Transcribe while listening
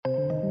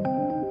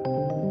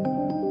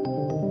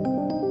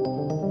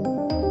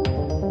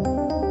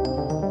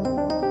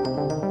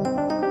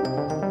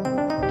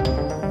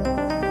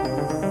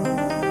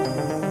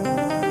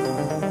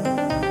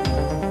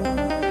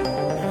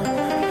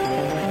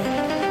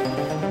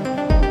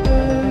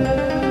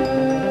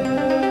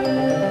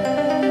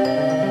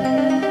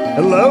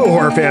Hello,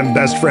 horror fan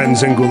best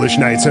friends and ghoulish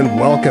knights, and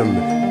welcome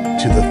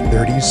to the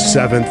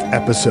 37th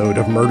episode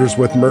of Murders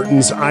with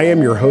Mertens. I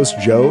am your host,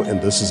 Joe,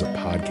 and this is a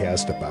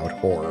podcast about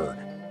horror.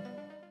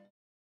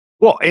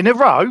 What, in a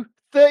row?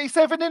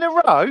 37 in a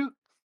row?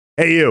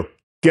 Hey, you,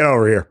 get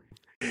over here.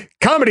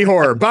 Comedy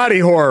horror, body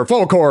horror,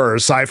 folk horror,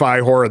 sci-fi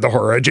horror, the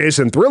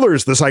horror-adjacent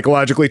thrillers, the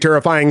psychologically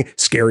terrifying,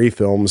 scary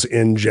films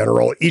in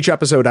general. Each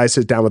episode, I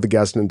sit down with a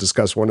guest and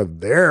discuss one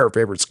of their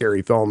favorite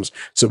scary films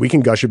so we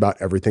can gush about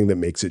everything that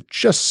makes it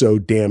just so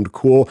damned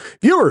cool.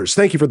 Viewers,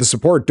 thank you for the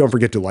support. Don't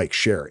forget to like,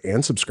 share,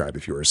 and subscribe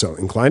if you are so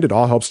inclined. It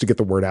all helps to get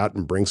the word out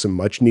and bring some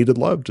much-needed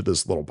love to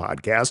this little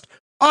podcast.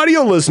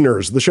 Audio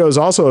listeners, the show is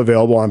also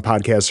available on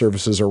podcast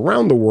services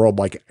around the world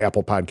like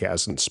Apple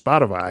Podcasts and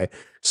Spotify.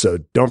 So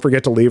don't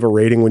forget to leave a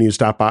rating when you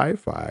stop by.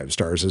 5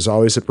 stars is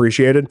always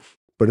appreciated.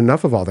 But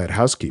enough of all that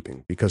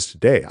housekeeping, because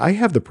today I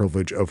have the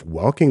privilege of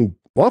welcoming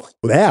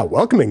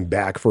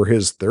back for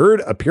his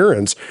third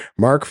appearance,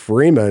 Mark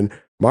Freeman.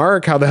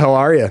 Mark, how the hell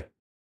are you?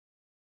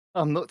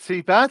 I'm not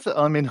too bad.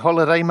 I'm in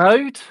holiday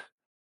mode.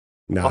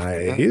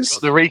 Nice.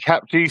 Got the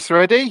recap juice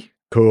ready.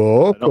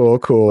 Cool.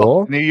 Off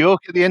to New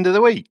York at the end of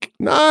the week.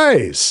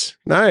 Nice.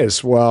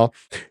 Well,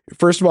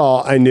 first of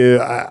all, I knew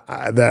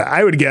that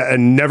I would get a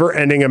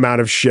never-ending amount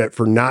of shit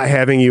for not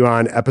having you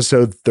on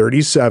episode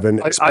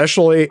 37,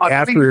 especially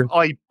after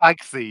I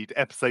backseed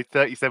episode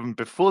 37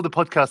 before the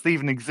podcast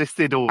even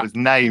existed or was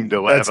named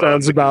or whatever. That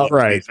sounds about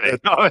right.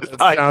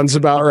 Sounds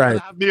about right.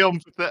 Have me on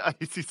for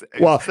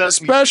well,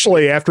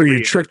 especially after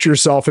you tricked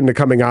yourself into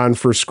coming on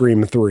for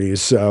Scream 3.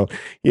 So,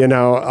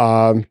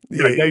 no,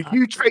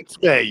 you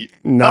tricked me.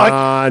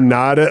 Nah,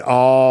 not at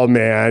all,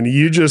 man.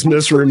 You just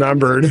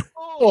misremembered.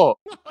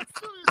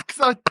 Because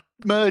I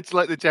merged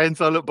like the Jay and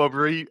Silent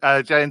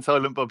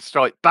Bob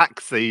Strike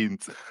Back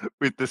scenes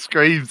with the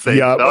Scream scene.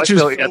 Yeah,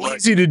 so which is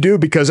easy to do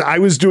because I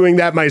was doing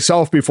that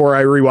myself before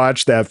I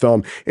rewatched that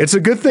film. It's a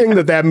good thing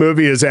that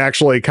movie is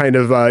actually kind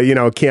of,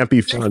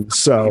 campy fun.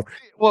 So,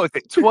 what was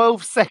it,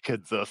 12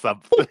 seconds or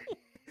something?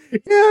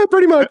 Yeah,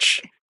 pretty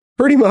much.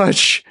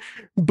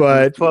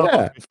 But 12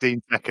 or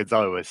 15 seconds,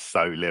 I was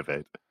so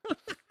livid.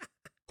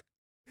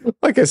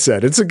 Like I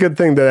said, it's a good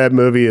thing that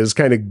movie is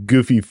kind of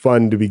goofy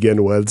fun to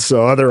begin with.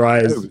 So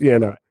otherwise,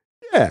 yeah.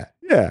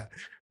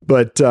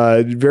 But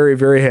very,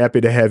 very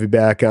happy to have you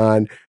back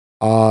on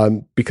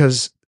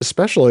because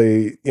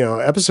especially,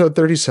 episode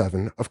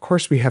 37, of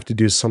course, we have to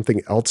do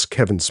something else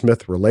Kevin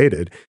Smith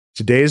related.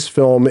 Today's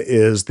film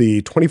is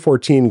the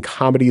 2014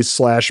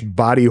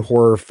 comedy/body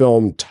horror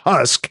film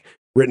Tusk,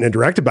 written and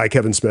directed by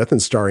Kevin Smith and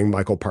starring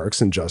Michael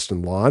Parks and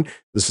Justin Long.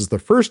 This is the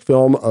first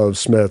film of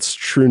Smith's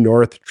True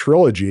North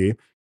trilogy.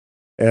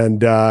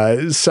 And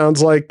it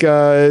sounds like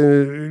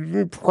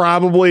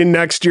probably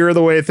next year,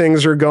 the way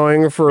things are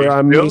going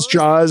for Moose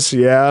Jaws.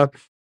 Yeah.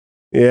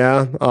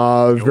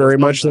 Very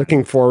much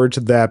looking forward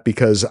to that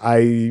because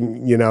I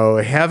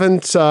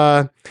haven't,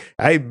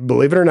 I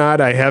believe it or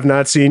not, I have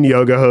not seen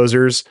Yoga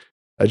Hosers.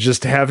 I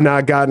just have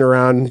not gotten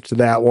around to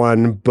that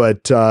one.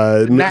 But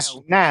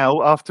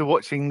now, after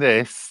watching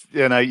this,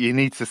 you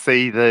need to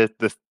see the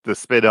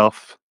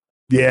spin-off.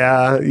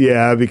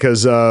 Yeah,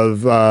 because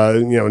of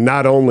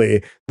not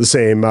only the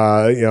same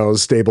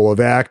stable of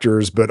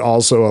actors, but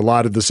also a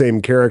lot of the same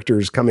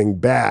characters coming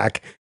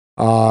back.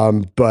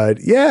 But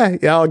yeah,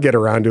 I'll get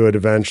around to it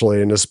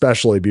eventually, and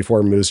especially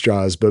before Moose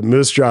Jaws. But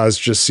Moose Jaws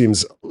just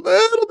seems a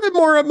little bit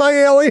more up my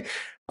alley.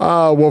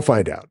 We'll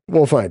find out.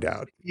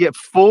 Yeah,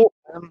 four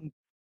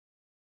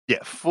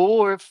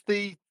of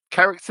the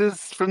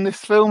characters from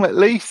this film, at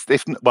least,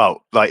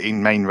 like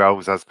in main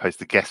roles as opposed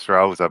to guest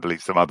roles. I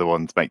believe some other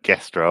ones make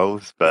guest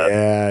roles, but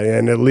yeah,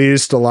 and at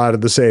least a lot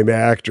of the same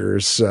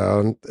actors,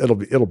 so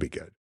it'll be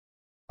good,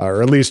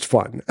 or at least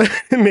fun.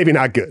 Maybe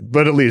not good,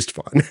 but at least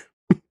fun.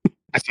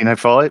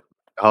 Fight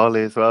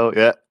Harley as well.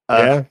 Yeah.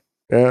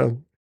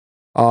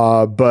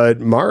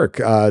 But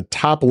Mark,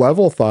 top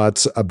level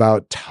thoughts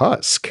about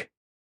Tusk?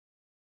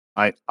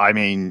 I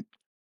mean,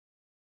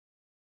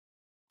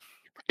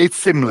 it's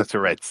similar to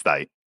Red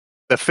State.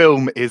 The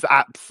film is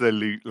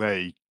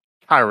absolutely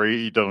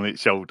carried on its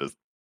shoulders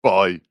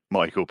by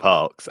Michael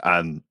Parks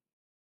and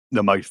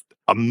the most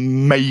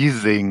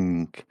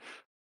amazing,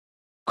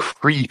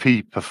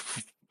 creepy,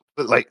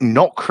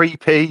 not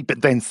creepy,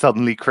 but then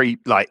suddenly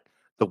like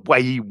the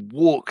way he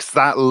walks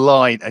that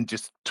line and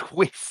just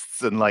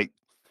twists and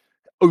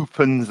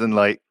opens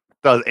and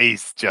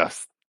is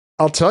just.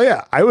 I'll tell you,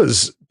 I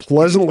was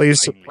pleasantly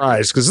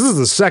surprised because this is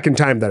the second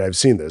time that I've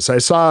seen this. I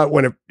saw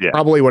it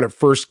probably when it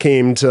first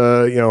came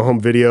to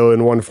home video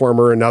in one form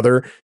or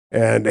another,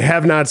 and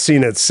have not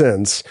seen it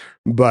since.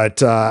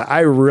 But I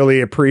really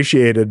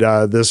appreciated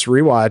this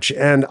rewatch,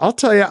 and I'll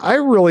tell you, I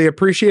really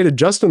appreciated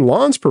Justin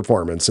Long's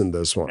performance in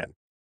this one.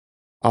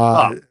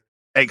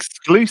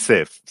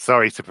 Exclusive.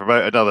 Sorry to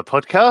promote another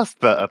podcast,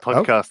 but a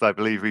podcast I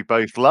believe we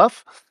both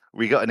love.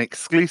 We got an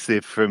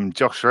exclusive from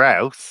Josh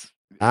Rouse.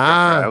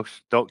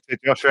 Dr.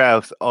 Josh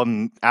Rouse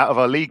on Out of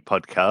Our League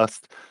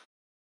podcast.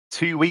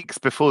 2 weeks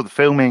before the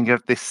filming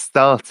of this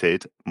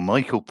started,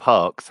 Michael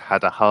Parks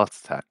had a heart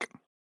attack.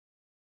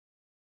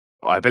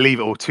 I believe,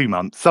 or 2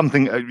 months,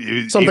 something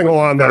Something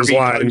along those very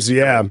lines. close to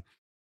Yeah. it.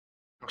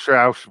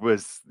 Strauss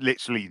was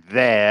literally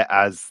there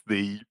as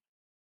the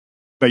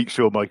make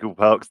sure Michael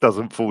Parks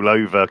doesn't fall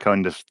over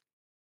kind of,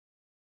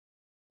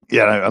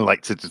 I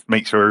like to just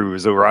make sure he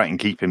was all right and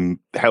keep him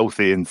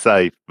healthy and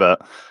safe,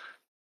 but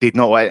did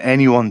not want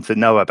anyone to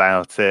know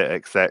about it,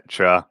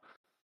 etc.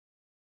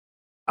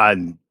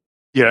 And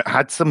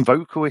had some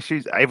vocal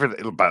issues,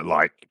 everything, but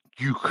like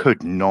you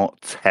could not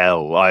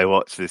tell. I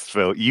watched this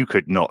film, you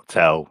could not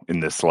tell in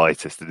the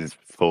slightest in his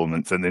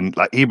performance. And then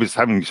like he was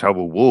having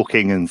trouble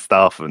walking and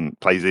stuff, and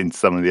plays into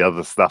some of the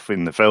other stuff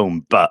in the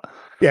film. But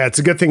yeah, it's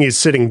a good thing he's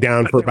sitting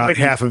down for about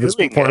half of his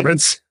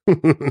performance.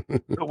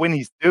 But when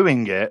he's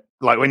doing it,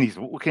 like when he's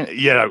walking,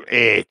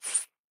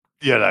 it's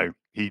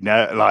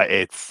like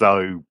it's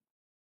so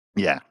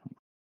yeah.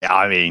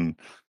 I mean,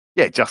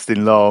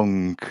 Justin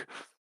Long,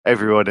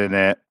 everyone in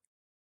it,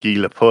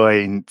 Gila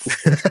Point,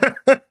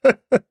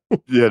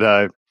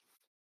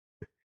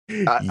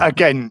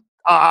 again,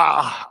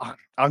 I'm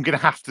going to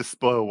have to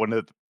spoil one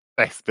of the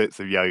best bits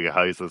of Yoga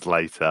Hosers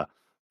later,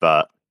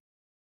 but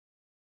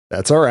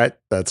that's all right.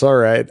 That's all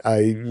right.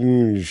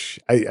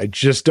 I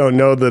just don't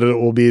know that it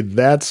will be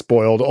that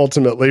spoiled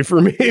ultimately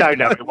for me. No,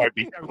 it won't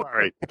be. Don't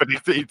worry. But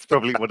it's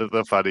probably one of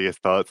the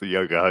funniest parts of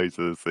Yoga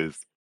Hosers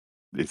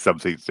is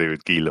something to do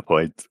with Gila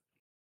Point.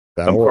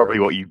 And probably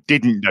what you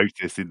didn't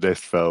notice in this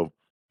film,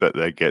 but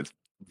that gets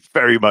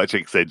very much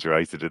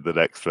accentuated in the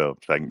next film,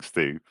 thanks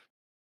to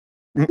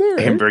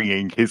him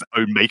bringing his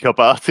own makeup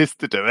artist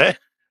to do it.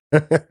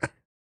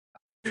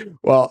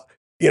 Well,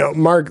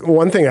 Mark,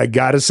 one thing I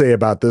got to say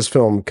about this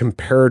film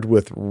compared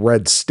with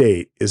Red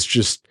State is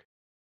just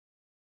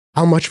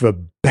how much of a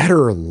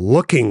better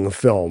looking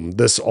film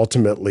this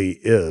ultimately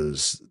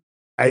is.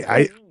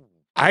 I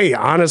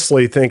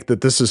honestly think that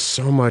this is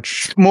so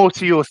much more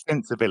to your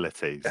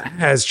sensibilities.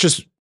 It's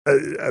just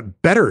a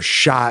better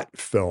shot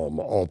film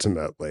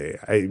ultimately.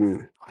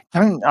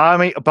 But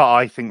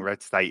I think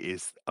Red State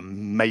is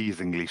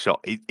amazingly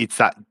shot. It's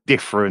that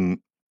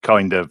different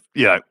kind of,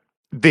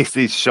 this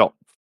is shot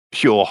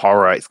pure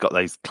horror. It's got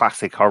those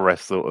classic horror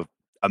sort of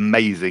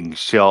amazing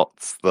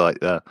shots, like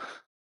the.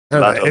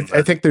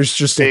 I think there's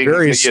just a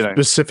very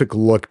specific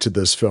look to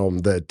this film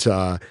that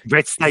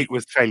Red State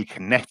was fairly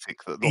kinetic.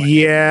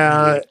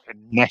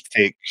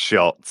 Kinetic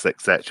shots,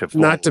 etc.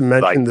 Not to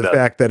mention the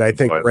fact that I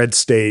think Red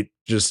State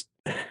just,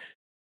 I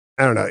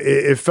don't know,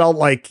 it felt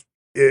like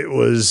it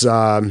was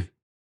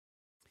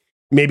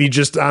maybe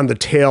just on the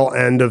tail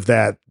end of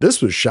that.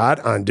 This was shot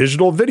on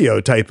digital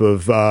video type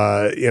of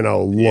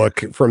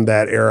look from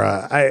that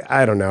era.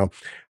 I don't know,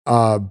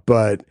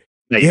 but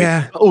maybe.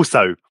 Yeah.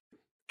 Also,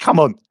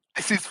 come on.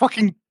 This is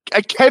fucking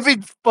a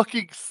Kevin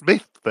fucking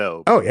Smith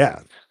film. Oh, yeah.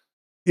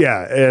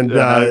 Yeah. And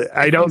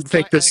I don't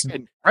think this.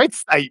 Red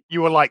State,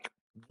 you were like,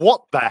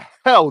 what the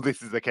hell?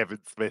 This is a Kevin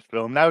Smith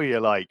film. Now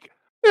you're like.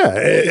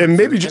 Yeah. And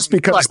maybe just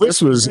because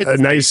this was a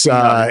nice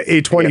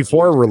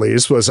A24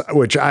 release,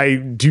 which I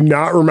do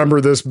not remember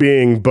this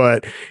being.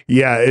 But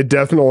yeah, it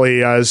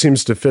definitely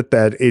seems to fit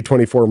that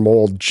A24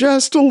 mold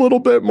just a little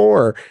bit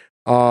more.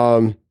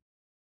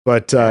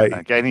 But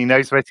again, he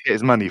knows where to get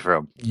his money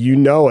from. You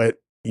know it.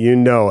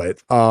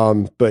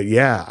 But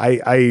yeah,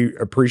 I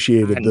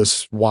appreciated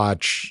this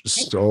watch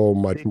so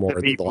much more.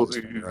 The people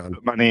who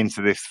put money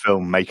into this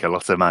film make a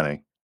lot of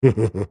money.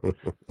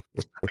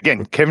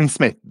 Again, Kevin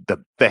Smith,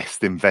 the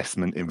best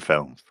investment in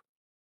films.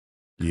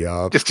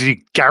 Yeah. Just because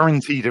you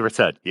guaranteed a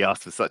return. He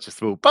asked for such a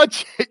small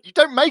budget. You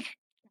don't make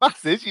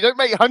masses, you don't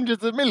make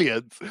hundreds of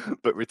millions,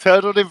 but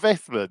return on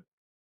investment,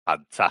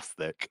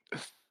 fantastic.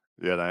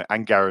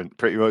 And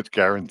pretty much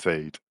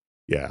guaranteed.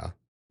 Yeah.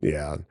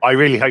 Yeah. I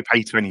really hope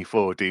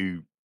A24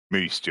 do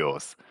Moose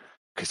Jaws.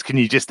 Because can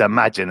you just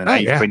imagine an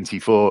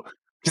A24?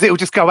 Because it'll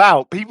just go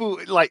out. People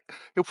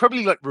he'll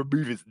probably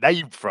remove his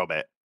name from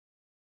it.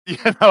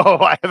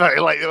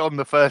 On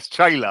the first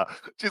trailer.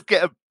 Just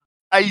get a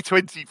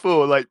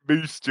A24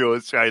 Moose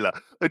Jaws trailer.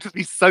 There'll just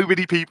be so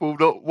many people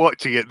not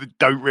watching it that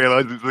don't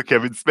realise it's a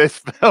Kevin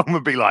Smith film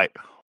and be like,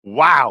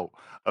 wow,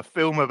 a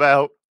film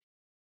about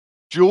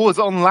Jaws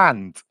on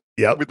land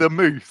with a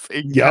moose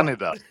in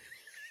Canada.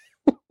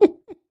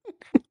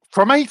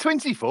 From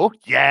A24?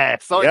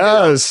 Yes.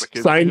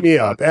 Sign me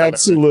up.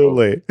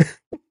 Absolutely.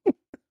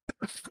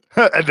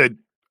 And then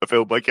a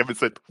film by Kevin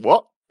Smith.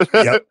 What?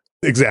 Yep,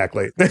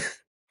 exactly.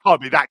 Can't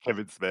be that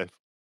Kevin Smith.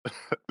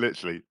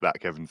 Literally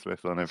that Kevin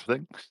Smith on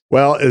everything.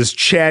 Well, as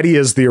chatty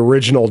as the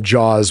original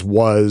Jaws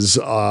was,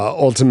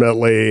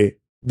 ultimately,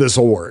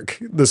 this'll work.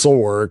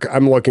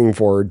 I'm looking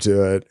forward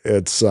to it.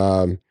 It's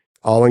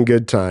all in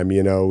good time.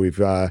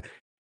 We've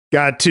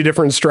got two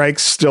different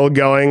strikes still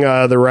going,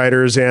 the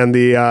writers and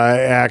the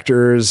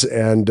actors,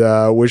 and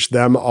wish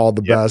them all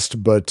the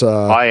best. But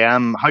I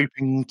am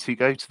hoping to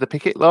go to the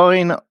picket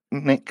line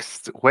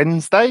next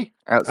Wednesday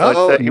outside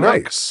 30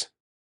 nice.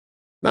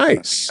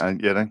 Nice.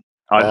 And,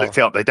 I looked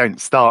it up. They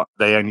don't start.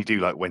 They only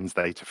do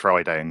Wednesday to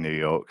Friday in New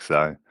York.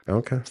 So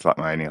okay, it's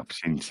my only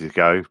opportunity to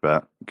go.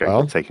 But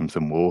take him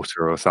some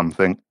water or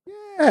something.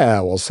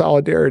 Yeah, well,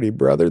 solidarity,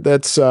 brother.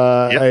 That's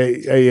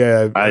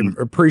Yep. I And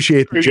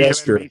appreciate the through you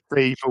gesture.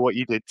 NBC for what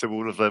you did to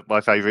all of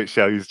my favourite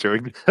shows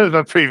during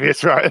the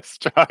previous writer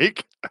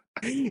strike.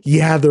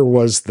 Yeah, there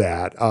was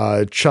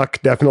that.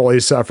 Chuck definitely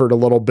suffered a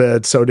little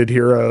bit. So did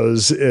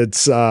Heroes.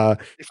 It's I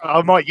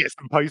might get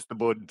some poster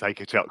board and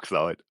take a Chuck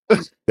side.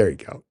 there you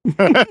go.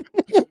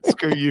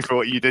 Screw you for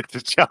what you did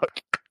to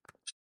Chuck.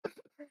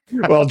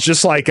 Well,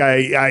 just like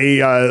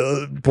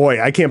boy,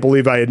 I can't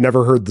believe I had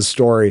never heard the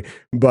story,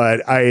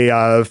 but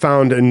I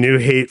found a new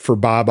hate for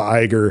Bob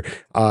Iger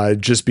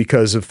just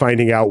because of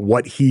finding out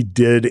what he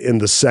did in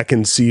the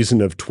second season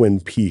of Twin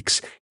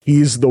Peaks.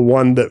 He's the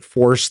one that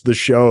forced the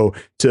show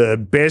to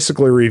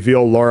basically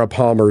reveal Laura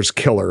Palmer's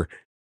killer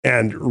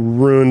and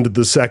ruined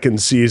the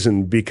second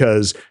season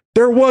because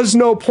there was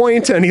no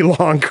point any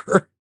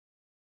longer.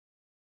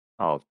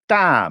 Oh,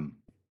 damn.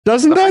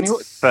 Doesn't that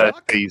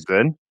first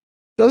season?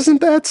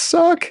 Doesn't that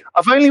suck?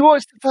 I've only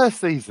watched the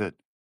first season.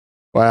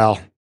 Well,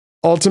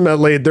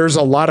 ultimately, there's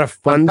a lot of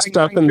fun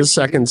stuff in the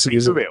second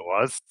season. It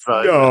was.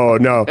 So.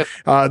 No.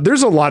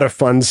 There's a lot of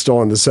fun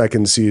still in the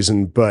second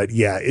season, but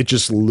yeah, it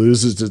just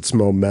loses its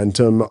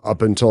momentum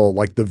up until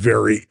like the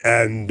very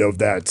end of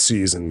that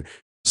season.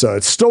 So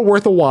it's still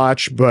worth a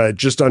watch, but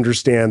just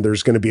understand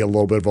there's going to be a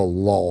little bit of a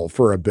lull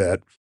for a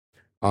bit.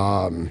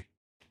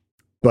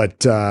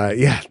 But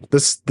yeah,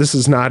 this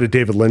is not a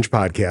David Lynch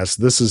podcast.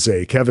 This is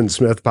a Kevin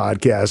Smith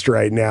podcast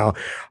right now.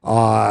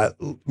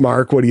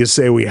 Mark, what do you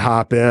say we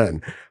hop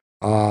in?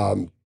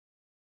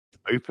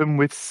 Open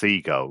with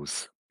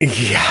seagulls.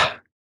 Yeah.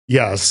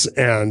 Yes.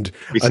 And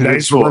a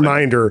nice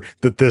reminder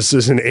that this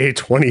is an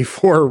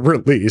A24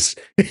 release,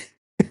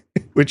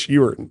 which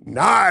you were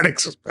not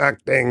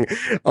expecting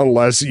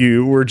unless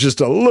you were just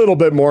a little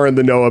bit more in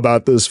the know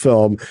about this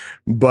film.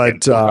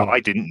 But I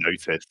didn't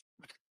notice.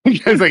 I'm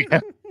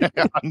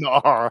not a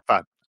horror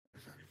fan.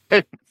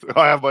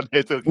 I have one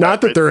here to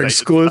not that they're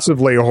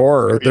exclusively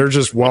horror. They're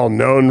just well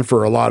known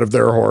for a lot of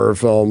their horror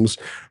films.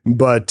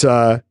 But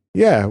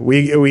yeah,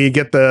 we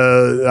get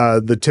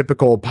the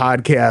typical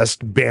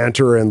podcast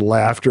banter and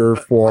laughter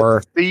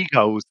for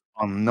seagulls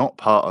are not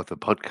part of the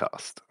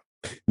podcast.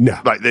 No,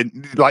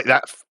 like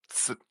that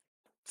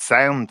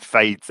sound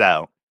fades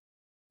out.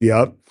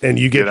 Yep. And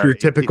you get your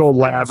typical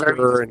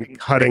laughter and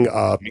cutting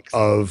up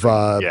of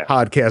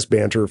podcast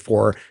banter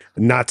for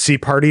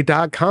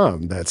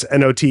NotSeeParty.com. That's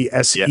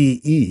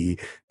NOTSEE.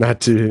 Not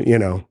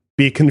to,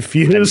 be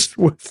confused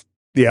with.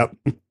 Yep.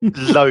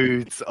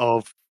 Loads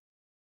of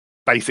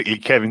basically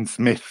Kevin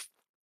Smith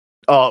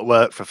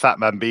artwork for Fat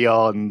Man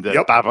Beyond,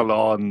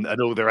 Babylon,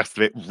 and all the rest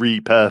of it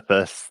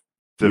repurposed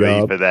to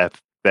be for their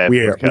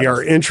we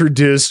are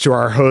introduced to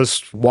our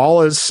hosts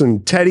Wallace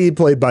and Teddy,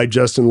 played by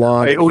Justin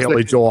Long and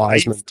Haley Joel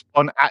Osment,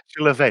 on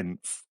actual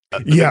events.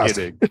 Yes.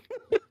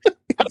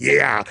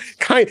 Yeah,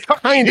 kind of.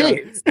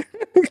 It is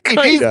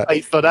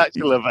based on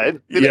actual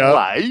events in a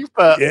way,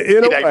 but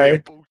in a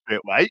way,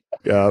 bullshit way.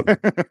 Yeah.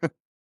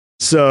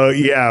 So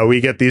yeah, we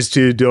get these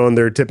two doing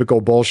their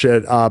typical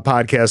bullshit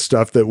podcast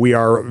stuff that we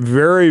are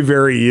very,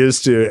 very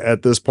used to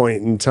at this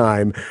point in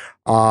time.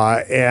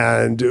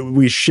 And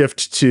we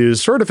shift to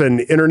sort of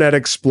an Internet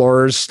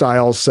Explorers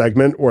style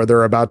segment where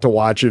they're about to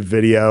watch a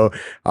video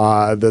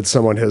that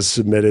someone has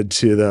submitted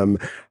to them.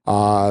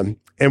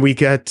 And we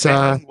get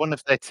one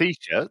of their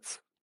t-shirts.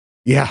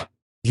 Yeah.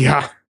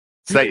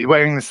 So you're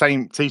wearing the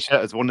same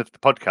t-shirt as one of the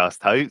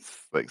podcast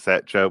hosts,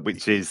 etc.,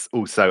 which is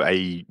also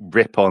a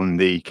rip on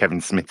the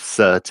Kevin Smith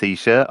Sir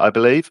t-shirt, I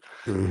believe,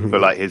 for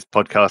like his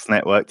podcast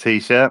network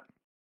t-shirt.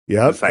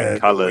 Yep. The same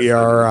colors.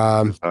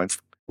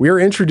 We are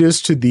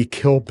introduced to the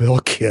Kill Bill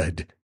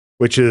Kid,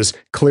 which is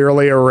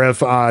clearly a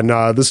riff on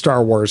the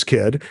Star Wars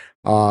Kid.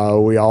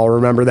 We all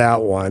remember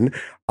that one.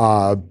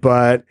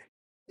 But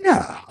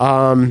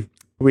yeah,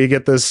 we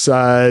get this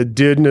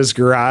dude in his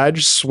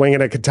garage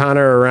swinging a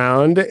katana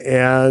around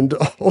and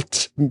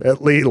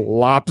ultimately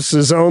lops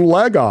his own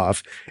leg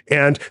off.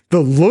 And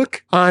the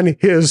look on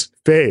his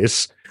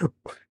face,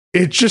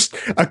 it's just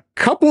a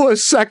couple of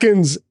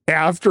seconds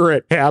after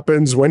it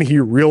happens when he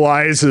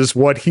realizes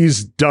what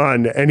he's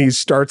done and he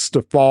starts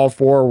to fall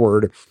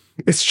forward.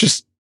 It's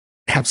just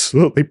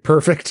absolutely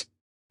perfect.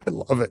 I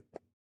love it.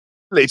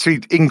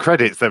 Literally in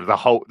credits, there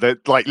was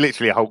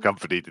literally a whole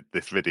company did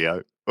this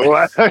video. It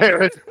was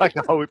like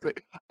a whole thing.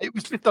 It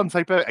was just done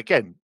so perfect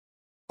again.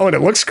 Oh, and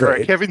it looks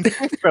great. Kevin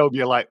Smith film,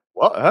 you're like,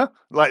 what? Huh?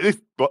 Like this,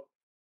 what?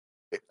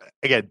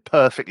 Again,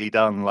 perfectly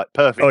done, like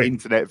perfect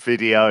internet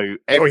video,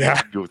 every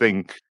single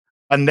thing.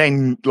 And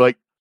then, like,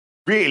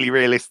 really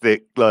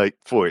realistic, like,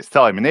 for its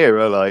time and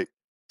era, like,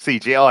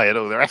 CGI and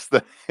all the rest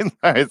of it.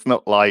 It's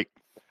not like,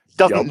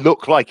 doesn't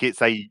look like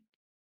it's a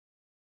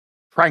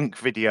prank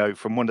video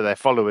from one of their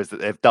followers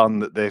that they've done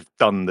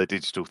the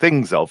digital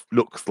things of.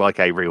 Looks like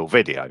a real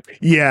video.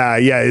 Yeah.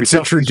 It's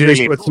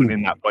introduced with some,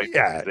 in that point.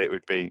 Yeah. It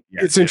would be.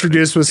 Yeah, it's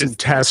introduced with some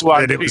tests.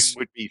 That it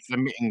would be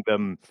submitting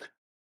them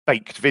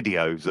faked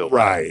videos.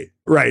 Right.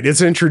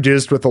 It's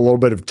introduced with a little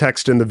bit of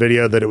text in the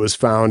video that it was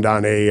found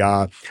on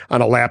a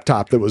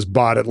laptop that was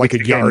bought at like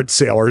a yard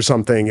sale or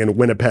something in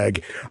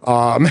Winnipeg.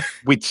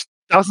 Which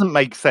doesn't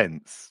make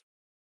sense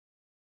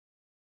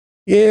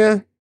Yeah.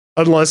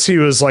 Unless he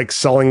was like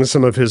selling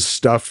some of his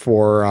stuff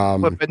for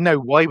But no,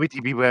 why would he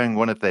be wearing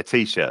one of their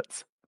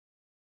t-shirts?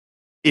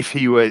 If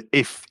he were,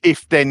 if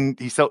then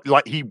he sold,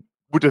 like he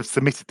would have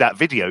submitted that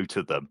video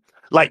to them.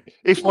 Like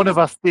if one of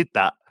us did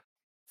that,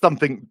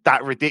 something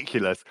that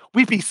ridiculous,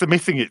 we'd be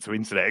submitting it to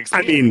Internet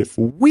I mean,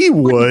 Explorers. we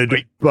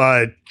would,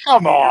 but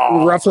Come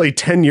on. roughly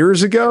 10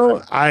 years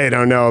ago, I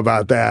don't know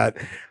about that.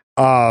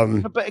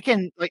 But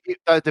again, like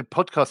the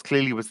podcast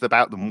clearly was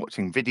about them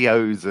watching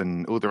videos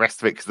and all the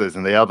rest of it, because there's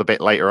the other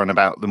bit later on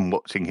about them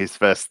watching his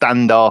first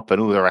stand-up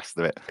and all the rest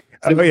of it.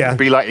 So Oh, yeah. it would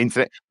be like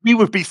internet. We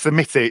would be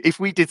submitting if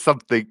we did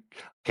something.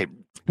 Okay,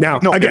 Now,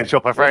 not again, going to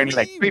chop off our own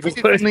leg. If we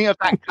did something of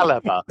that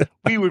caliber,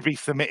 we would be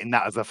submitting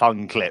that as a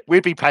fun clip.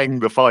 We'd be paying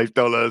the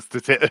 $5 to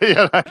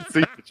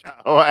Super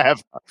Chat or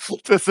whatever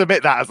to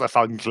submit that as a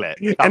fun clip.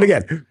 And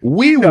again,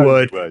 we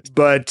would,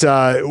 but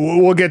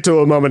we'll get to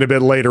a moment a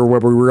bit later where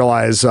we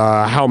realize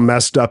how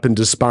messed up and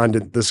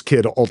despondent this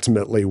kid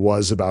ultimately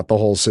was about the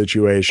whole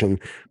situation.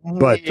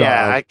 But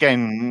yeah,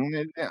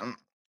 again,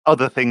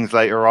 other things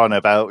later on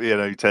about,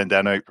 turn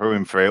down Oprah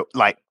Winfrey,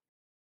 like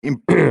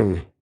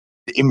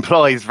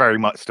implies very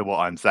much to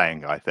what I'm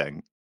saying, I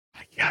think.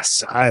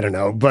 Yes, I don't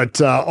know. But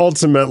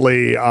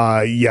ultimately,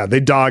 they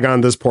dog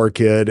on this poor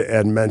kid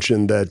and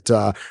mention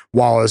that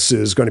Wallace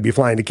is going to be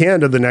flying to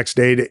Canada the next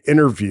day to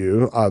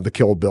interview the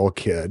Kill Bill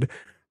kid.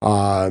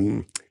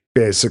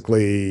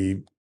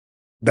 Basically,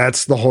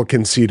 that's the whole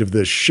conceit of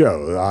this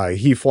show.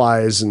 He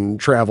flies and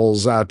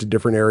travels out to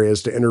different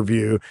areas to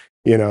interview,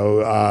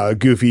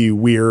 goofy,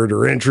 weird,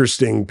 or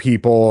interesting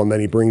people. And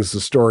then he brings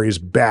the stories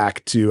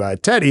back to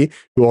Teddy,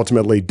 who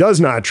ultimately does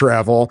not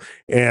travel.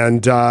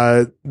 And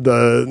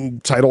the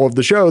title of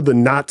the show, The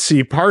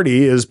Nazi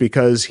Party, is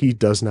because he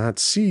does not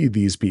see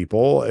these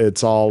people.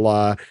 It's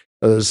all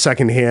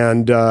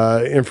secondhand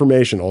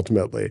information,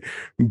 ultimately.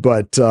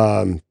 But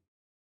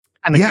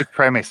and a good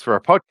premise for a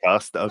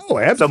podcast of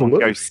absolutely. Someone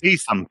goes see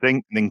something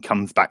and then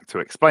comes back to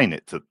explain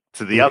it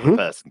to the other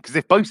person. Because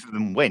if both of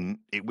them went,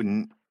 it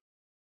wouldn't.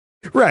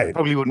 Right.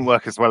 Probably wouldn't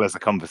work as well as a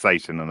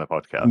conversation on a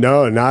podcast.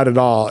 No, not at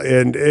all.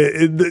 And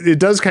it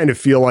does kind of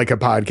feel like a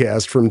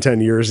podcast from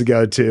 10 years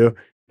ago, too.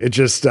 It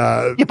just.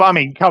 Yeah, but I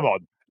mean, come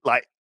on.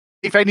 Like,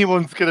 if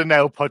anyone's going to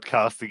nail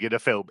podcasting in a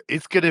film,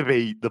 it's going to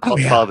be the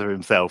podfather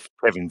himself,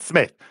 Kevin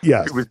Smith.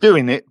 Yes. Who was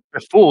doing it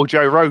before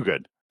Joe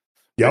Rogan.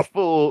 Yep.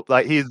 Before,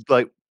 like, he's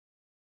like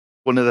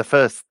one of the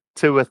first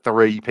 2 or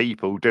 3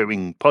 people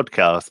doing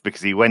podcasts,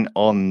 because he went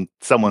on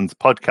someone's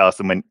podcast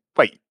and went,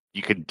 wait,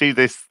 you can do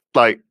this?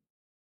 Like,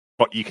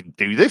 what, you can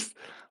do this?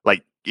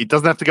 Like, it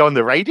doesn't have to go on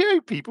the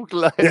radio? People can,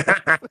 like,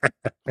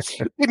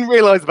 didn't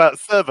realize about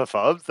server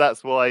farms.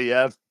 That's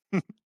why,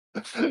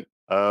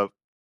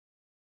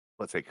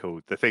 what's it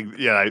called? The thing,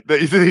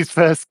 his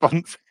first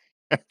sponsor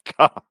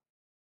car.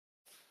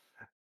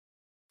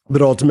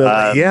 But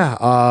ultimately,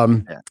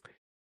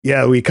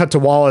 yeah, we cut to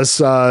Wallace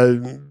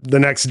the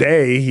next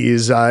day.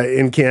 He's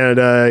in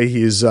Canada.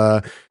 He's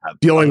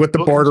dealing with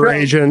the border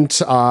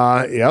agent.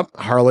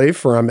 Harley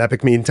from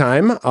Epic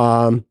Meantime.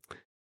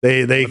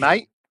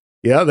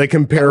 They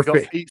compare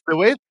pizza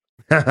with.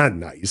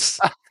 Nice.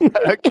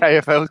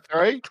 KFL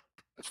 3.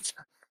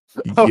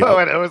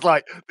 And it was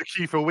like, the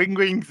queue for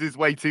wings is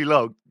way too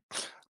long.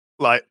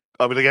 Like,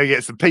 I'm gonna go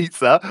get some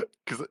pizza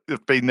because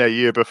I've been there a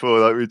year before,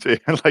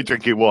 like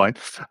drinking wine.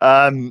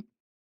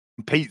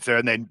 Pizza,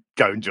 and then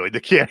go and join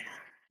the queue.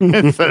 So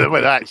that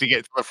when I actually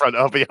get to the front,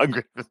 I'll be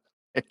hungry for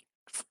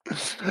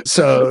things.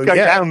 So go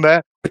down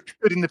there,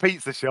 stood in the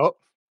pizza shop.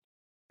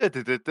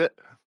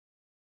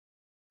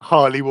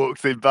 Harley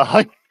walks in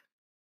behind.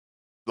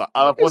 Like,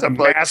 he's a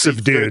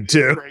massive dude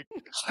too.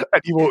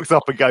 And he walks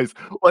up and goes,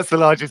 "What's the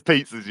largest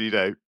pizzas you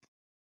know?"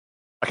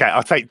 Okay,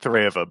 I'll take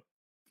 3 of them.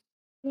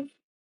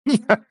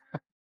 Nice.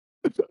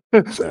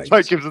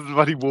 Like, gives us the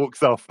money,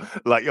 walks off.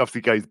 Like,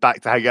 obviously goes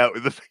back to hang out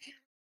with the people.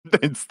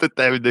 Then stood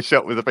there in the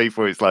shop with the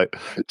people. It's like,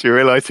 do you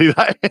realise who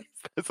that is?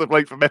 That's a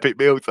bloke from Epic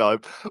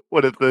Mealtime.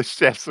 One of the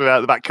chefs from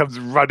out the back comes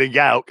running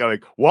out, going,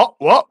 "What?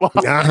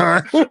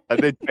 Uh-huh. And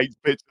then takes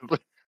pictures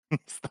and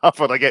stuff,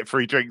 and I get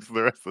free drinks for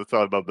the rest of the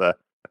time I'm there.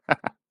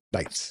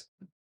 Nice.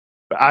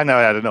 But I know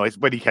I had a nice,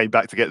 when he came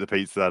back to get the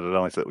pizza, I had a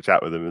nice little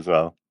chat with him as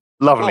well.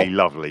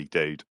 Lovely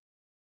dude.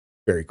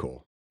 Very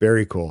cool.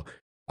 Very cool.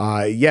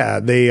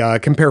 They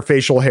compare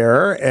facial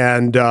hair,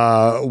 and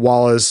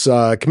Wallace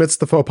commits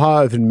the faux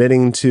pas of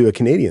admitting to a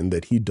Canadian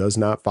that he does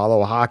not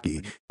follow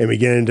hockey. And we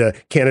get into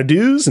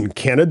Canada-do's and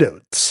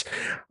Canada-don'ts.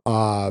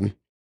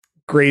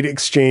 Great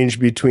exchange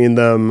between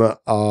them.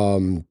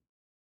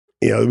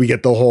 We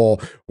get the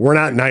whole, we're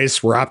not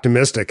nice, we're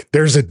optimistic.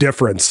 There's a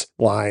difference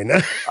line.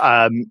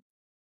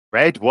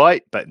 Red,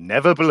 white, but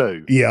never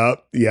blue.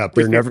 Yep.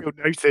 They're never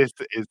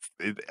noticed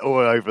it's all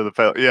over the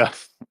film. Yeah.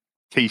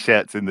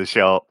 T-shirts in the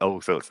shop,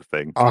 all sorts of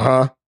things.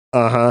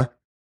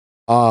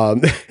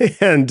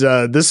 And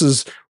this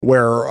is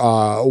where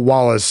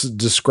Wallace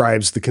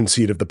describes the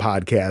conceit of the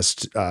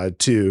podcast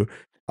too.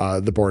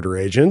 the border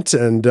agent,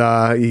 and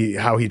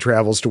how he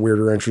travels to weird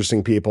or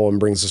interesting people and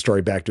brings the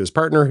story back to his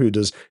partner, who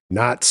does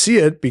not see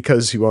it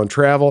because he won't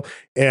travel.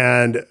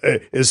 And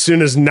as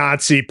soon as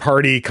Nazi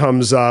party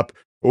comes up,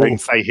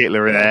 don't say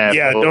Hitler in an airport.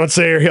 Yeah, don't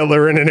say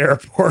Hitler in an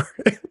airport.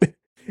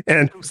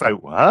 And so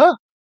what?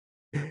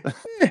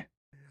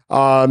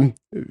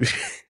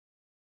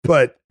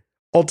 But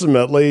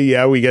ultimately,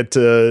 yeah, we get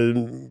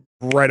to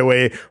right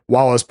away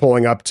Wallace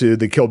pulling up to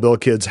the Kill Bill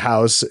kid's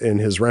house in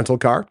his rental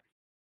car.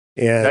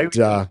 And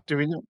do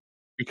we not?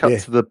 We cut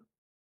to the.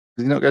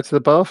 Did he not go to the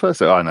bar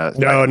first? Oh, no.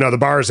 No, the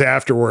bar's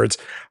afterwards,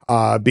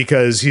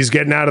 because he's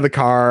getting out of the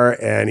car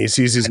and he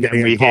sees he's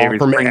getting a call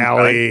from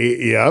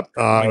Allie. Yep.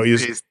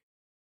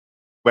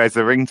 Where's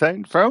the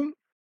ringtone from?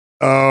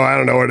 Oh, I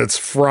don't know what it's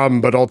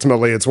from, but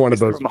ultimately it's one of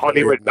those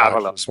Hollywood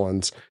Babylon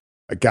ones.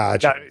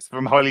 Gotcha. No, it's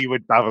from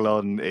Hollywood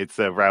Babylon. It's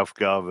a Ralph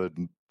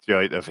Garman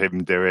joint of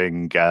him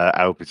doing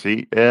Al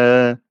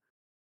Pacino.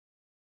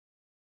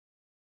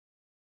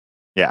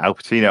 Al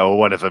Pacino or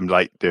one of them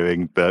like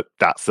doing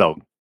that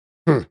song.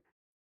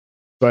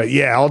 But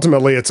yeah,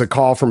 ultimately it's a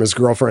call from his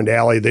girlfriend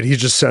Allie that he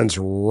just sends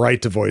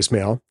right to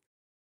voicemail.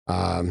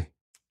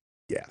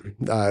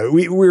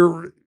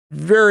 We're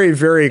very,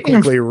 very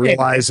quickly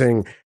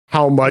realizing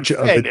how much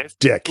of a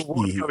dick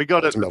we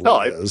got at the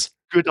time is.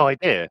 Good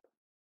idea.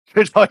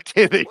 Good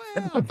idea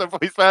that the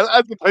voicemail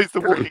as opposed to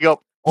walking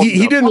up.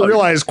 He didn't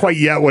realize quite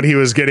yet what he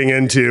was getting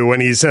into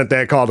when he sent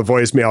that call to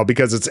voicemail,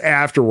 because it's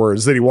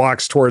afterwards that he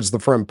walks towards the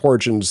front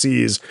porch and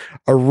sees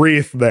a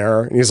wreath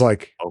there. And he's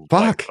like,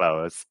 fuck.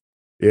 Flowers.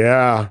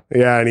 Yeah.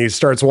 And he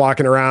starts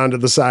walking around to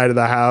the side of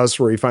the house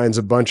where he finds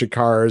a bunch of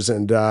cars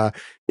and,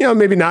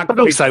 maybe not but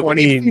also, when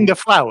he's seeing the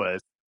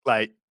flowers,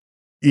 like,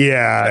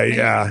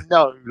 yeah.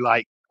 No,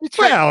 like,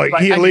 well,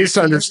 he at least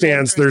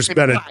understands there's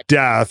been a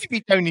death.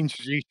 Maybe don't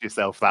introduce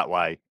yourself that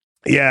way.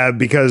 Yeah,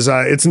 because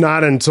it's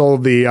not until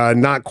the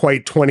not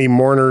quite 20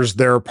 mourners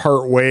there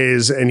part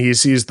ways and he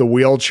sees the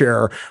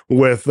wheelchair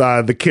with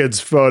the kid's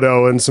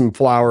photo and some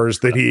flowers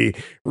that he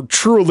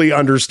truly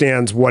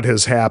understands what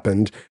has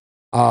happened.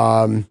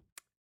 And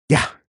they.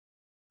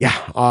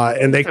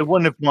 So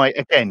one of my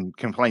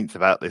complaints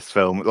about this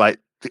film, like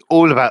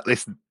all about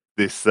this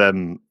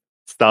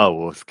Star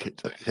Wars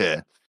kid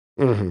here,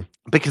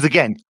 because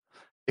again,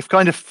 it's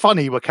kind of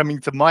funny we're coming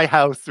to my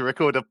house to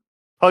record a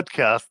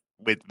podcast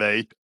with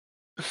me.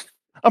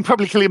 I'm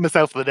probably killing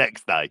myself the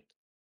next day.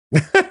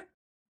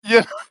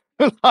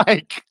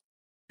 Like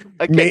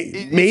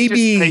again,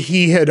 maybe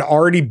he had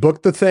already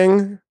booked the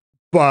thing,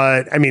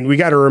 but I mean, we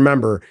got to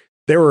remember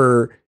they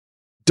were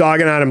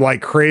dogging on him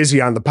like crazy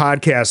on the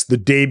podcast the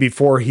day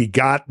before he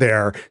got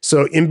there.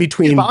 So in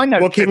between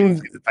booking, Kevin's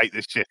gonna take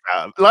this shit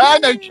out. Like, I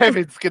know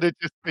Kevin's gonna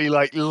just be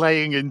like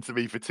laying into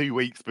me for 2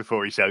 weeks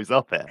before he shows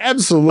up here.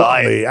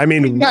 Absolutely. I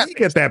mean, we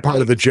get that part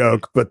of the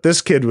joke, but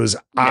this kid was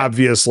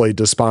obviously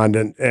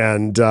despondent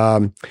and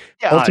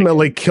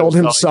ultimately killed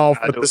himself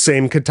with the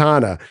same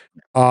katana.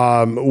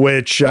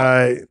 Which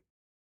where'd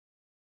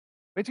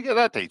you get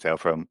that detail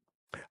from?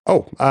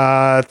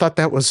 I thought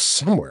that was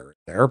somewhere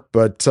there,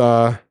 but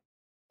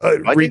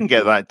I didn't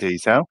get that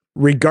detail.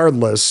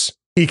 Regardless,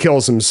 he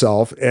kills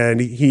himself, and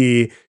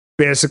he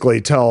basically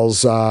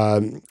tells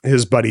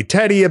his buddy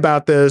Teddy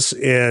about this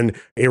in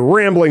a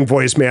rambling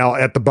voicemail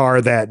at the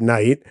bar that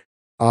night,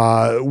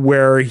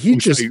 where he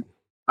just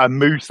a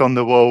moose on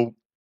the wall,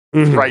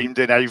 framed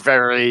in a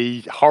very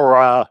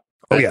horror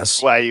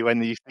way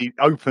when he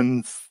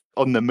opens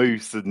on the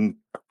moose and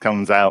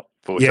comes out.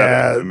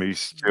 The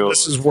moose.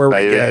 This is where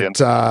we get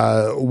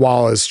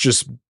Wallace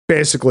just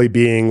basically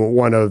being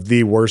one of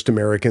the worst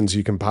Americans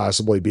you can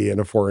possibly be in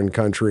a foreign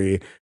country.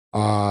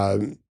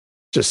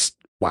 Just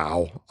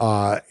wow.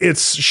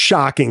 It's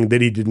shocking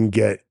that he didn't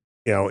get,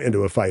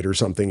 into a fight or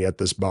something at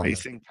this bar.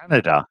 He's in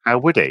Canada. How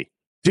would he?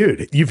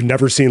 Dude, you've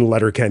never seen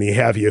Letterkenny,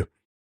 have you?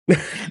 No,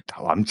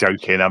 I'm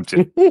joking. I'm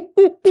just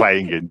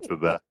playing into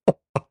the.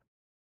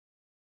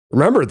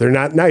 Remember, they're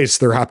not nice.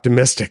 They're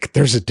optimistic.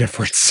 There's a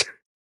difference.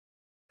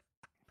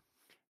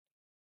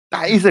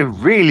 That is a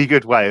really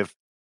good way of.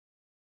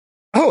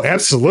 Oh,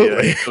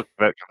 absolutely. Talk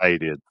about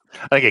Canadians.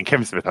 Again,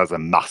 Kevin Smith has a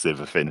massive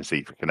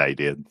affinity for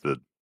Canadians and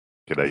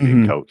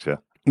Canadian culture.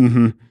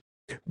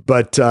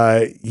 But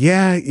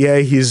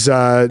he's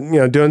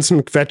doing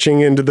some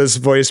fetching into this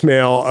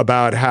voicemail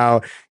about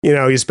how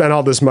he spent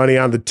all this money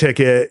on the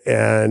ticket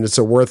and it's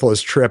a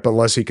worthless trip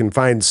unless he can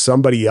find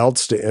somebody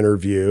else to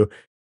interview.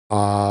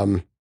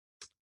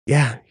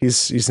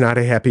 He's not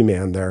a happy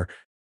man there.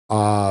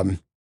 And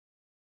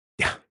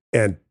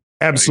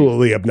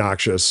absolutely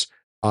obnoxious.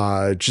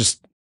 Just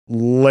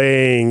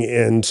laying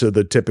into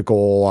the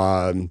typical,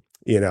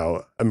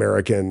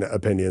 American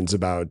opinions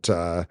about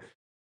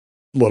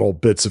little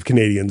bits of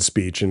Canadian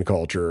speech and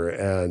culture.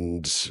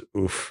 And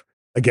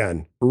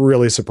again,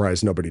 really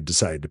surprised nobody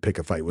decided to pick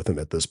a fight with him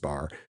at this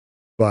bar.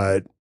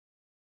 But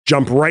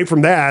jump right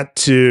from that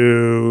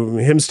to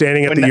him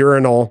standing at the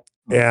urinal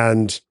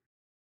and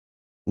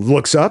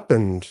looks up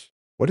and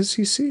what does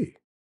he see?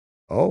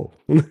 Oh,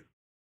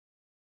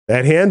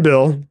 that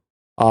handbill.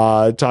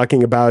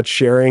 Talking about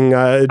sharing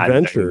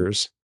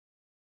adventures.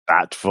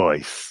 that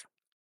voice,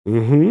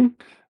 Mm-hmm.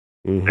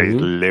 his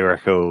Mm-hmm.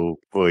 lyrical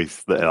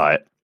voice that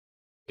like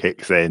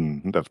kicks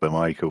in of the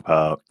Michael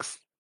Parks.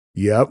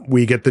 Yep.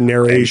 We get the And he's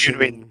narration.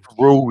 going to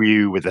enthrall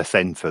you with a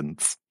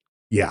sentence.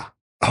 Yeah.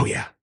 Oh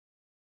yeah.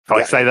 If I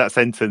Yeah. say that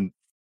sentence,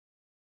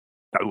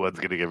 no one's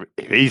going to give it.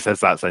 If he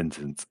says that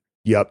sentence,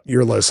 Yep.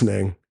 You're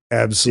listening. yeah.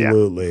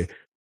 Absolutely.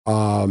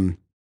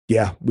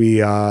 Yeah,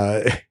 we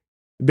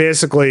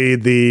basically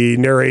the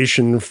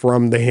narration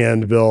from the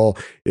handbill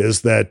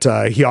is that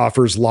he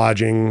offers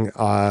lodging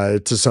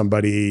to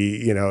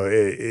somebody,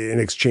 in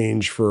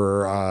exchange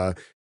for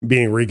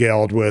being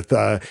regaled with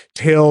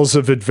tales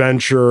of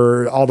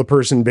adventure. All the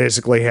person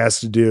basically has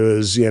to do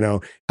is,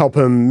 help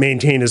him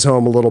maintain his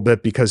home a little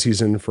bit because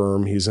he's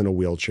infirm, he's in a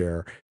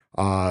wheelchair.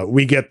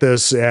 We get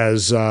this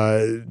as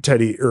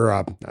Teddy,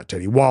 or not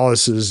Teddy,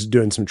 Wallace is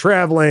doing some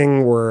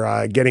traveling.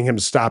 We're getting him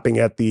stopping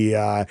at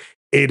the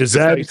A to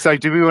Z. So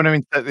do we want to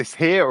insert this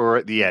here or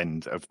at the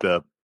end of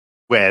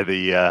where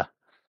the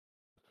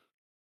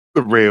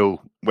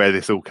real where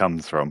this all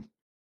comes from?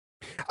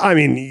 I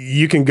mean,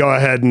 you can go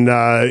ahead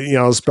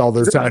and spell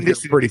this out here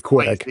pretty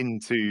quick.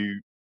 Into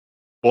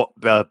what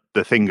the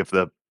thing of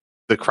the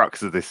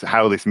crux of this,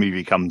 how this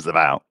movie comes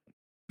about.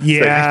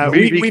 Yeah, So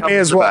we may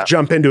as well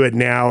jump into it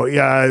now.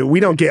 We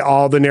don't get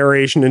all the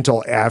narration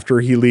until after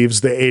he leaves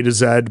the A to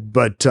Z,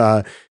 but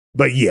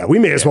yeah, we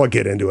may as well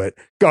get into it.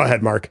 Go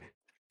ahead, Mark.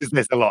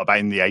 There's a lot about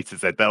in the A to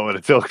Z that I want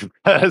to talk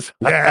about.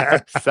 Yeah.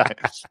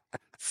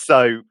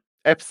 So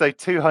episode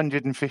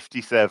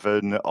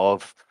 257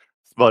 of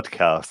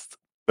Spodcast,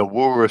 The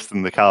Walrus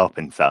and the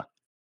Carpenter.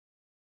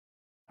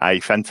 A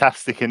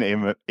fantastic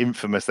and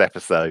infamous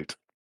episode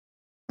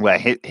where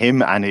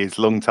him and his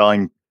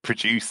longtime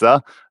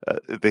producer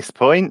at this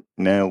point,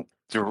 now,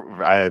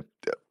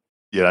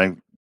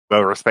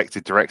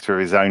 well-respected director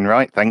of his own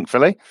right,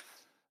 thankfully,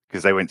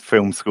 because they went to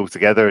film school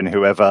together, and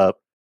whoever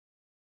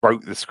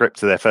wrote the script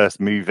to their first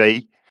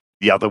movie,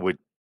 the other would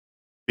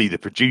be the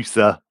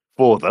producer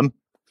for them.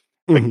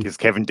 Because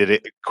Kevin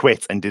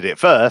quit and did it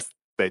first,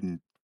 then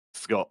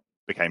Scott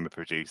became a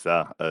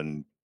producer,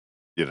 and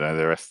the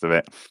rest of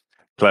it.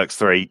 Clerks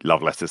 3,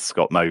 love letters,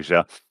 Scott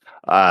Mosier.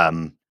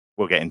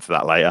 We'll get into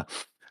that later.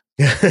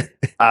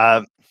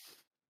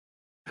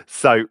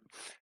 So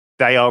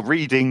they are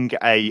reading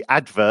a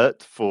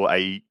advert for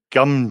a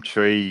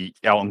Gumtree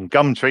on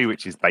Gumtree,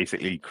 which is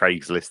basically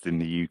Craigslist in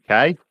the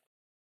UK.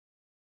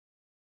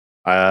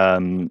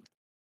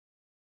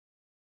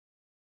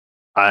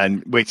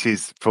 And which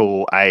is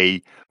for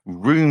a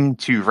room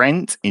to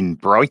rent in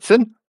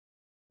Brighton,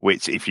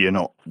 which, if you're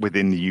not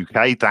within the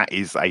UK, that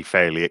is a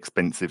fairly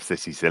expensive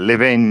city to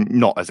live in.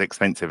 Not as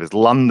expensive as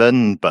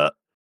London, but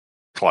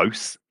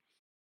close.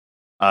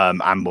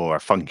 And more a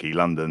funky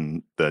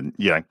London than,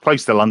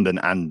 close to London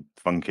and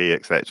funky,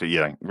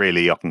 etc.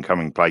 Really up and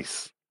coming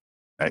place,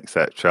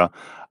 etc.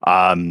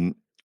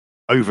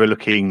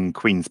 Overlooking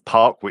Queen's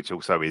Park, which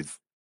also is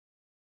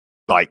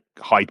like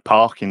Hyde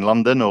Park in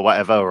London or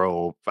whatever,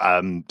 or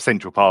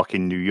Central Park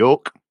in New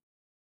York.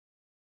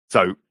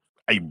 So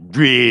a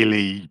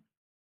really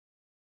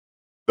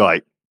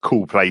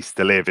cool place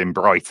to live in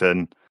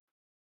Brighton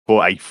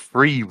for a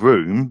free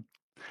room,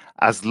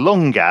 as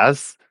long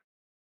as,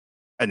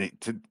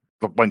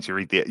 once you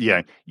read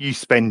you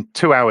spend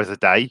 2 hours a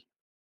day,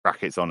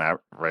 brackets on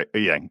average,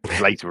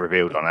 later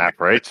revealed on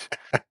average,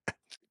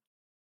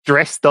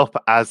 dressed up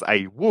as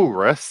a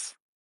walrus,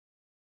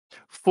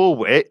 for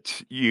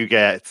which you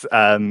get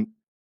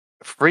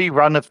free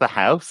run of the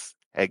house,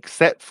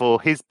 except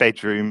for his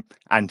bedroom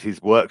and his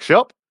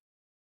workshop.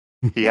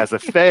 He has a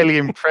fairly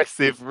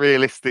impressive,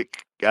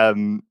 realistic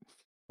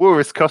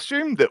walrus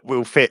costume that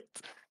will fit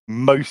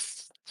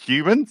most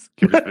humans.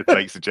 Kevin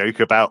makes a joke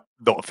about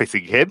not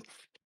fitting him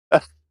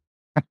at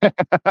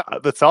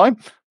the time,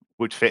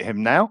 would fit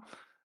him now.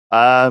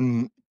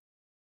 So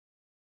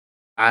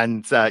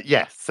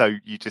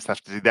you just have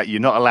to do that. You're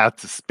not allowed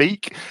to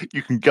speak.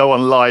 You can go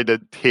online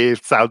and hear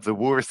sounds of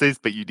walruses,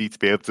 but you need to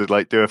be able to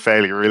do a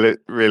fairly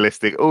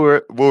realistic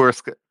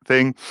walrus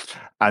thing.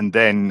 And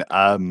then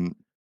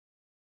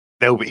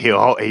he's going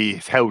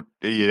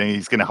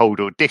to hold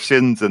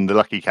auditions, and the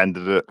lucky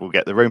candidate will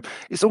get the room.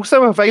 It's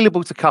also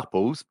available to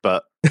couples,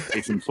 but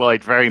it's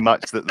implied very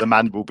much that the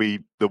man will be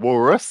the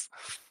walrus,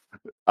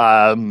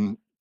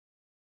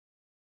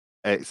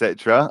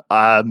 etc.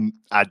 And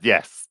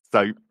yes,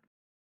 so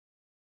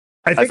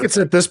I think it's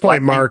at this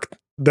point, Mark,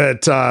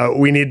 that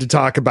we need to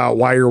talk about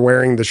why you're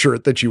wearing the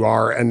shirt that you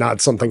are and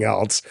not something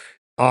else.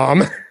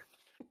 I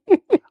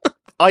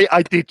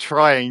did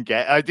try and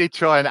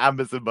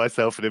Amazon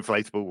myself an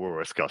inflatable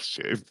walrus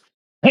costume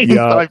in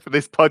time for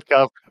this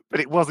podcast, but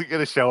it wasn't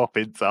going to show up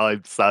in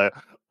time, so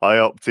I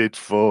opted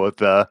for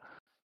the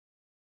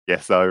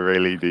yes, I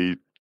really need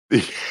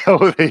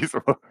all these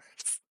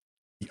walrus.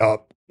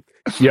 Yup.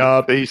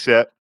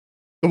 T-shirt.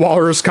 The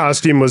walrus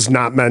costume was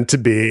not meant to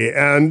be,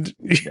 and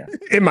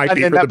it might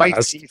be for the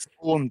best. He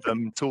spawned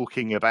them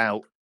talking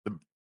about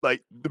the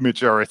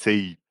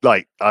majority,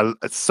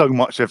 so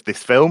much of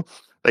this film.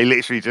 They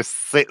literally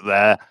just sit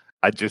there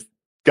and just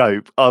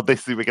scope. Oh, we're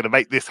going to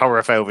make this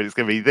horror film, and it's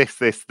going to be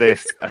this.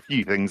 A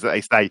few things that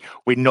they say.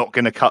 We're not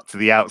going to cut to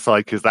the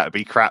outside because that would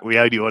be crap. We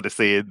only want to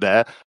see in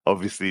there.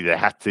 Obviously, they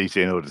had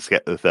to in order to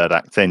get the third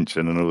act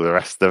tension and all the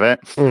rest of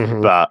it.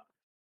 Mhm. But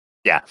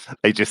yeah,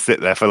 they just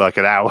sit there for like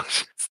an hour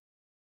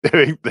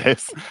doing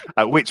this.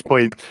 At which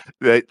point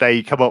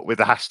they come up with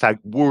the hashtag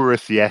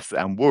Walrus yes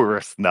and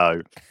Walrus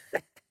no.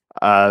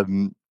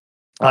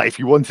 If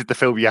you wanted the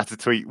film, you had to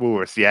tweet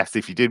Walrus yes.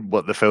 If you didn't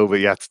want the film,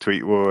 you had to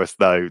tweet Walrus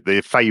no.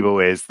 The fable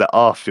is that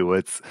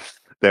afterwards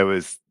there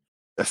was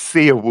a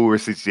sea of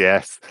Walruses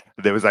yes.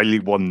 There was only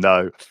one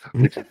no.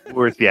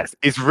 Walrus yes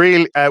is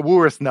really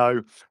Walrus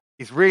no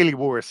is really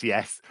Walrus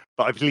yes.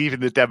 But I believe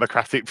in the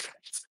democratic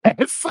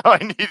process, so I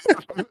need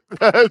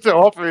to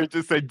offer a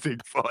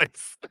dissenting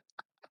voice.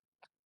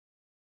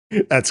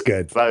 That's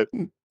good. So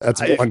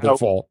that's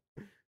wonderful.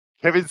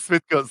 Kevin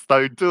Smith got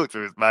stoned, talked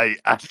to his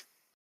mate, and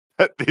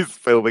this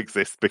film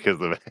exists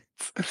because of it.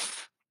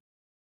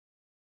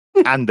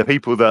 And the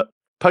people that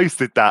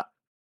posted that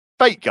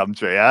fake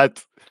Gumtree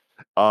ad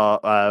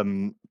are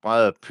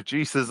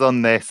producers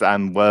on this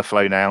and were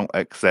flown out,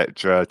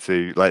 etc.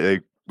 To they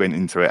went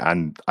into it,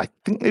 and I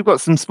think they've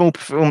got some small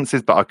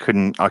performances, but I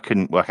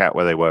couldn't work out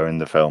where they were in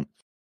the film.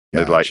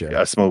 With like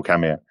a small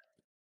cameo.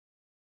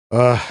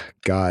 Oh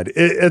God,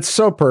 it's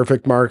so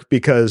perfect, Mark,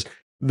 because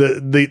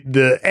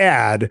the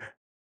ad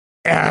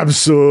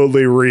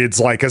absolutely reads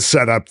like a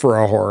setup for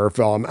a horror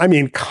film. I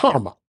mean,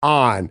 come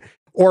on,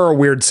 or a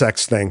weird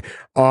sex thing.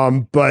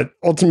 But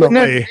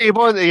ultimately, it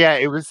was. Yeah,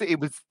 it was.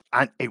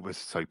 And it was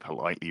so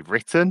politely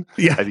written.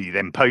 Yeah. And he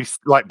then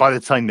by the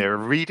time they were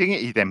reading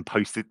it, he then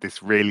posted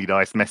this really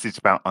nice message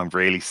about, I'm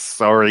really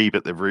sorry,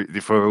 but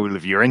for all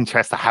of your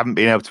interest, I haven't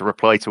been able to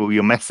reply to all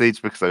your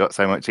message because I got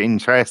so much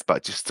interest.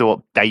 But just to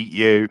update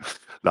you,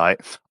 I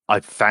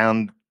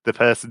found the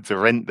person to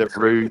rent the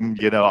room.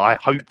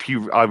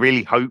 I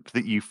really hope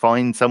that you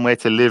find somewhere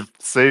to live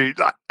soon.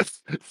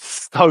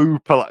 So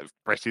polite,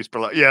 British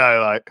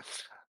polite.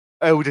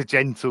 Elder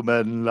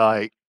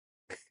gentleman,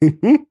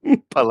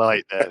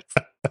 politeness.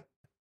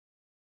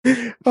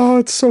 Oh,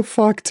 it's so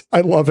fucked. I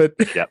love it.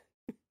 Yep.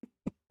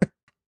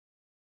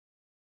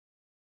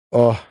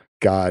 Oh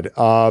God.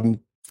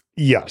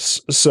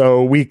 Yes.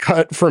 So we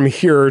cut from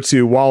here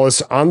to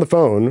Wallace on the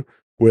phone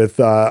with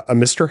a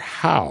Mr.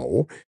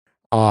 Howe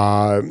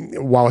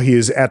while he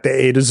is at the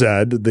A to Z,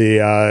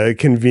 the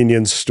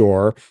convenience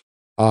store,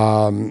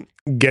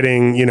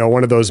 getting,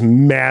 one of those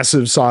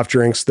massive soft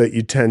drinks that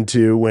you tend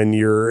to when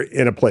you're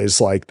in a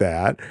place like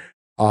that.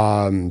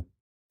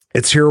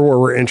 It's here where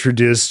we're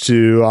introduced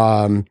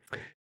to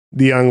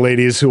the young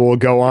ladies who will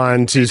go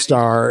on to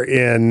star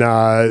in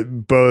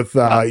both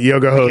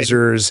Yoga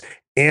Hosers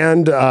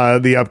and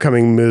the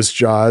upcoming Moose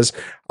Jaws.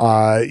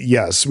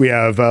 Yes, we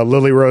have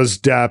Lily Rose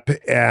Depp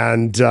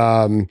and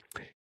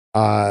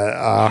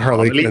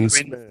Harley Quinn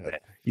Smith.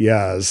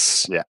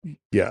 Yes. Yeah.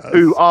 Yes.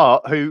 Who are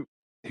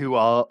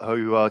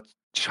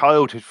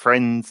childhood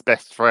friends,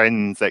 best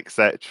friends,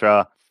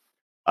 etc.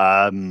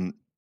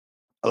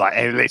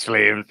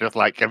 Literally, it was just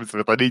like Kevin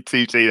Smith. I need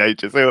two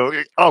teenagers.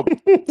 Oh,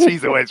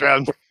 she's always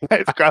around.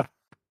 Let's grab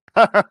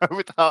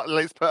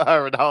let's put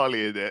her and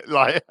Harley in it.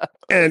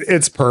 And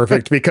it's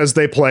perfect because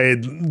they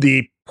played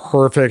the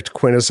perfect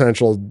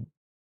quintessential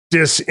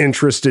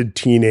disinterested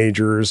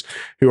teenagers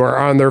who are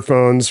on their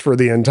phones for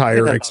the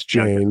entire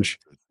exchange.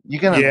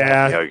 You're gonna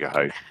love Yoga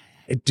Host.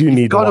 I do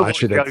need to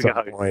watch it at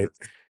some point.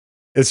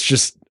 It's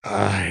just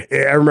I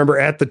remember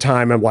at the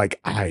time I'm like,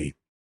 I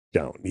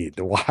don't need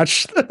to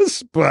watch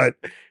this, but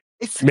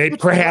maybe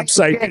perhaps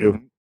I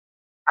do.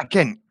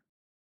 Again,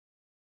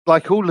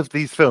 like all of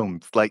these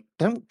films,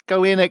 don't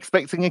go in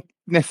expecting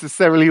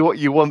necessarily what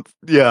you want,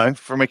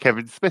 from a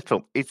Kevin Smith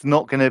film. It's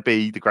not going to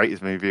be the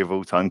greatest movie of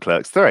all time,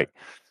 Clerks 3.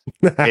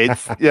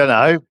 It's,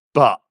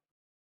 but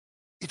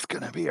it's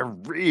going to be a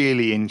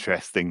really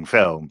interesting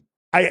film.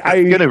 It's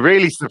going to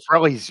really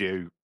surprise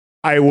you.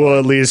 I will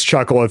at least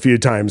chuckle a few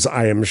times,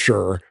 I am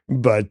sure.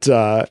 But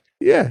I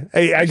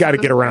got to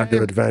get around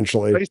to it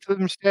eventually. Both of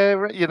them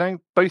share,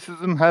 both of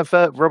them have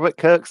Robert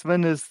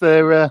Kirkman as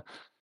their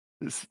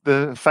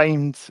the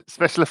famed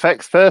special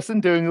effects person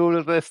doing all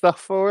of their stuff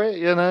for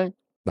it.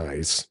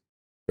 Nice,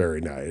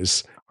 very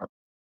nice.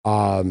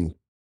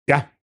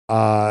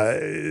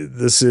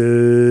 This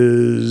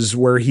is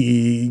where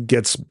he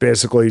gets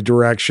basically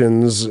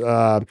directions.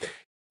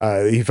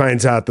 He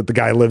finds out that the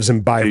guy lives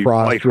in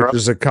Bifrost, which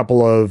is a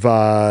couple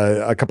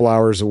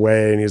hours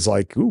away, and he's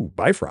like, "Ooh,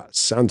 Bifrost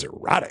sounds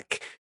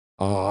erotic."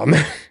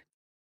 Also,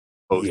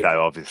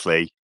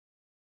 obviously,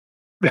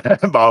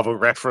 Marvel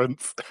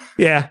reference.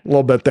 Yeah, a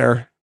little bit there,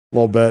 a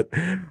little bit.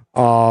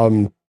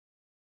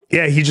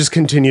 He just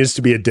continues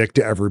to be a dick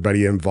to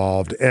everybody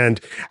involved,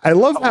 and I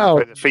love how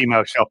the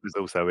female shop is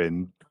also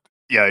in.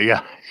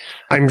 Yeah.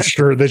 I'm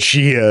sure that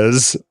she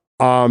is.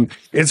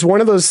 It's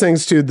one of those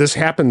things too. This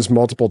happens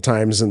multiple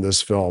times in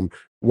this film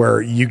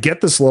where you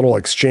get this little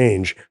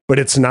exchange, but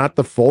it's not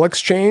the full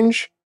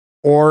exchange,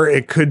 or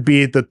it could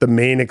be that the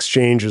main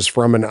exchange is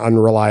from an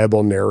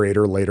unreliable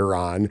narrator later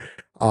on.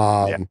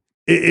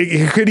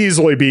 it could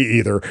easily be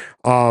either.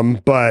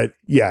 But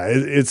yeah,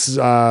 it's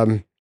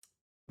a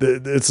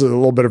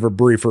little bit of a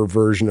briefer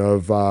version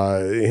of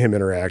him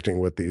interacting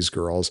with these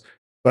girls.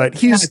 But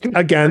he's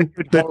again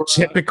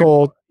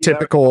the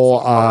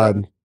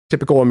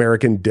typical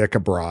American dick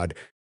abroad.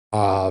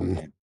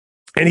 And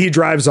he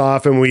drives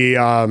off, and we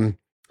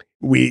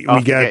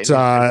get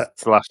and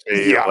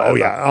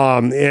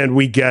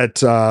we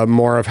get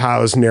more of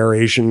Howe's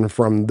narration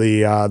from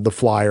the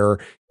flyer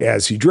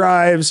as he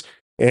drives,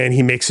 and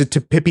he makes it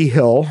to Pippy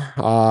Hill,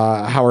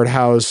 Howard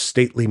Howe's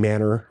stately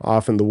manor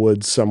off in the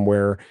woods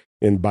somewhere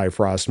in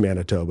Bifrost,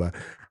 Manitoba.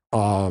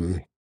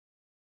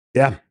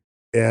 Yeah.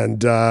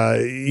 And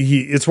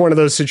it's one of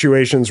those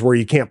situations where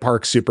you can't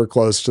park super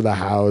close to the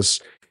house.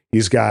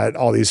 He's got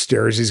all these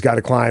stairs he's got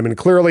to climb, and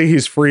clearly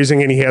he's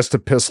freezing and he has to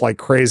piss like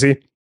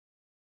crazy.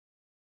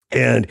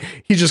 And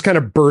he just kind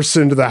of bursts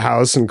into the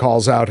house and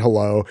calls out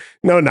hello.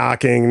 No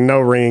knocking, no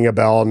ringing a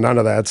bell, none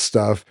of that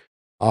stuff.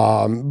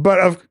 But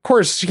of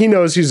course, he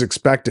knows he's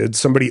expected.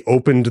 Somebody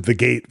opened the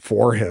gate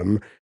for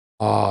him.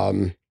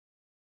 They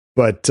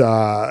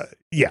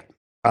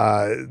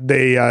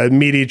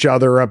meet each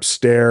other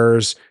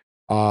upstairs.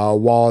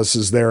 Wallace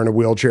is there in a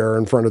wheelchair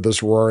in front of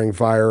this roaring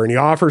fire, and he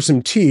offers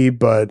him tea,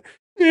 but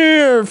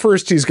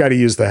first he's got to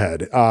use the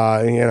head.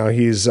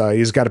 He's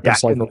got to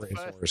piss like a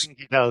racehorse.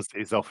 He does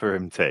is offer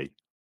him tea.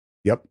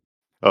 Yep.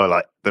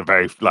 Or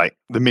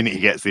the minute he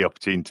gets the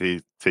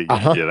opportunity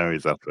to,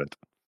 he's offered.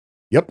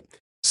 Yep.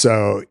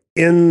 So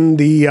in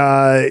the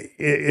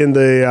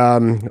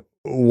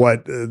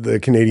what the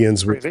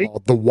Canadians would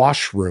call the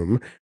washroom,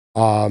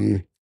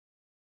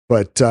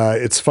 but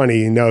it's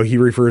funny, he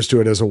refers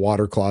to it as a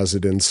water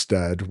closet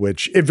instead,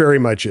 which it very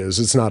much is.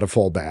 It's not a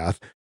full bath,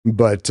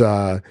 but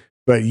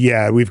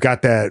yeah, we've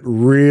got that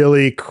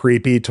really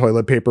creepy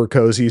toilet paper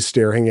cozy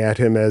staring at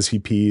him as he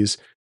pees,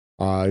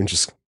 and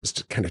just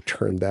kind of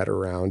turn that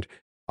around.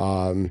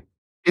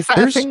 Is that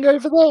a thing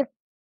over there?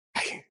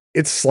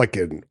 It's like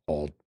an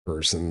old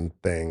person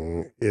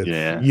thing.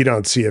 You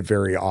don't see it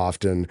very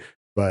often,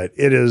 but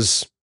it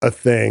is a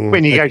thing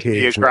when you go to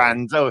your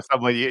grand or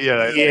someone, or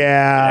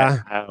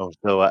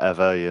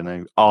whatever,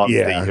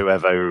 auntie,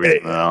 whoever.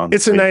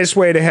 It's a nice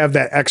way to have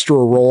that extra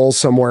roll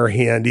somewhere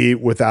handy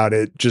without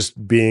it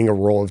just being a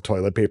roll of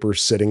toilet paper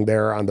sitting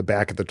there on the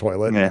back of the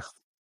toilet. Yeah.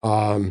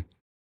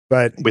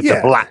 But with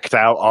the blacked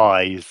out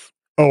eyes.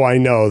 Oh, I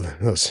know,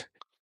 those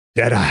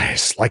dead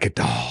eyes like a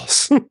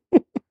doll's.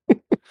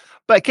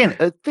 But again,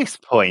 at this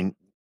point,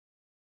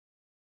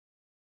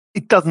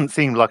 it doesn't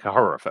seem like a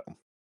horror film.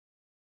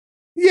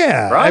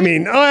 Yeah, right? I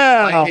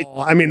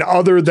mean,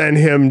 other than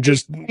him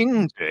just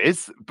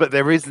hinges, but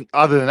there isn't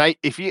other than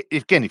if you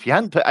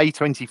hadn't put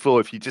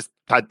A24, if you just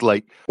had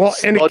and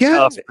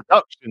again,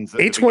 productions,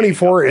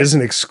 A24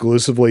 isn't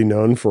exclusively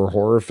known for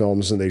horror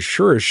films, and they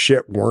sure as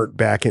shit weren't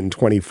back in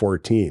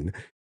 2014.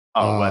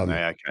 Oh, weren't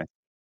they? Okay.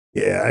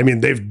 Yeah, I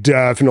mean, they've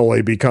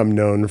definitely become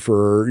known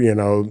for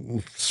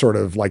sort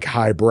of like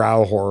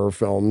highbrow horror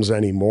films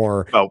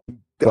anymore. Well,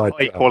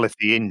 high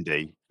quality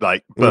indie,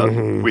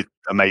 with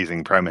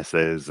amazing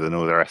premises and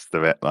all the rest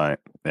of it.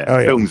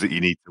 Films that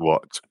you need to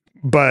watch.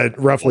 But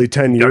roughly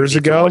 10 years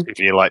ago, if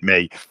you're like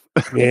me,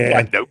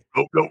 no.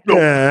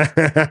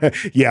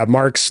 Yeah,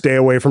 Mark, stay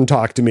away from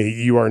Talk to Me.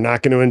 You are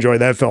not going to enjoy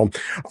that film.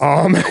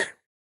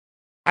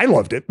 I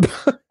loved it,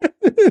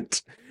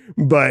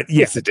 but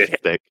yeah,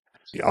 sadistic.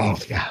 Oh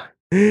yeah.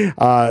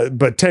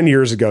 But 10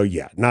 years ago,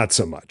 not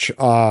so much.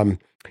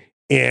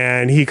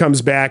 And he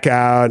comes back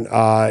out,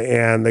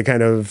 and they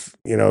kind of,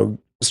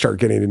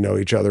 start getting to know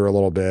each other a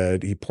little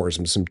bit. He pours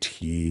him some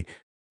tea,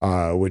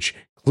 which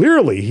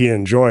clearly he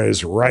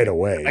enjoys right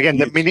away. Again,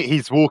 the minute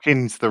he's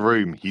walking into the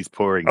room, he's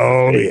pouring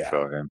tea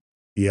for him.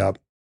 Yep.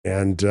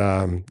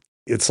 And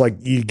it's like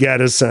you get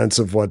a sense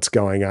of what's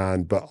going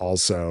on, but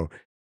also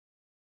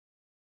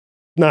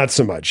not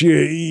so much.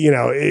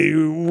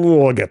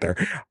 We'll get there.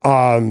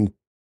 And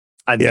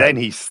then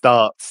he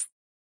starts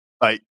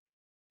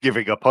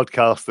giving a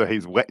podcast of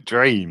his wet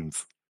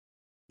dreams.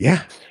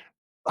 Yeah.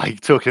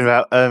 Talking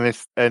about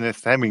Ernest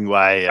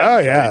Hemingway.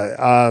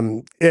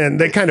 And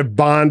they kind of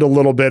bond a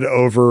little bit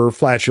over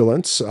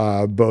flatulence.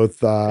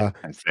 Both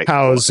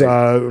Howe's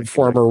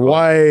former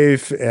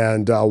wife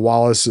and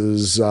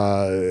Wallace's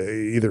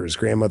either his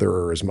grandmother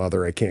or his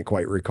mother. I can't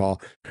quite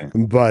recall. Okay.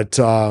 But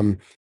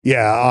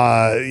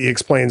he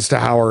explains to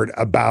Howard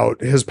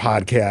about his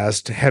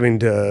podcast having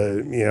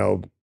to,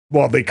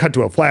 they cut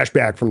to a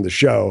flashback from the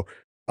show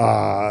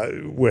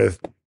with,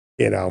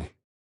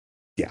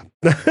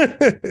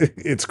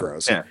 it's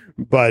gross. Yeah.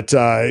 But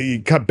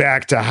you cut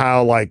back to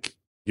how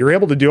you're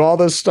able to do all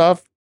this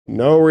stuff,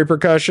 no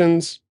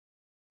repercussions.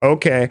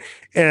 Okay.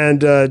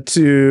 And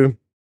to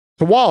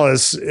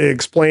Wallace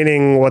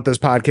explaining what this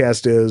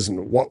podcast is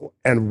and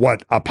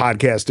what a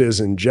podcast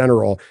is in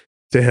general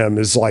to him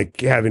is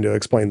like having to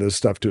explain this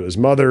stuff to his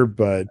mother,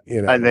 but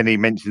And then he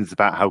mentions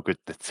about how good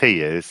the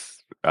tea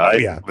is, right? Oh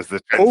yeah. Was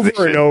the Over and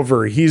transition.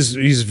 over,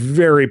 he's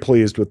very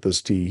pleased with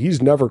this tea.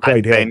 He's never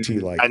quite had tea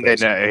like And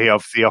this. then he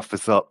obviously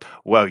offers up,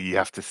 well, you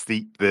have to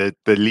steep the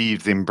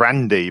leaves in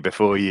brandy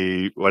before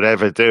you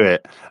whatever do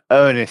it.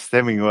 Ernest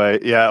Hemingway,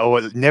 yeah,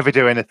 or never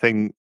do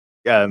anything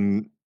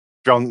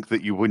drunk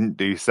that you wouldn't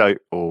do so,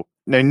 or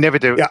no, never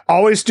do. Yeah,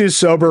 always do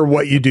sober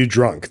what you do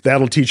drunk.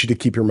 That'll teach you to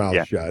keep your mouth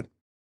Yeah. shut.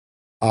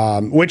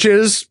 Which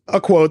is a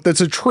quote that's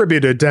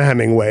attributed to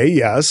Hemingway,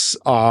 yes.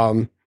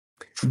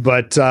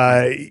 But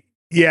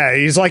yeah,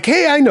 he's like,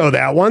 hey, I know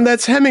that one.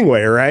 That's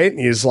Hemingway, right? And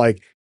he's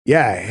like,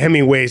 yeah,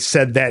 Hemingway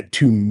said that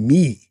to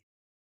me.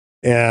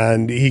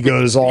 And he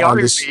goes The on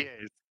irony this.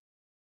 is,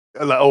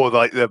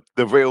 like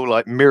the real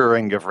like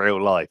mirroring of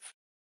real life.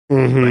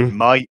 Mhm.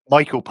 Like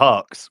Michael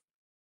Parks,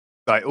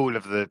 like all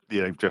of the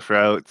Jeff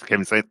Rhodes,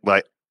 Kevin Smith,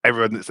 like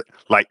everyone that's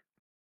like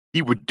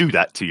he would do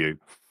that to you.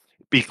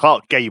 B.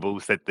 Clark Gable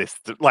said this,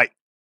 like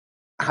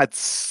had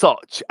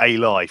such a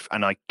life,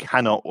 and I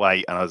cannot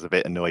wait. And I was a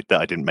bit annoyed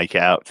that I didn't make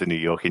it out to New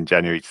York in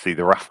January to see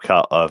the rough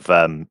cut of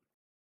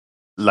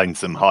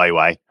Lonesome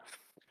Highway.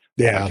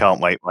 Yeah. I can't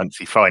wait once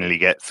he finally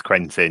gets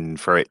Quentin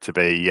for it to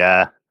be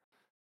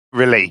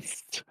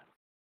released.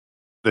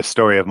 The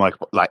story of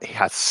Michael, like he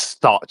has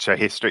such a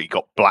history. He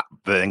got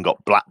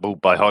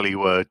blackballed by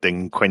Hollywood.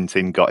 Then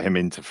Quentin got him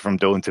into From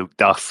Dawn Till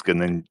Dusk,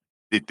 and then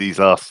did these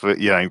last,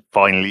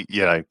 finally,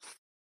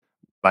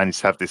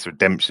 managed to have this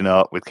redemption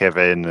arc with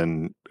Kevin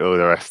and all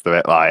the rest of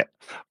it. Like,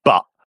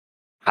 but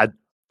had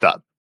that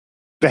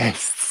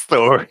best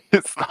story.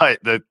 It's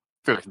like the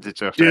talking to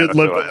Jeff. Dude,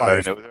 live the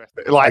life.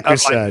 Like I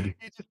said.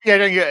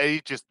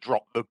 He just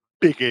dropped the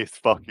biggest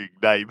fucking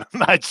name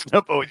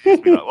imaginable. You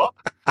just be like, what?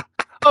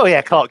 Oh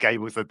yeah, Clark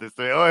Gable said this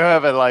to me. Or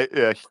whoever, like,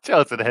 yeah,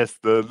 Charlton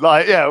Heston,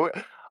 like, yeah.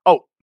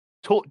 Oh,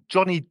 taught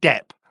Johnny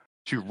Depp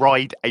to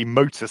ride a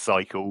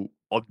motorcycle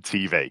on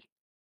TV.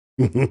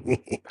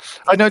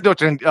 I know,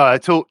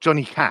 not taught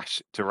Johnny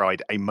Cash to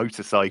ride a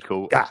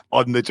motorcycle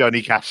on the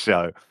Johnny Cash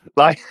show,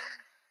 like,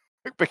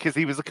 because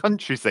he was a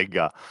country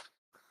singer.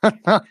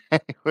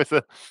 He was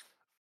a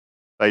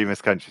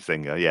famous country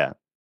singer, yeah.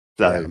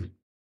 So,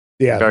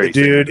 yeah, the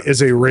dude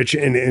is a rich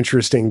and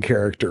interesting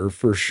character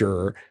for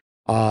sure.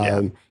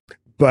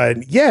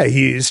 But yeah,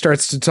 he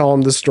starts to tell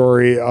him the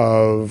story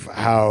of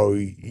how,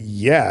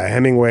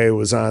 Hemingway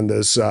was on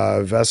this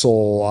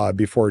vessel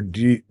before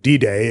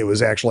D-Day. It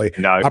was actually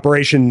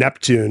Operation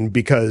Neptune,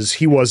 because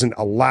he wasn't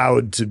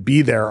allowed to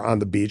be there on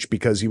the beach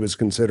because he was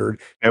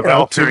considered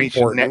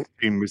Operation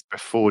Neptune was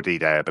before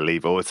D-Day, I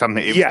believe, or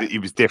something.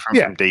 It was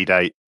different from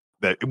D-Day.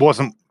 That it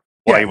wasn't.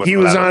 He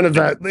was on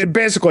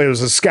basically it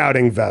was a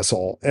scouting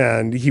vessel,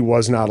 and he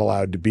was not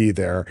allowed to be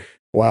there.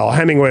 Well,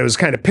 Hemingway was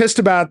kind of pissed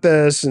about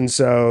this, and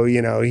so,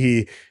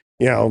 he,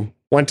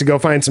 went to go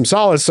find some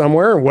solace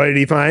somewhere. What did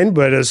he find?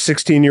 But a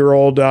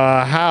 16-year-old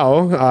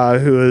Howe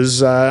who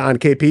was on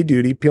KP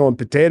duty peeling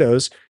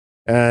potatoes,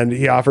 and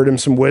he offered him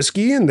some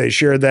whiskey, and they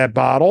shared that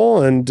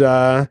bottle, and,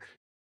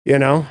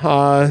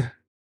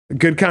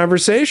 good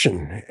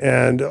conversation.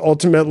 And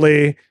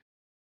ultimately,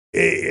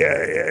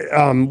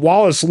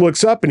 Wallace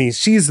looks up and he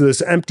sees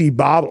this empty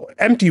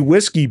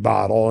whiskey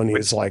bottle, and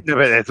he's like, no,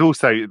 but there's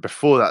also,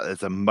 before that,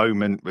 there's a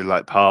moment with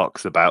like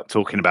Parks about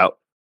talking about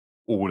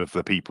all of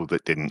the people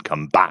that didn't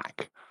come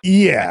back.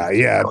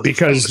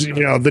 Because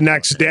the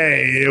next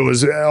day it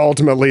was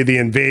ultimately the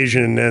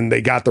invasion, and they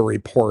got the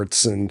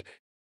reports, and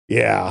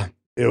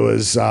it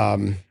was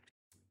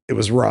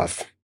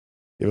rough.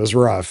 It was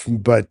rough,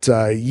 but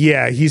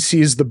he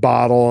sees the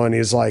bottle and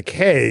he's like,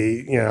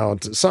 hey,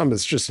 to some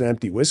it's just an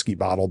empty whiskey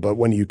bottle, but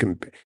when you can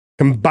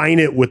combine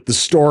it with the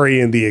story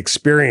and the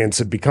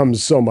experience, it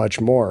becomes so much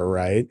more,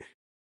 right?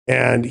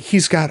 And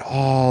he's got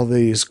all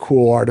these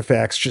cool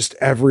artifacts just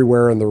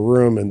everywhere in the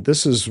room, and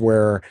this is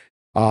where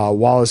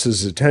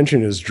Wallace's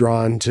attention is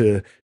drawn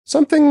to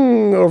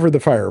something over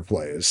the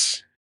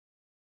fireplace.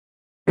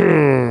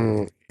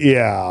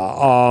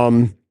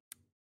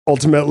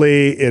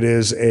 Ultimately, it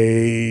is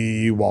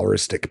a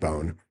walrus stick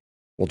bone.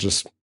 We'll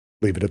just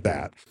leave it at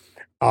that.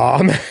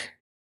 I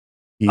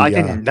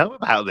didn't know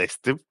about this.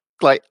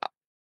 Like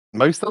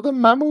most other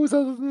mammals,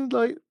 other than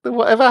like the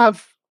whatever,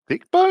 have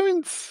thick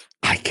bones?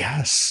 I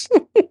guess.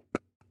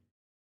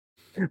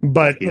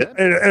 But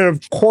and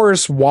of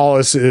course,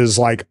 Wallace is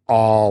like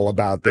all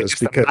about this,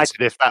 because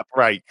imagine if that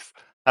breaks,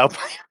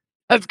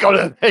 that's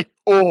gotta be.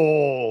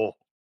 Oh,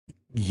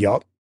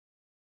 Yup.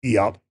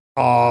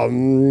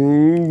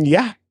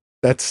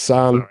 That's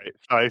sorry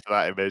for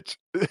that image.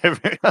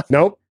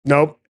 Nope.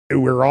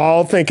 We're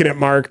all thinking it,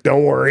 Mark.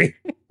 Don't worry.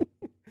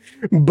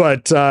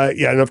 But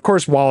and of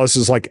course Wallace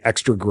is like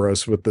extra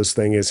gross with this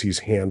thing as he's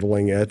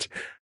handling it.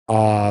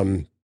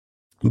 That's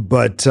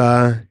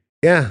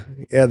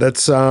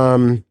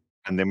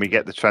and then we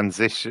get the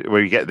transition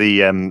where we get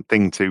the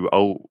thing to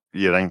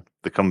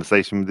the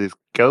conversation with his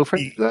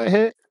girlfriend. Is that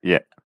here? Yeah.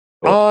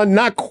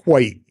 Not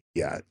quite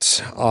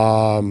yet.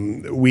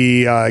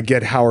 We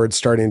get Howard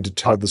starting to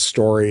tell the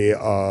story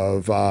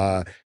of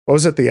what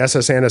was it, the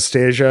SS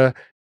Anastasia,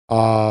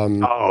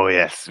 Oh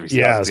yes, we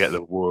start to get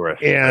the walrus,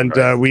 and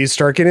we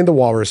start getting the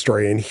walrus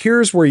story. And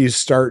here's where you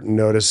start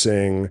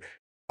noticing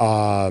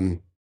that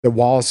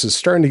Wallace is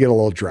starting to get a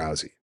little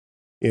drowsy.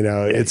 You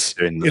know, it's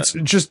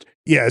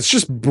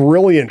just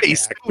brilliant.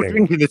 He's still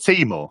drinking the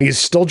tea more. He's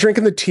still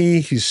drinking the tea.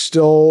 He's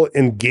still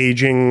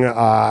engaging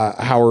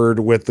Howard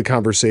with the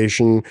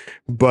conversation.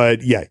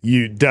 But yeah,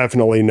 you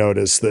definitely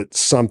notice that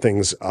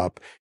something's up.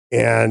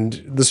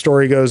 And the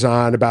story goes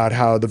on about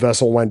how the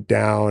vessel went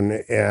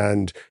down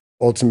and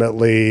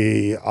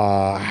ultimately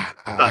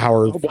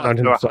Howard found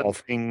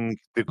himself.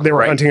 They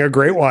were hunting a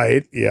great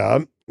white. Yeah.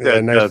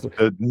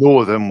 The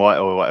northern white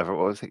or whatever it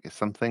was.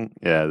 Something.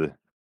 Yeah.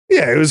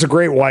 Yeah, it was a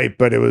great white,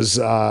 but it was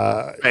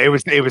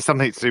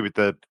something to do with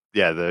the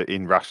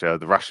in Russia,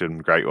 the Russian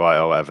great white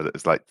or whatever that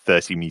was like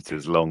 30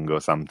 meters long or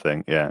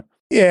something. Yeah.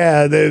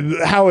 Yeah,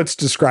 how it's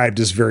described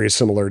is very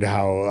similar to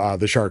how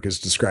the shark is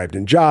described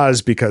in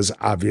Jaws, because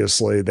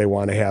obviously they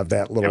want to have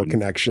that little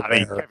connection. I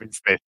mean, there. Kevin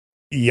Smith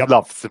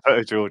loves to put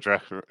a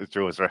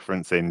Jaws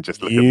reference in.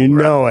 Just look at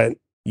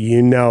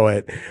You know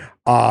it.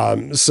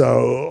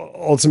 So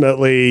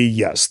ultimately,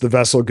 yes, the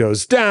vessel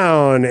goes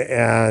down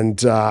and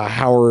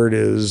Howard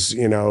is,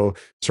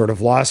 sort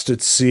of lost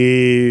at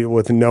sea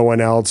with no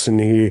one else. And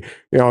he,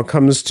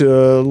 comes to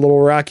a little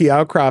rocky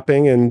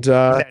outcropping and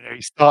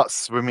he starts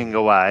swimming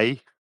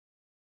away.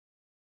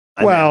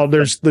 Well,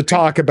 there's the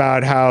talk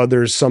about how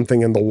there's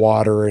something in the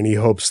water and he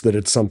hopes that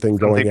it's something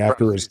going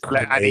after his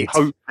crewmates. And he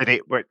hoped that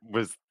it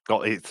was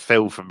got its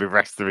fill from the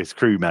rest of his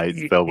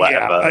crewmates or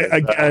whatever. Yeah,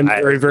 again,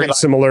 very, very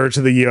similar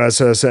to the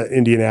USS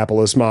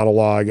Indianapolis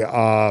monologue.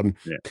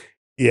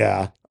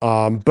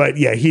 But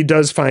yeah, he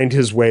does find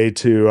his way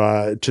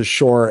to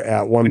shore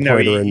at one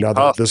point or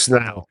another. This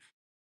little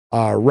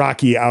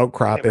rocky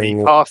outcropping.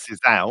 He passes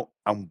out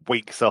and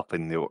wakes up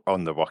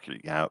on the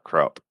rocky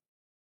outcrop.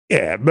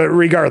 Yeah, but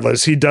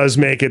regardless, he does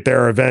make it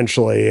there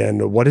eventually.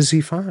 And what does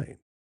he find?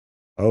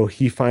 Oh,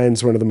 he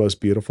finds one of the most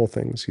beautiful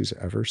things he's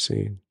ever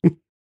seen.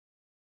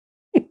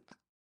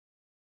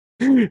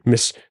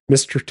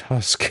 Mr.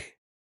 Tusk,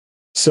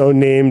 so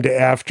named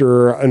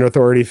after an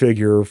authority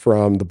figure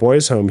from the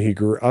boys' home he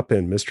grew up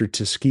in, Mr.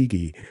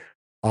 Tuskegee.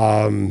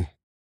 Yeah,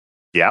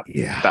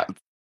 that's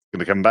going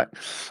to come back.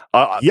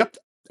 Yep.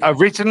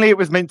 Originally, it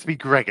was meant to be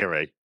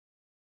Gregory.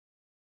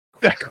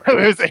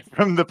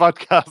 From the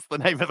podcast, the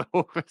name of the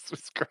horse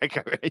was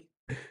Gregory.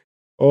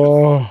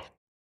 Oh,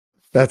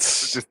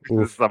 that's just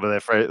some of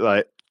their friends,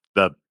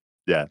 But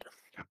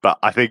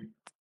I think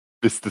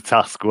Mr.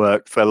 Tusk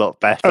works a lot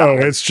better. Oh,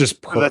 it's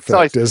just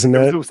perfect, isn't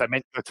it?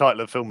 The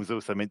title of the film was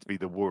also meant to be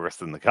The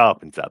Walrus and the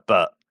Carpenter,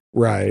 but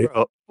right.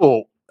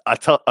 For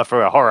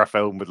a horror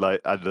film with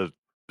the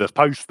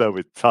poster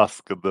with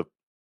Tusk and the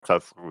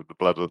Tusk with the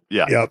blood.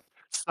 Yep.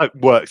 So it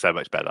works so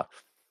much better.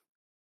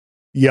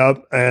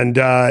 Yep, and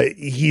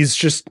he's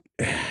just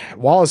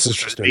Wallace is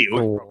just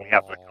probably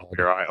have a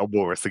copyright on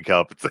Walrus and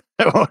Carpenter.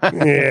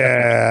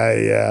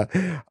 yeah.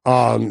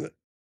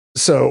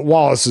 So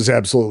Wallace is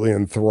absolutely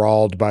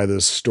enthralled by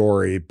this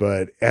story,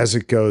 but as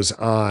it goes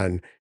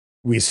on,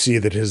 we see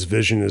that his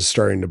vision is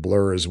starting to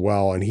blur as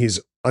well, and he's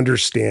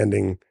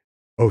understanding,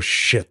 oh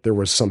shit, there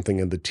was something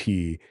in the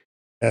tea.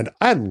 And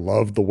I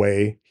love the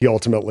way he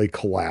ultimately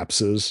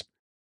collapses.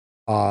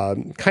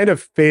 Kind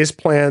of face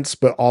plants,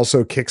 but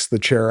also kicks the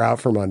chair out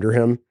from under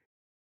him.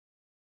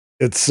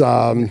 It's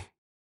they've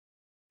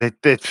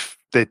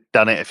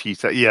done it a few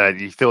times. Yeah,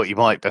 you thought you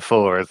might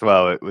before as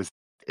well. It was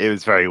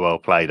very well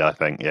played, I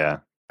think.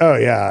 Yeah. Oh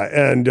yeah,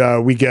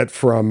 and we get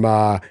from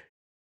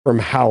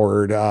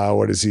Howard.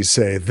 What does he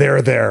say?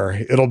 There,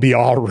 it'll be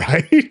all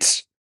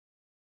right.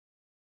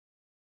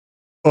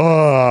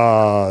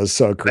 Oh,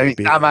 so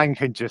creepy. That man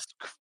can just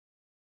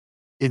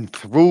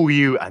enthrall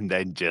you and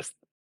then just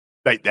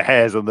make the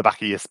hairs on the back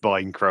of your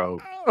spine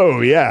crawl.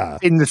 Oh yeah,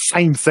 in the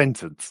same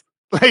sentence.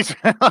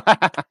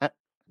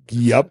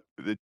 Yep.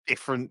 The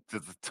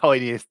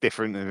tiniest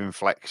difference of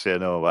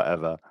inflection or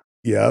whatever.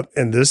 Yep.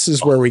 And this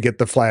is where we get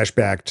the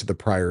flashback to the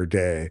prior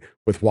day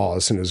with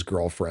Wallace and his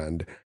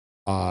girlfriend.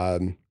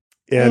 2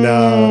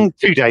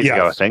 days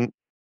ago, I think.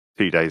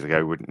 2 days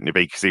ago, wouldn't it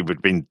be? Because it would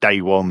have been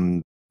day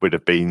one. Would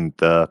have been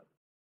the.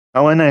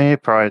 Oh, I know.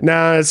 Prior.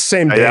 No, it's the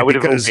same day. That would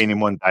have all been in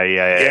one day.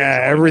 Yeah,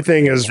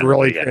 everything is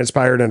really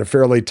transpired in a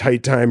fairly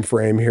tight time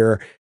frame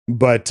here.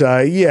 But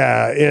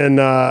in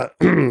a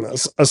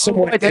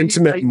somewhat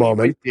intimate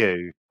moment.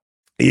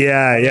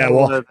 Yeah.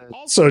 Well,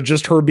 also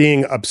just her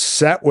being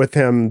upset with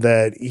him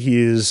that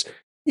he's,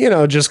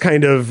 just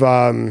kind of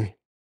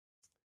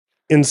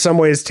in some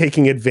ways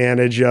taking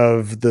advantage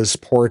of this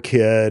poor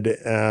kid,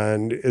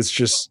 and it's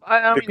just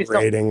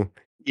degrading.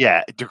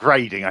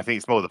 Degrading. I think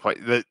it's more the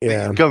point that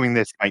going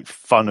there to make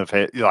fun of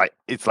it.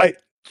 It's like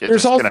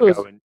there's also going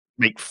to go and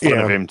make fun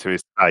of him to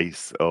his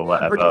face or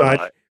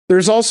whatever.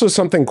 There's also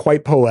something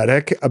quite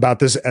poetic about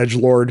this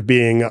edgelord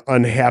being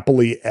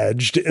unhappily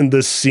edged in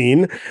this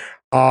scene.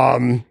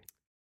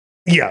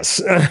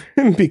 Yes,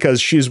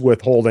 because she's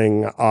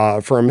withholding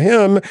from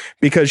him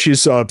because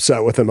she's so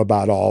upset with him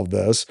about all of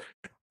this.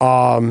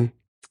 But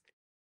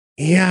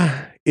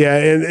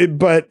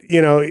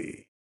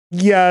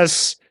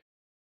yes,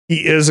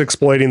 he is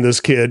exploiting this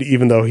kid,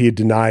 even though he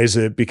denies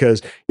it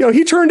because,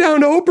 he turned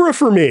down Oprah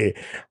for me.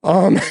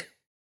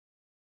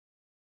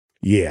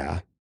 Yeah.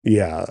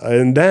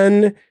 And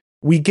then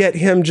we get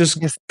him just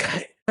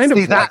kind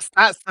of that's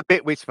the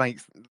bit which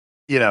makes,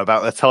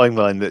 about the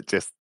timeline that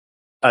just,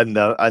 and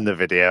the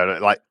video,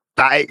 like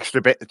that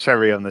extra bit of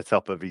cherry on the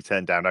top of he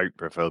turned down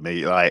Oprah for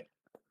me, like.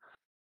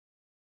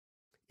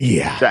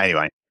 Yeah. But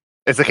anyway,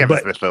 it's a Kevin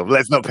Smith film.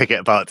 Let's not pick it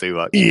apart too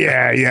much.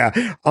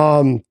 Yeah.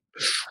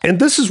 And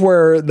this is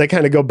where they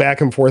kind of go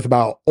back and forth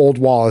about old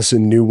Wallace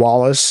and new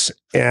Wallace.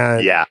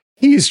 And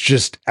he's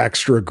just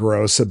extra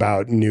gross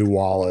about new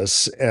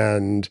Wallace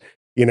and,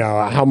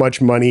 how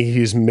much money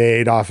he's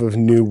made off of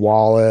new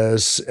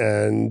Wallace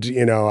and,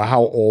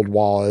 how old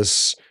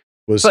Wallace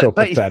was so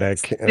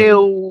pathetic.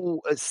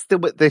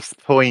 Still at this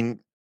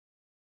point,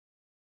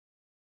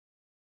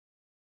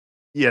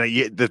 you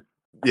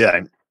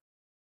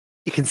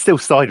can still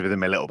side with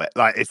him a little bit.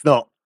 Like, it's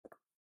not,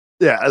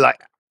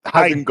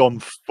 hasn't gone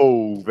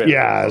full.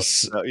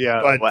 Yes.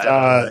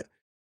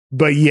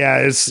 But yeah,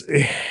 it's,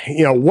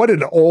 what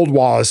did old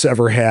Wallace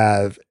ever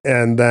have?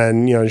 And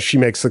then, she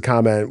makes the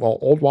comment, well,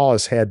 old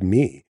Wallace had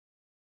me.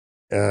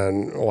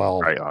 And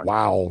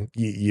wow,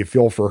 you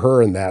feel for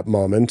her in that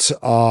moment.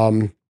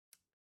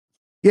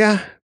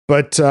 Him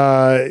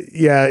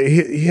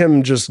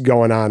just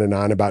going on and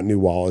on about new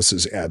Wallace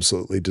is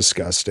absolutely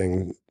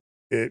disgusting.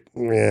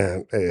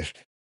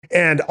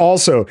 And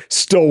also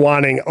still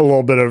wanting a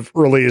little bit of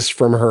release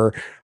from her.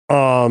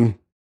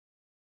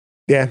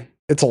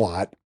 It's a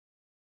lot.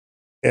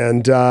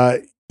 And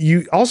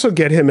you also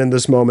get him in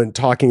this moment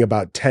talking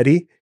about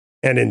Teddy,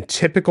 and in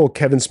typical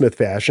Kevin Smith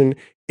fashion,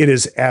 it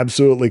is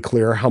absolutely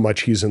clear how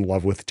much he's in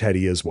love with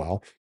Teddy as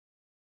well.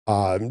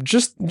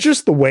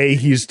 Just the way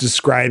he's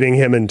describing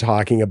him and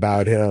talking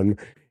about him,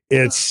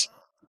 it's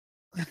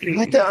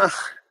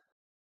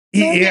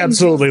he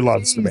absolutely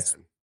loves the man.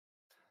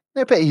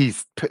 I bet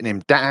he's putting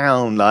him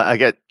down. Like, I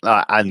get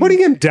and putting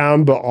him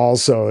down, but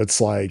also it's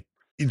like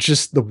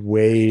just the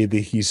way that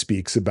he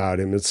speaks about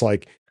him. It's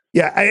like,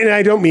 and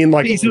I don't mean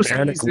like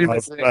romantic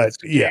love,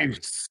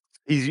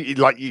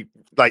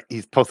 but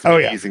he's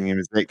possibly using him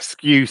as an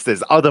excuse.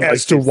 There's other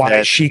as to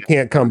why she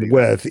can't come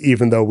with,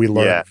 even though we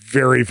learn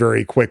very,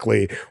 very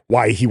quickly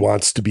why he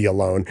wants to be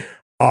alone.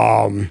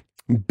 And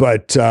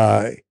then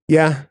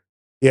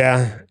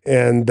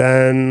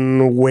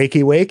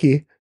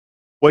wakey.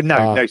 Well,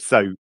 no.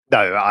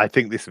 I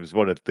think this was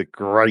one of the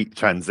great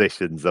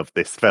transitions of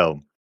this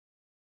film.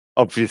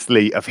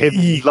 Obviously, of him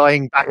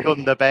lying back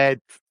on the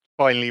bed,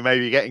 finally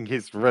maybe getting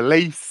his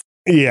release.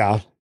 Yeah.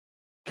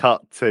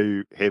 Cut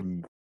to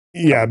him.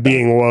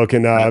 Being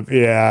woken up.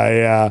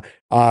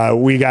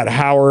 We got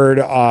Howard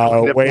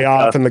way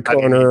off in the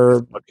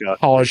corner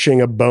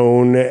polishing a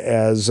bone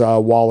as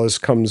Wallace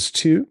comes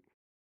to.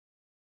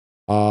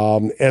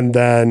 And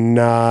then,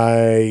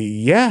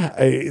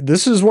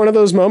 this is one of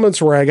those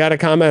moments where I got to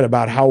comment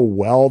about how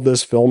well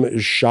this film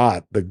is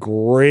shot. The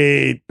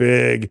great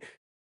big,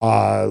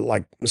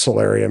 like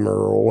solarium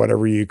or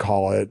whatever you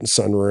call it,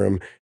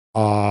 sunroom,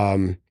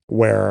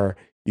 where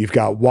you've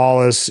got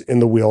Wallace in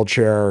the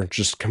wheelchair,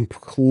 just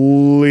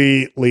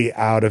completely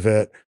out of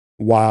it,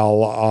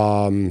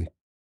 while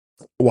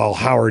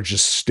Howard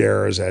just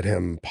stares at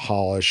him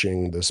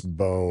polishing this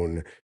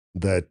bone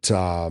that,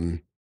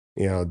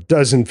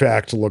 does in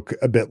fact look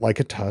a bit like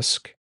a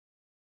tusk.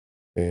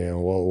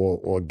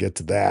 We'll get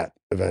to that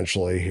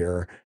eventually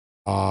here.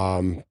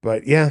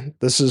 But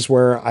this is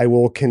where I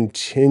will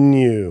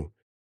continue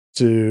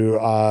to,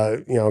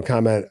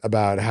 comment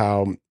about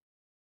how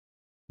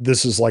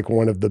this is like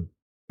one of the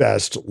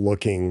best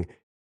looking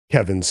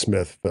Kevin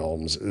Smith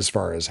films as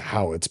far as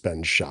how it's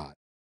been shot.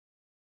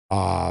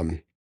 So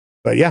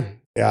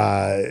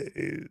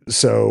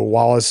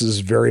Wallace is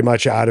very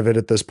much out of it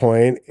at this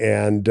point,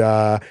 and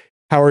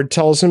Howard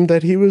tells him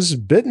that he was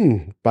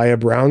bitten by a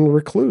brown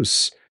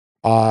recluse,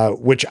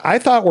 which I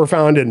thought were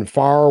found in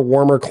far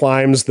warmer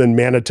climes than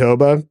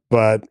Manitoba,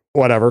 but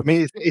whatever. I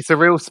mean, it's a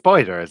real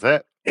spider, is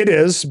it? It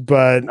is,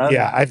 but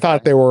I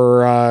thought there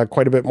were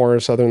quite a bit more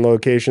southern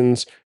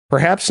locations.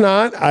 Perhaps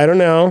not. I don't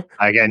know.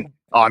 Again,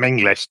 I'm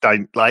English.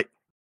 Don't like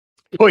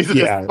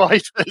poisonous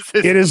spiders.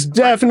 It is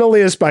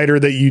definitely a spider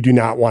that you do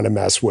not want to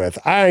mess with.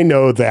 I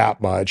know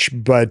that much,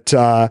 but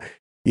you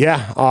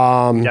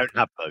don't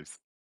have those.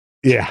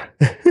 Yeah.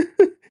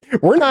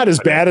 We're not as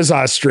bad as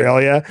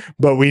Australia,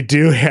 but we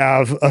do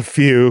have a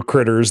few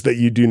critters that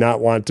you do not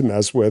want to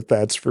mess with.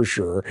 That's for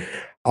sure.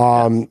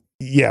 We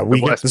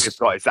get this.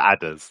 It's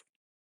adders.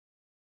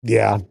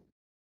 Yeah.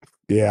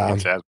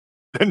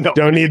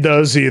 Don't need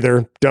those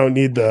either. Don't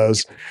need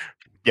those.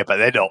 Yeah, but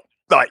they're not.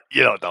 Like,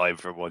 you're not dying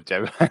from one,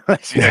 Joe,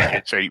 unless you don't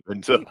get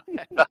treatment.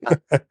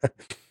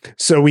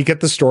 So we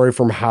get the story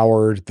from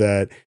Howard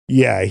that,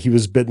 he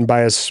was bitten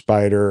by a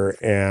spider,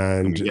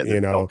 and,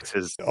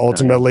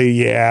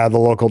 ultimately, the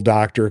local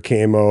doctor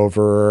came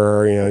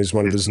over, he's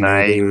one of his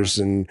neighbors,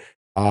 and,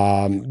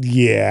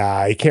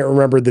 I can't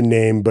remember the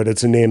name, but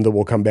it's a name that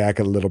will come back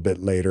a little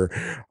bit later.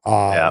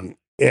 And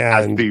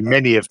as do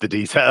many of the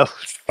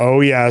details. Oh,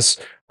 yes.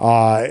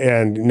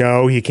 And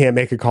no, he can't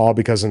make a call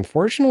because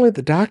unfortunately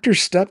the doctor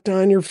stepped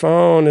on your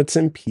phone. It's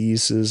in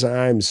pieces.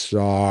 I'm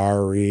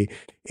sorry.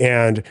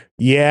 And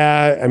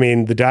yeah, I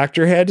mean, the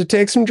doctor had to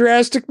take some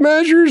drastic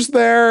measures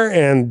there.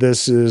 And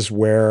this is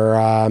where,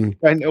 And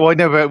I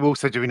know, but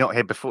also, do we not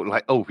hear before,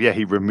 like, oh, yeah,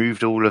 he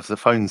removed all of the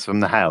phones from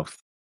the house?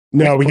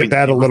 no, we get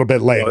that a little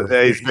bit later.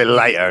 It's a bit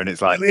later, and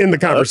it's like in the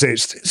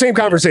conversation, same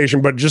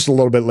conversation, but just a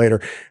little bit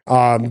later,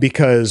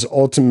 because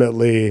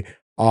ultimately,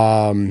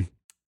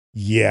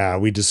 yeah,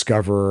 we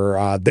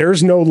discover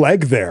there's no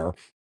leg there,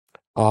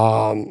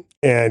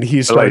 and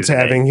he starts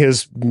having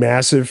his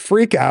massive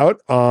freak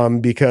out,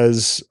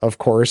 because of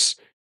course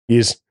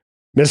he's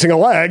missing a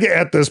leg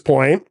at this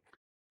point.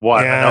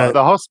 Why not at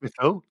the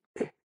hospital?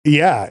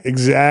 Yeah,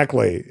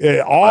 exactly.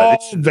 All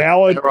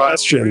valid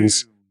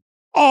questions.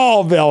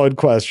 All valid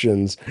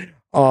questions.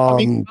 I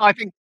mean, I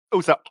think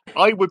also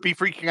I would be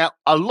freaking out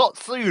a lot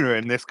sooner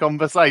in this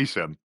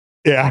conversation.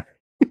 Yeah.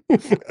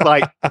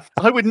 Like,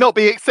 I would not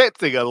be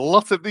accepting a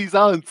lot of these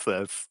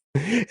answers.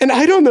 And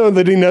I don't know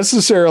that he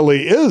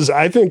necessarily is.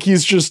 I think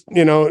he's just,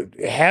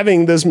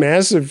 having this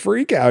massive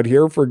freak out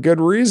here for good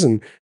reason.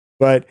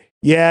 But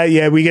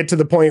yeah, we get to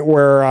the point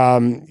where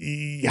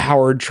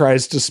Howard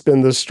tries to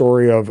spin the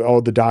story of,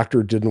 the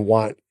doctor didn't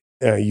want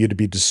you to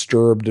be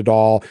disturbed at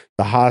all.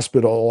 The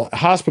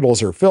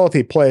hospitals are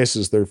filthy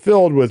places. They're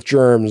filled with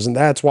germs, and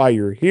that's why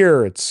you're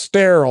here. It's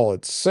sterile.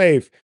 It's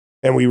safe.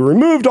 And we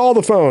removed all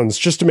the phones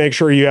just to make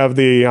sure you have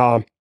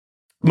the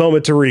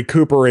moment to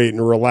recuperate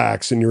and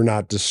relax and you're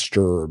not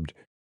disturbed.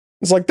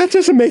 It's like, that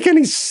doesn't make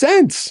any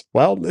sense.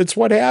 Well, it's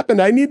what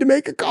happened. I need to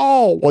make a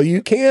call. Well,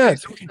 you can't.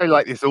 It's also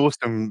like this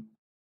awesome,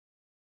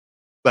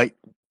 like,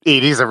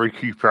 it is a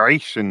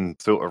recuperation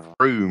sort of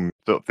room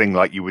sort of thing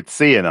like you would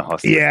see in a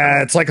hospital.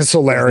 Yeah, it's like a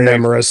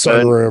solarium or a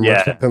sunroom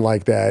or something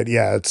like that.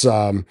 Yeah, it's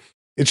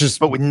just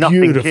but with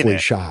beautifully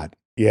shot.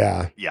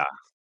 Yeah.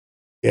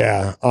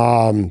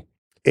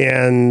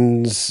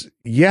 And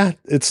yeah,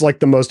 it's like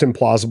the most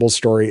implausible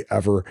story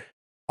ever.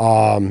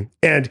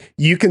 And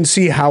you can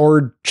see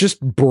Howard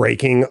just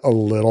breaking a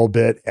little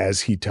bit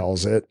as he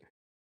tells it.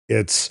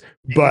 It's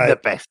the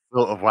best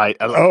sort of way.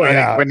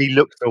 When he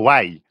looks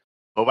away.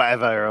 Or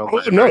whatever.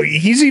 No,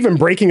 he's even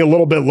breaking a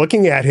little bit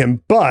looking at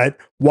him, but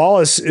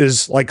Wallace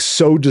is like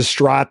so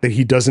distraught that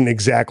he doesn't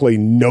exactly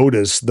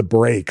notice the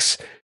breaks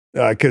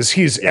because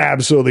he's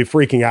absolutely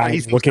freaking out.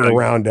 He's looking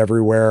around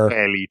everywhere.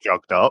 Fairly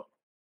jogged up.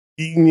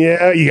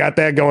 Yeah, you got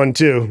that going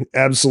too.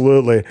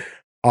 Absolutely.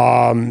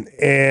 Howard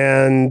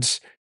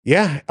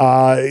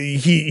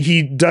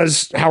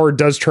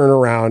does turn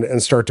around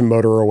and start to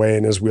motor away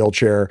in his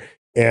wheelchair.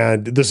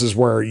 And this is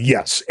where,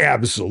 yes,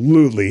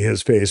 absolutely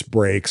his face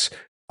breaks.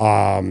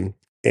 The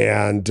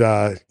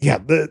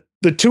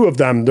two of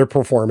them, their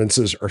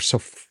performances are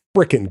so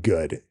freaking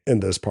good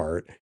in this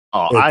part.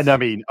 And I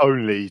mean,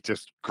 only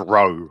just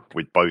grow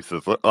with both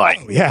of them. Like,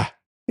 yeah.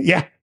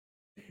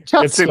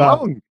 Justin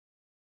Long.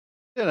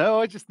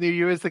 I just knew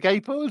you as the gay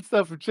porn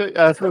stuff from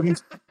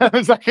I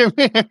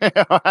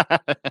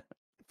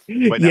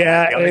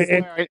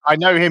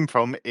know him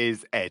from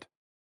is Ed.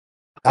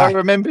 I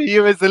remember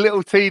you as a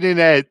little teen in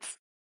Ed.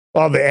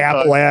 Well, the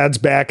Apple ads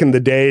back in the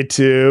day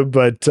too,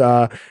 but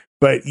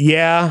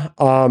yeah,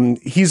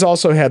 he's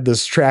also had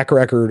this track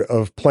record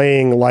of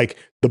playing like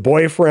the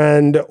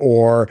boyfriend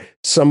or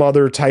some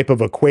other type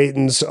of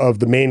acquaintance of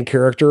the main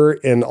character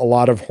in a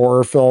lot of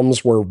horror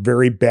films where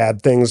very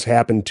bad things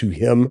happen to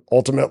him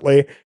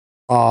ultimately.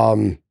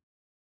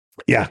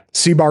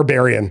 See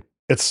Barbarian.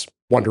 It's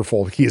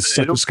wonderful. He is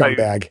such a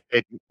scumbag.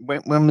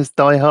 When was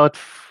Die Hard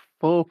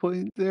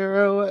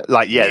 4.0?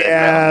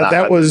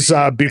 That was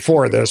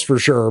before this for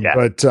sure,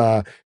 but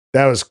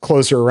that was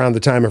closer around the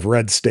time of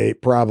Red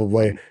State,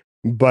 probably.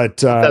 But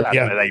that's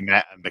where they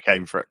met and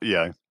became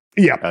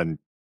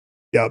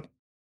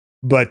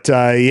But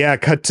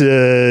cut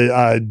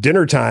to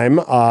dinner time,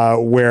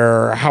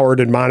 where Howard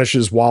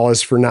admonishes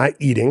Wallace for not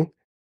eating,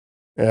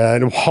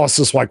 and Wallace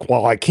is like,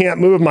 "Well, I can't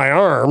move my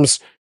arms,"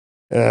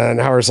 and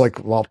Howard's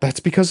like, "Well, that's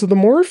because of the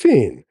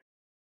morphine,"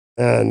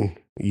 and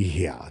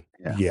this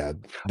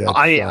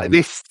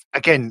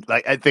again,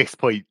 like at this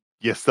point,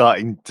 you're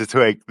starting to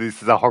twig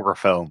this is a horror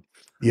film.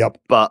 Yep.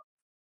 But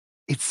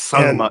it's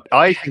so much.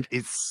 I think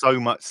it's so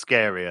much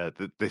scarier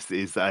that this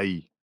is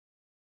a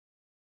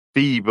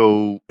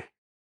feeble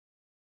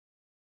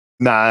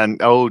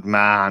old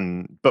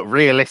man, but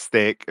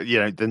realistic,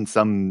 than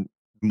some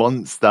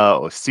monster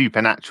or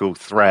supernatural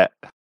threat.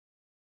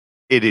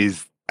 It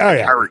is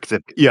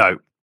character.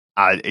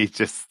 It's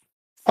just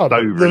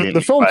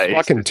the film's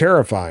fucking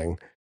terrifying.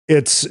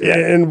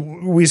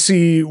 And we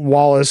see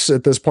Wallace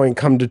at this point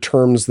come to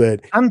terms that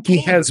he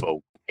has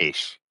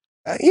ish.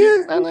 I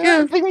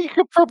think you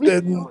could probably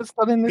what's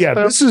done in this film.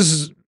 This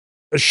is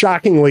a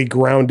shockingly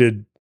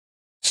grounded,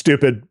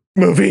 stupid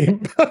movie,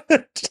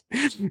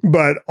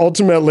 but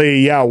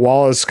ultimately,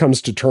 Wallace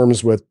comes to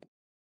terms with,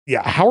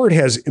 Howard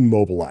has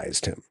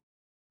immobilized him,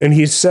 and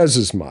he says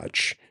as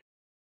much,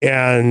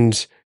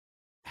 and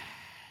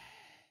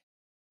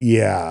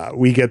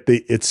we get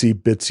the itsy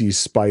bitsy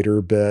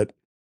spider bit.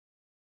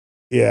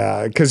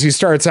 Yeah, because he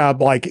starts out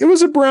like it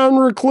was a brown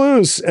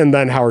recluse, and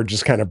then Howard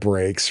just kind of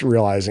breaks,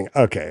 realizing,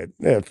 okay,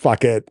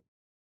 fuck it.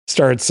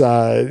 Starts,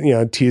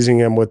 teasing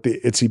him with the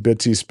itsy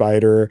bitsy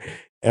spider,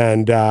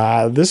 and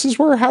this is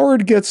where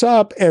Howard gets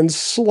up and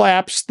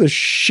slaps the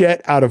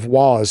shit out of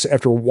Wallace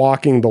after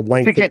walking the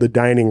length of the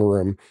dining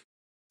room.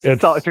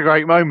 It's such a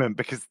great moment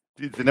because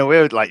he's in a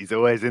wheelchair, like he's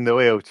always in the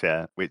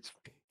wheelchair, which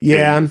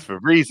is for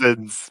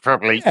reasons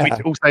probably, which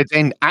also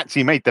then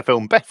actually made the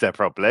film better,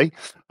 probably.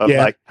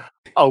 Like,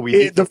 we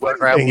need to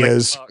work around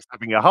Parks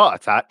having a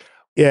heart attack.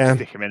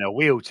 Stick him in a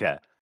wheelchair.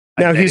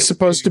 Now he's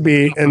supposed to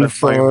be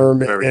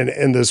infirm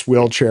in this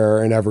wheelchair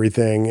and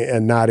everything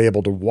and not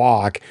able to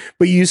walk,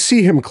 but you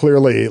see him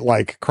clearly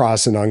like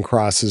cross and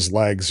uncross his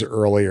legs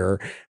earlier.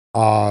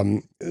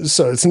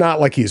 So it's not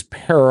like he's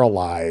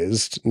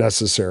paralyzed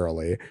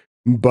necessarily,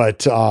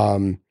 but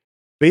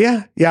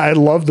yeah, I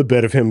love the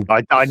bit of him.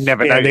 I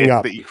never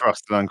noticed that he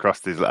crossed and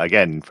uncrossed his,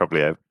 again,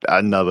 probably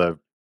another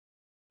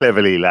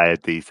cleverly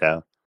layered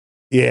detail.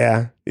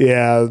 Yeah,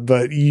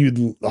 but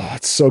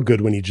it's so good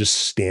when he just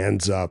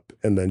stands up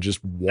and then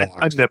just walks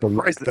and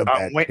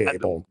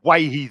the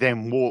way he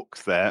then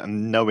walks there,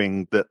 and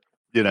knowing that,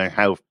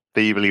 how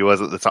feeble he was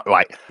at the time,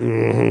 like,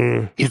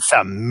 it's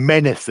a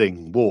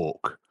menacing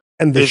walk.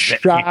 And the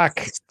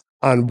shock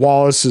on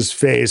Wallace's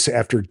face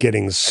after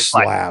getting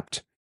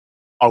slapped.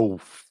 No,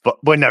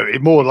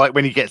 more like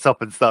when he gets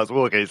up and starts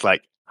walking, it's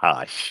like,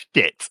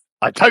 shit,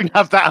 I don't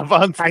have that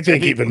advantage. I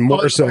think even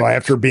more so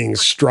after being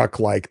struck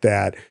like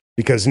that.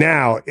 Because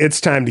now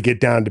it's time to get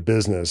down to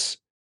business,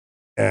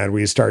 and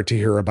we start to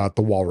hear about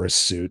the walrus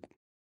suit.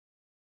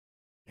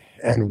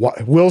 And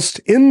whilst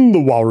in the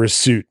walrus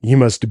suit, you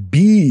must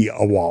be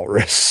a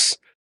walrus.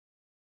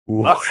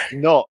 Must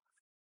not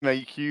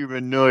make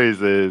human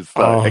noises.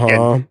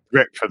 Again,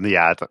 ripped from the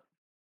ad,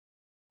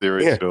 the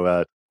original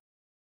ad.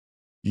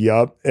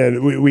 Yup,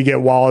 and we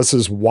get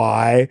Wallace's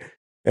why,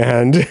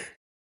 and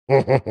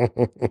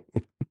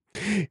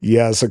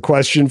yes, a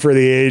question for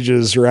the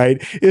ages, right?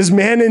 Is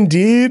man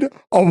indeed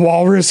a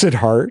walrus at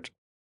heart?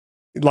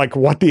 Like,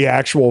 what the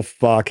actual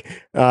fuck?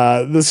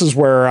 This is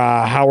where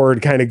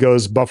Howard kind of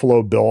goes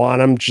Buffalo Bill on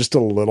him just a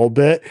little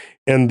bit,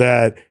 and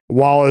that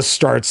Wallace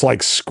starts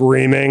like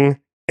screaming,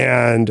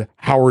 and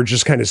Howard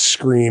just kind of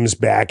screams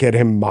back at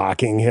him,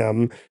 mocking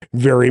him,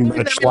 very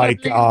much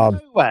like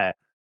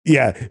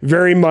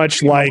very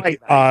much like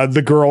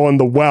the girl in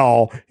the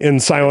well in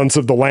Silence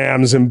of the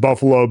Lambs and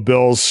Buffalo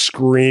Bill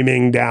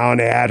screaming down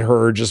at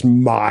her, just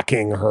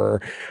mocking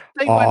her.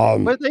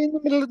 Were they in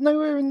the middle of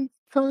nowhere in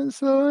Silence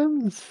of the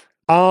Lambs?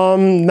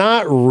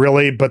 Not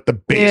really, but the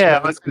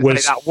basement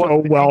was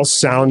so well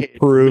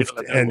soundproofed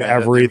and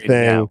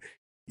everything.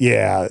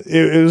 Yeah,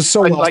 it was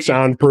so well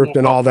soundproofed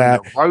and all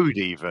that. The road,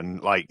 even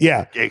like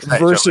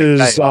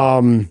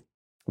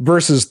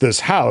versus this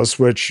house,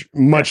 which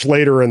much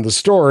later in the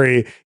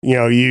story,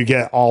 you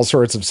get all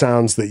sorts of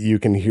sounds that you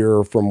can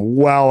hear from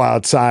well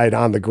outside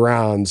on the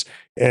grounds.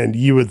 And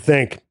you would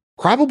think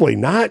probably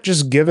not,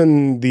 just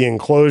given the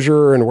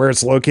enclosure and where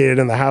it's located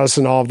in the house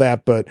and all of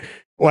that, but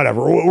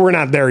whatever, we're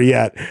not there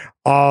yet.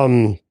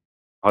 There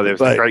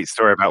was a great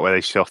story about where they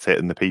shot it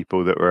and the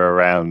people that were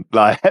around,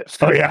 like,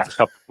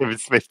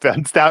 Smith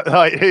turns out,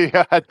 like, he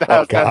had the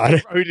house down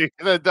the road,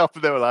 and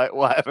they were like,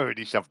 whatever, and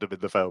he shoved him in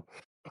the film.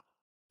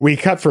 We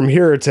cut from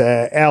here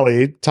to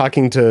Allie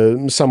talking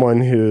to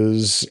someone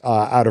who's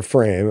out of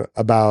frame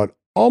about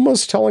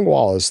almost telling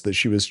Wallace that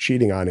she was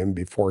cheating on him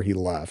before he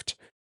left,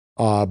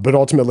 but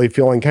ultimately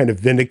feeling kind of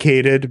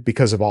vindicated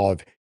because of all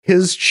of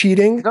his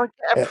cheating. Did I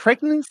get a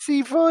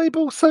pregnancy vibe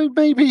also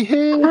maybe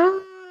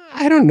here?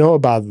 I don't know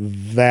about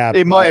that.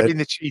 It might have been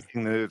the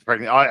cheating that was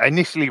pregnant. I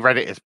initially read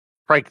it as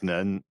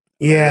pregnant.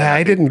 Yeah,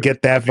 I didn't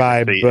get that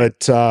vibe,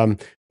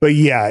 but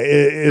yeah,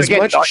 as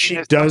much as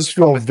she does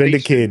feel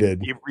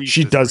vindicated,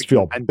 she does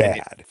feel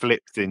bad. It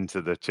flips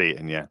into the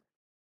cheating, yeah.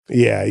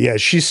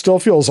 She still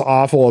feels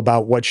awful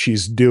about what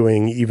she's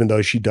doing, even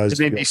though she does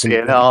feel some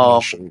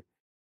vindication.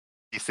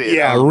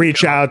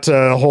 Reach out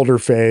to hold her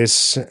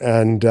face,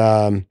 and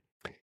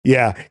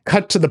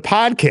cut to the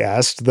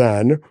podcast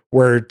then,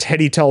 where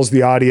Teddy tells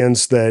the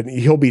audience that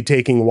he'll be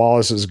taking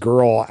Wallace's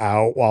girl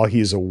out while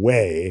he's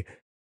away.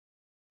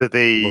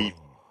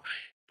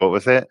 What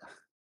was it?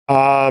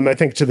 I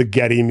think to the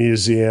Getty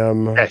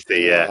Museum.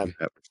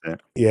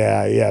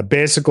 Yeah.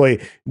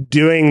 Basically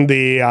doing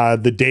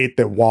the date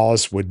that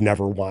Wallace would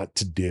never want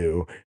to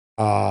do.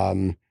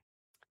 And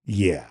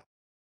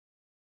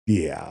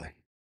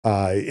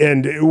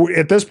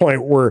at this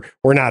point, we're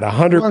not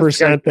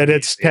 100% that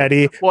it's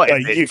Teddy. What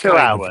is it? 2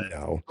 hours?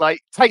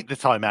 Like, take the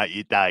time out of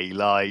your day.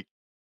 Like,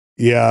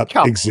 yeah,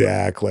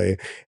 exactly.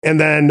 And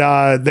then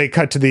they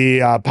cut to the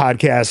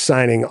podcast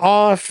signing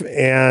off,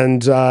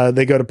 and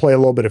they go to play a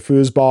little bit of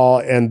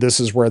foosball. And this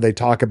is where they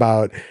talk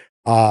about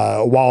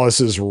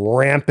Wallace's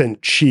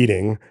rampant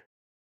cheating.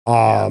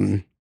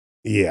 And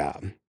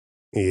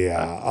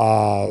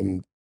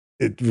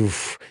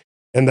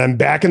then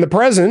back in the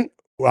present,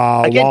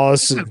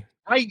 Wallace.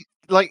 I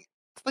thought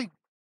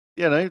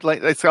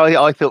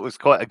it was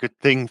quite a good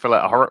thing for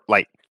like horror,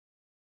 like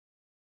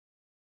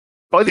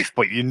by this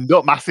point, you're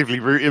not massively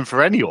rooting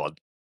for anyone.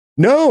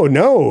 No.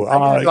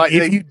 Like,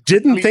 if you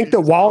didn't think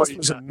that Wallace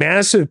was a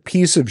massive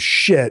piece of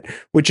shit,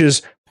 which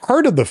is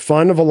part of the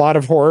fun of a lot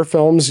of horror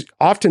films,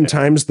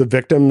 oftentimes the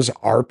victims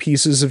are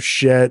pieces of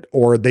shit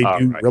or they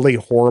do really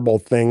horrible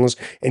things,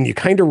 and you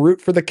kind of root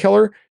for the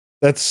killer.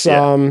 That's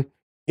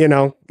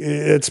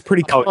it's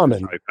pretty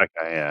common. Okay,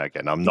 yeah,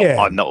 again, I'm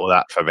not all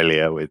that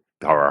familiar with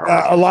horror.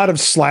 A lot of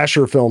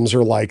slasher films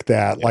are like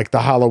that, like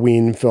the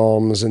Halloween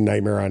films and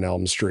Nightmare on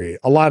Elm Street.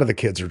 A lot of the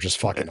kids are just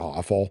fucking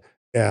awful,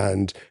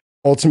 and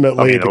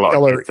ultimately the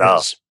killer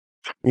is.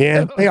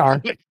 Yeah, they are.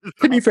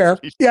 To be fair,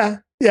 yeah.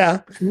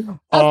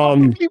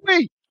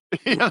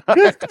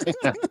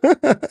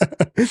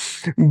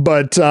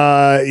 But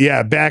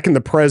back in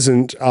the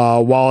present,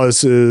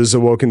 Wallace is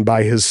awoken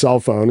by his cell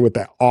phone with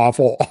that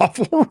awful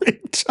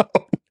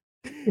ringtone.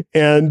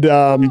 And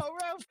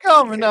Ralph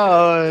Garman,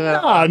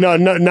 no,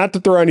 not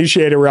to throw any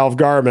shade at Ralph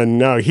Garman.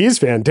 No, he's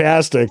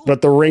fantastic,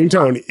 but the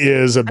ringtone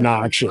is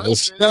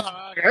obnoxious.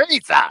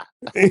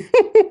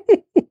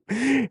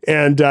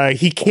 And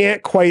he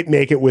can't quite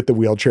make it with the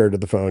wheelchair to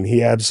the phone.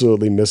 He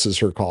absolutely misses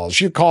her calls.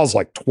 She calls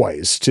like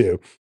twice too.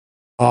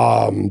 We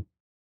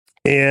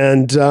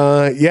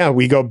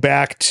go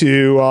back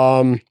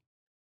to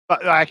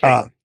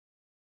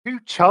who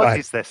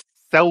charges their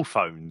cell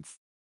phones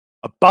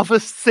above a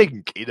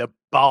sink in a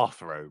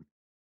bathroom?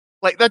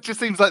 Like, that just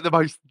seems like the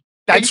most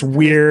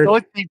weird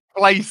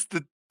place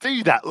to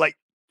do that. Like,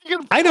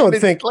 I don't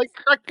think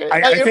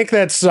I think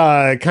that's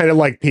kind of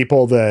like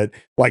people that,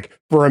 like,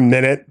 for a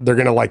minute they're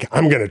gonna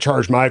I'm gonna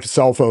charge my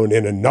cell phone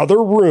in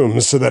another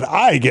room so that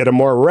I get a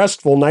more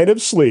restful night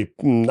of sleep.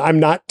 I'm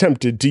not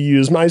tempted to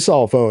use my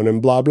cell phone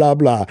and blah blah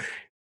blah.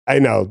 I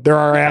know there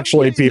are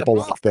actually people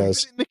like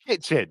this in the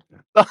kitchen.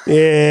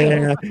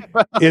 Yeah,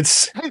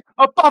 it's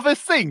above a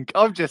sink.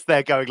 I'm just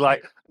there going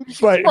like,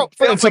 but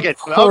it's a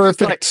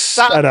perfect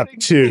setup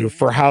too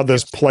for how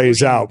this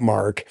plays out,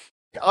 Mark.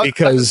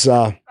 Because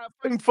that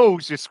phone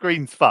falls, your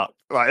screen's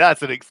fucked. Like,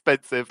 that's an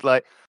expensive.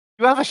 Like,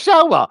 you have a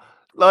shower.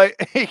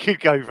 Like, he could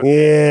go for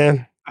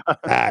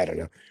I don't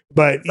know.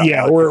 But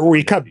yeah,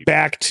 we cut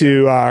back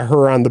to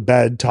her on the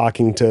bed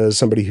talking to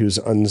somebody who's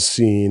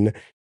unseen.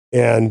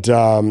 And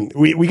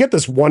we get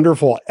this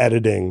wonderful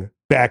editing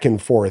back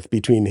and forth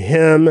between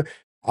him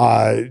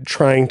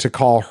trying to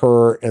call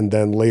her and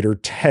then later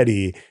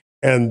Teddy.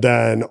 And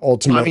then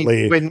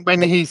ultimately,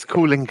 when he's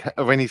got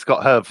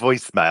her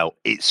voicemail,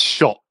 it's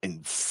shot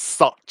in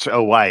such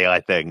a way,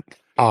 I think.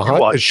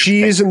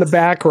 She's in the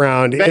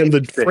background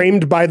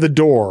framed by the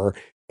door.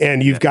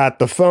 And you've got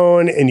the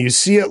phone and you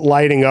see it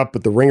lighting up,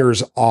 but the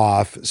ringer's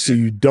off. So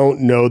you don't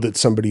know that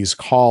somebody's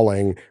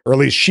calling, or at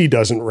least she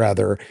doesn't,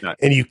 rather. No.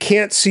 And you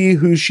can't see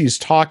who she's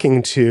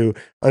talking to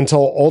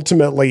until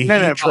ultimately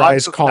he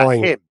tries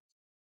calling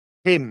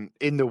him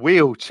in the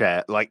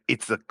wheelchair. Like,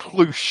 it's a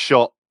close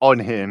shot on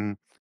him.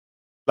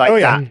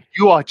 Like that.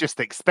 You are just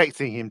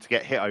expecting him to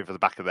get hit over the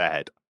back of the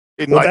head.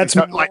 That's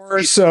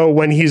more so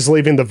when he's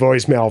leaving the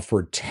voicemail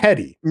for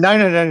Teddy.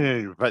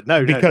 No. But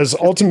because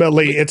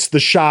ultimately it's the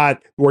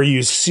shot where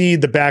you see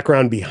the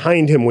background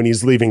behind him when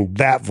he's leaving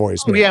that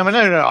voicemail. Oh, yeah,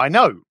 no, I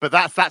know. But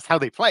that's how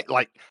they play it.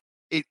 Like,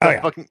 the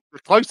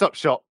close-up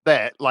shot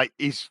there, like,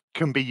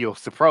 can be your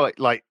surprise,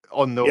 like,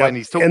 on the when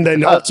he's talking. And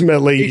then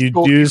ultimately you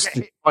do get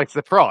hit by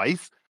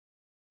surprise.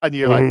 And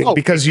you're like,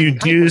 because you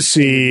do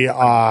see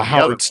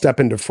Howard step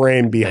into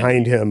frame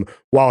behind him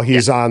while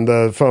he's on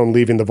the phone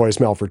leaving the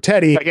voicemail for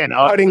Teddy,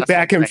 cutting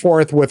back and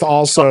forth with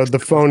also the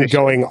phone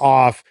going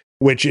off,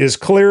 which is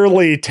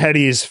clearly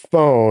Teddy's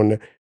phone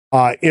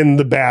in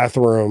the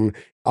bathroom.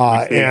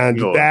 And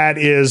that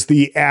is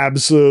the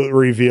absolute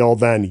reveal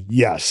then.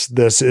 Yes,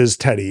 this is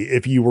Teddy.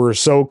 If you were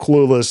so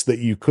clueless that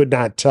you could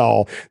not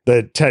tell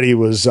that Teddy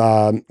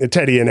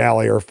and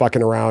Allie are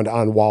fucking around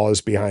on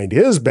Wallace behind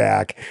his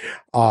back,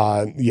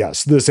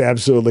 yes, this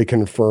absolutely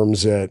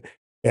confirms it.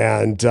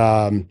 And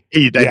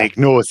he then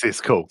ignores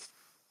his call.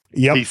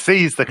 Yep. He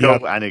sees the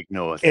call and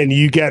ignores it. And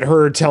you get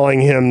her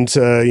telling him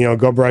to,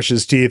 go brush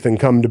his teeth and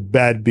come to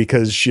bed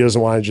because she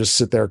doesn't want to just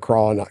sit there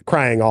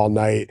crying all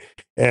night.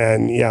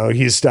 And,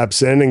 he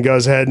steps in and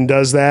goes ahead and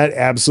does that.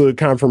 Absolute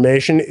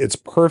confirmation. It's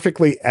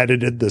perfectly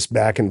edited, this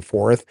back and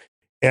forth.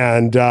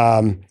 And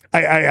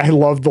I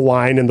love the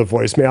line in the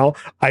voicemail.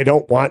 I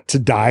don't want to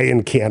die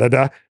in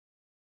Canada.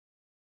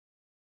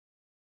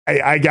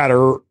 I got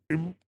a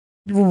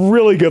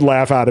really good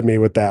laugh out of me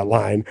with that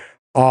line.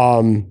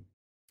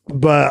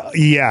 But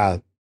yeah,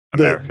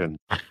 American.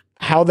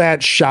 How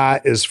that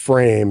shot is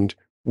framed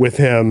with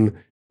him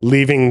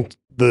leaving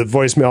the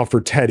voicemail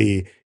for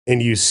Teddy,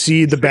 and you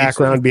see the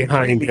background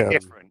behind him.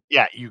 Different.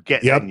 Yeah, you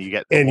get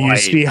and you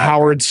see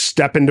Howard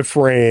step into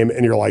frame,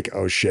 and you're like,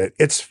 oh shit,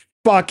 it's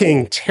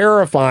fucking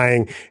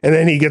terrifying. And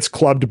then he gets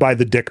clubbed by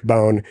the dick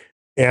bone,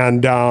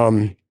 and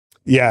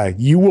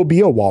you will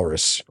be a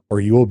walrus, or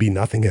you will be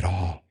nothing at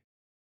all.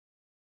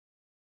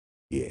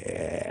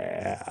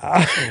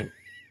 Yeah.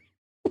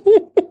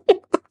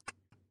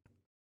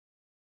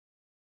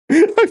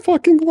 I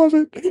fucking love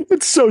it.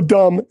 It's so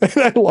dumb, and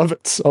I love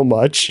it so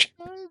much.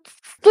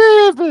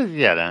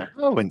 Yeah, no,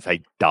 I wouldn't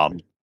say dumb.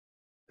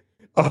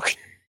 Okay.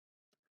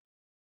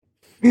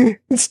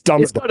 It's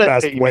dumb in the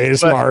best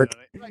ways, Mark.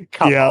 Like,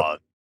 come on.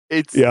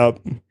 It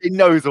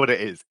knows what it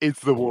is. It's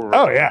the War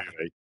Oh, yeah.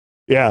 movie.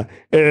 Yeah.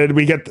 And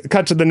we get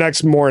cut to the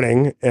next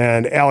morning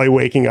and Allie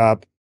waking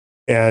up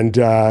and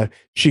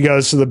she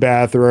goes to the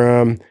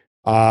bathroom,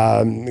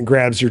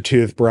 grabs her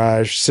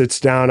toothbrush, sits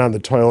down on the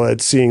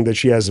toilet, seeing that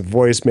she has a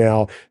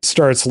voicemail,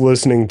 starts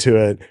listening to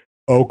it.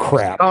 Oh,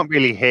 crap. You can't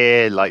really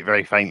hear, like,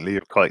 very faintly.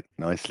 Quite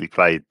nicely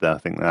played, I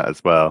think, that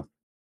as well.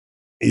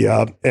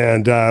 Yeah,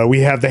 and we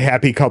have the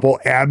happy couple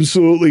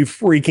absolutely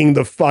freaking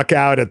the fuck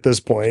out at this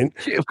point.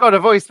 You've got a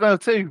voicemail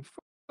too.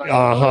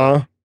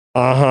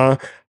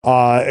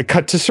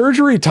 Cut to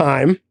surgery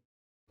time,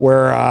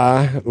 where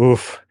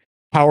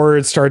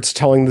Howard starts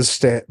telling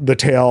the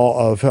tale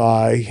of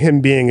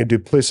him being a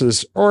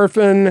duplicitous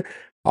orphan.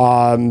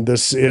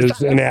 This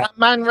is an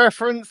Batman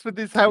reference with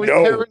his how his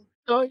parents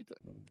died.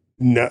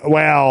 No,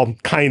 well,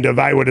 kind of,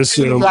 I would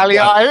assume.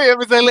 It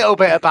was a little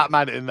bit of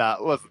Batman in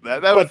that, wasn't there?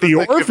 But the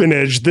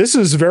orphanage, this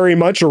is very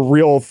much a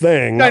real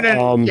thing.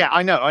 No. Yeah,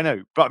 I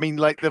know. But I mean,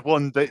 like the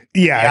one that...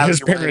 Yeah,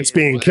 his parents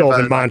being killed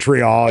in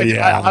Montreal,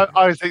 yeah.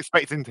 I was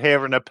expecting to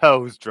hear a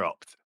pearls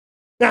dropped.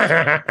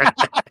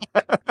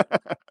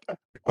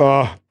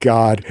 Oh,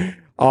 God.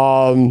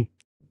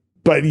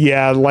 But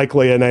yeah,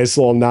 likely a nice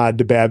little nod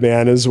to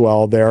Batman as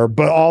well there.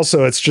 But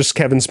also, it's just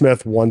Kevin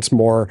Smith once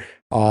more,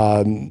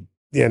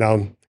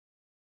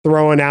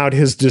 throwing out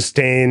his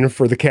disdain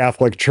for the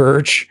Catholic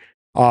Church,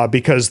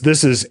 because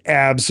this is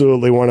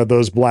absolutely one of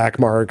those black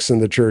marks in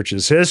the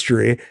church's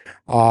history.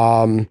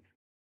 One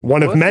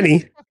of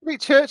many.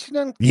 Catholic Church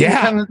in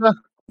Canada?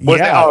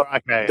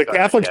 The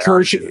Catholic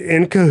Church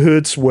in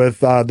cahoots with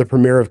the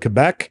Premier of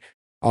Quebec,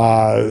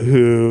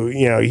 who,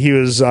 he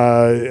was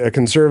a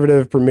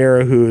conservative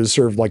premier who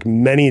served like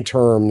many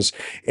terms.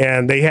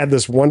 And they had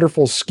this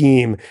wonderful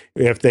scheme.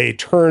 If they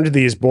turned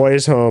these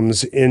boys'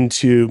 homes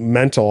into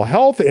mental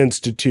health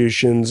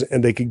institutions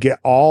and they could get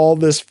all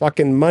this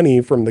fucking money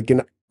from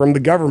the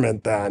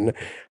government then,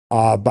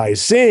 by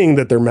saying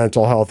that they're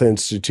mental health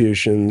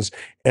institutions,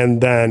 and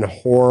then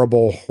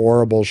horrible,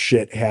 horrible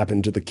shit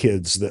happened to the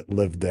kids that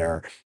lived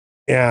there.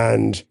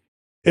 And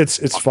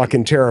it's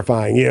fucking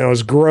terrifying.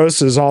 As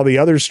gross as all the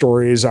other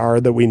stories are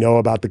that we know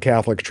about the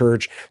Catholic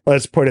Church,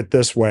 let's put it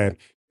this way.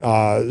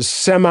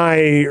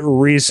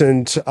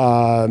 Semi-recent,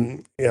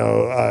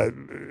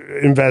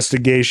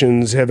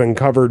 investigations have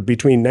uncovered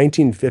between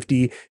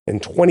 1950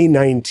 and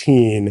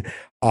 2019,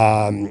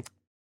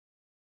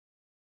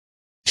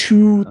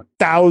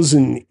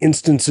 2,000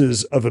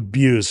 instances of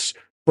abuse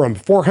from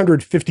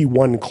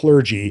 451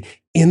 clergy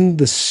in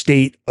the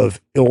state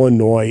of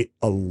Illinois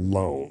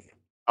alone.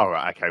 All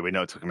right, okay, we're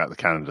not talking about the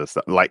Canada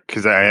stuff, like,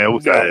 because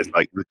there's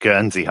like the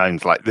Guernsey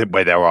homes, like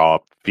where there are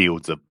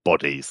fields of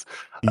bodies.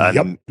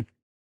 Yep.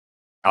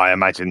 I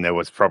imagine there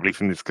was probably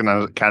from this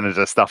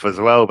Canada stuff as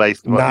well,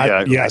 based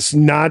on yes,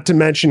 not to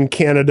mention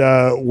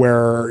Canada,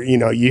 where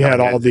you had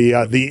all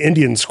the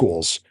Indian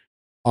schools,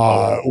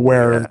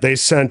 where they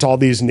sent all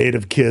these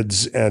native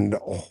kids, and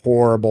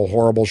horrible,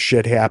 horrible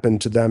shit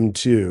happened to them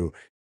too.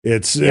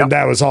 And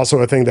that was also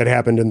a thing that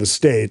happened in the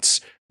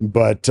States.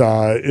 But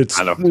it's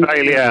and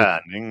Australia.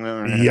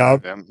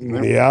 Yep.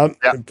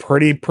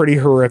 Pretty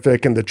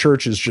horrific, and the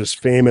church is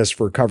just famous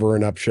for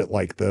covering up shit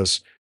like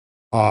this.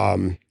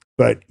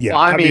 But yeah,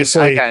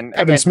 obviously,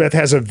 Kevin Smith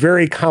has a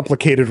very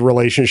complicated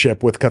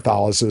relationship with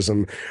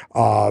Catholicism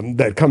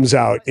that comes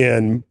out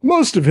in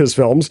most of his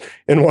films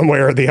in one way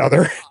or the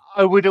other.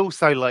 I would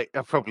also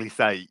probably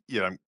say,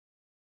 the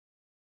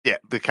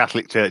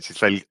Catholic Church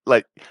is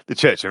like the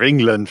Church of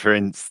England, for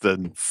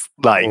instance,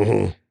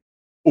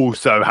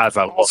 also has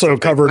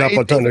covered up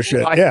a ton of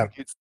shit.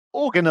 It's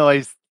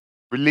organized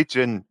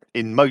religion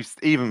in most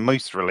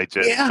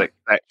religions,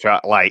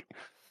 etc. Like,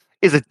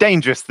 is a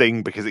dangerous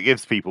thing because it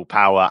gives people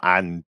power,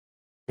 and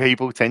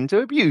people tend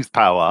to abuse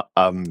power.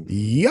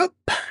 Yep.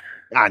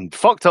 And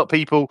fucked up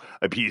people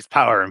abuse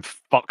power in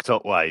fucked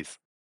up ways.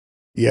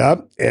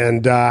 Yep.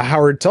 And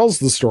Howard tells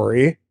the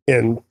story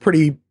in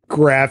pretty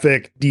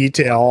graphic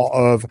detail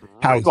of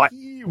how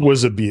he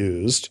was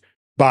abused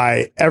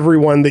by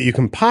everyone that you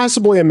can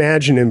possibly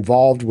imagine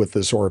involved with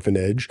this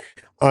orphanage,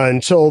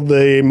 until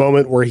the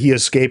moment where he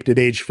escaped at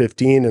age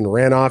 15 and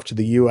ran off to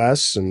the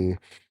U.S. And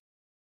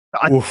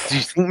do you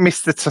think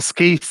Mr.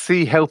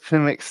 Tuskegee helped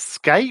him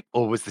escape,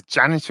 or was the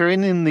janitor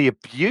in the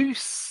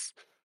abuse?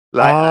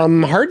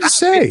 Hard to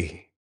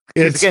say.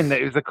 Again,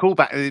 it was a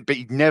callback, but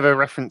he never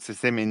references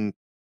him in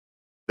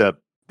the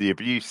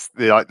abuse.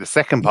 The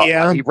second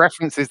part, he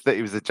references that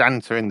he was a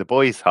janitor in the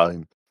boys'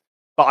 home,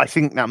 but I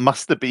think that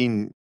must have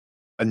been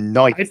a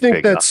night. I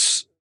think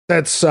that's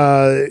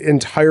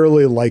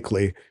entirely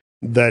likely.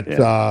 That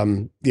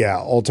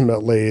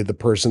ultimately the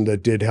person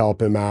that did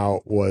help him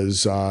out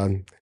was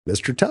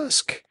Mr.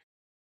 Tusk.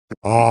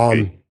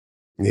 And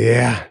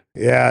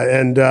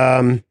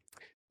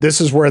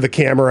this is where the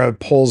camera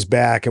pulls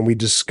back and we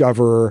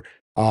discover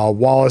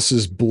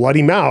Wallace's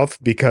bloody mouth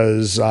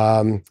because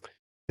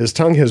his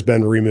tongue has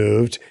been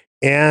removed,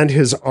 and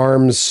his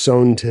arms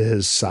sewn to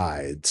his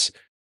sides.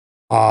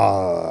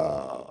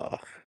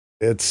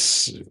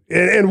 It's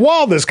and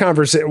while this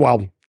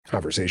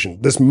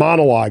this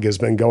monologue has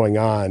been going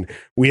on,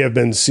 we have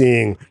been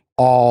seeing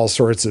all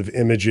sorts of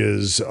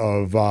images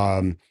of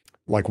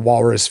like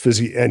walrus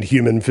and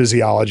human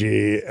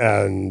physiology,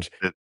 and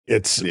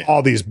it's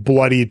all these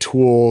bloody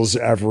tools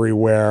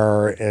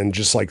everywhere and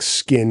just like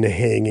skin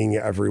hanging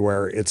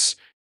everywhere. It's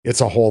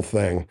a whole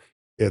thing.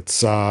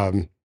 It's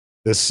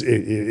this,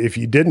 if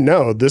you didn't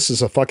know, this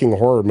is a fucking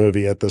horror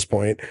movie at this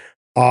point.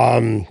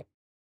 It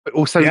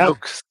also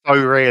looks so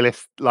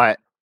realistic, like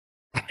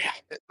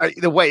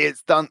the way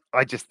it's done.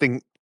 I just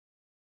think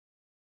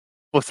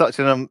for such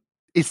an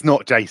it's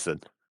not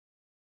Jason.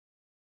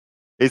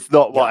 It's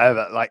not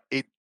whatever. Like,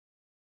 it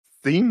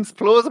seems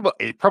plausible.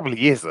 It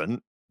probably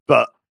isn't,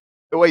 but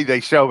the way they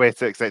show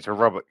it, etc.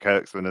 Robert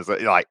Kirkman is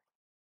like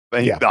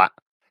that.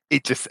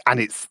 It just,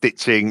 and it's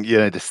stitching. You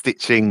know, the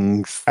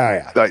stitchings. Oh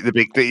yeah, like the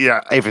big,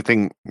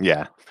 everything.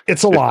 Yeah,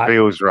 it's a lot.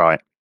 Feels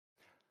right.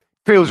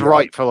 Feels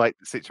right for like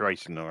the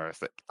situation, or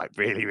is it like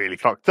really, really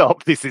fucked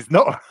up? This is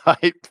not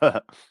right,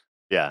 but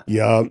yeah.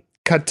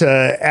 Cut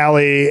to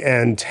Allie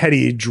and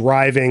Teddy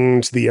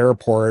driving to the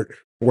airport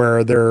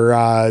where they're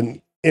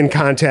in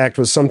contact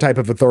with some type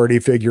of authority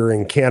figure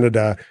in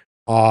Canada,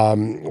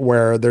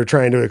 where they're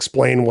trying to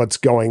explain what's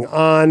going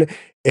on,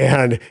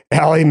 and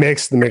Allie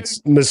makes the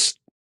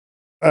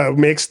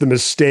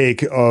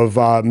mistake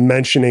of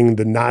mentioning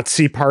the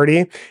Nazi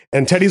party,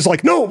 and Teddy's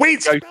like, "No,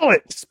 wait,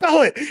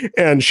 spell it,"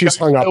 and she's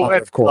hung up on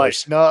it, of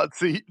course.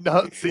 Nazi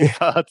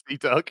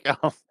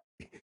party.com.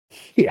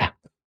 Yeah,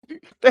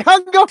 they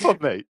hung up on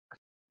me.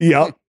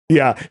 Yeah,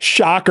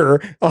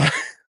 shocker.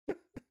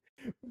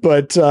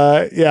 But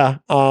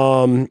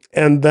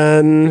and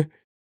then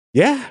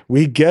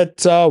we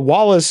get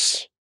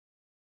Wallace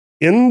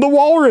in the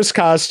walrus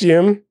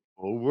costume.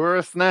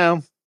 Walrus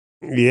now.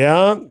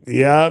 Yeah.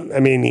 I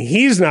mean,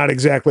 he's not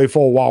exactly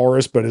full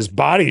walrus, but his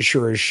body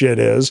sure as shit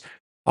is.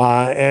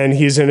 And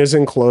he's in his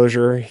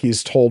enclosure.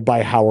 He's told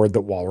by Howard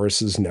that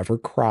walruses never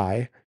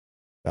cry.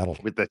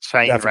 With the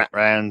chain wrapped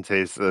around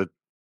his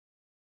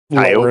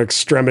lower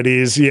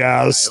extremities.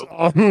 Yes.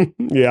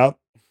 Yeah.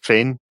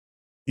 Fin.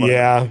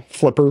 Yeah.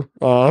 Flipper.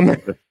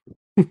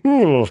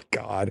 Oh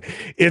God,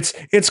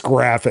 it's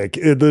graphic.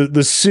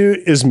 The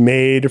suit is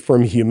made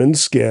from human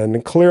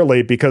skin,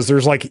 clearly, because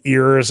there's like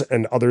ears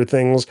and other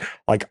things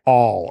like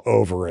all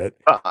over it.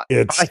 I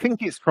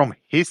think it's from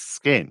his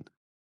skin.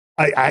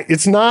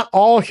 It's not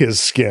all his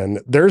skin.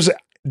 There's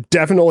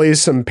definitely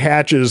some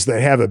patches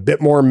that have a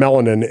bit more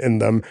melanin in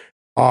them.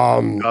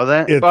 Are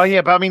there?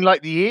 But I mean,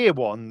 like the ear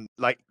one,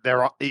 like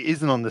it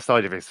isn't on the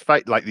side of his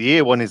face. Like the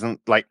ear one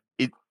isn't like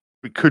it.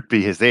 It could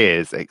be his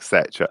ears,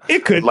 etc.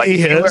 It could be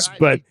his,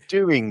 but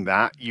doing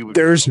that,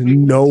 there's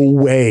no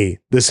way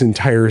this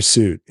entire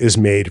suit is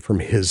made from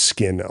his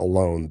skin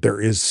alone.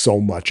 There is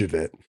so much of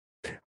it.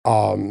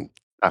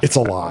 It's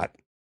a lot.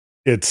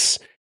 It's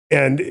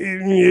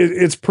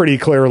pretty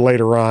clear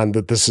later on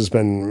that this has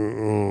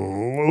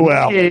been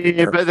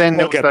but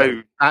then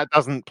also that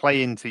doesn't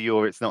play into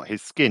your "it's not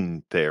his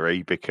skin"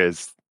 theory,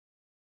 because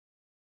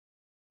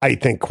I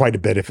think quite a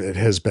bit of it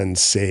has been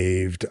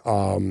saved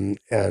and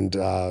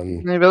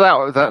maybe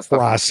that's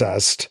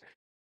processed.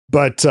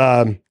 But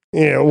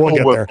we'll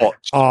get there.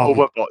 Botch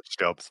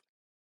jobs.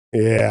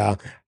 Yeah.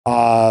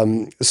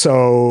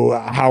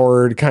 So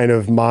Howard kind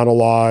of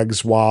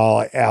monologues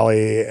while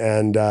Allie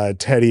and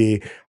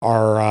Teddy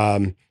are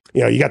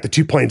you got the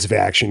two planes of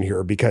action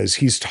here, because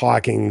he's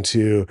talking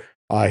to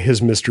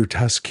his Mr.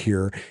 Tusk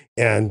here,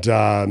 and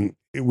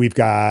we've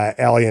got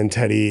Allie and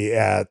Teddy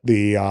at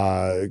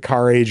the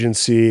car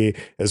agency,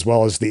 as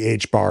well as the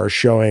H-bar,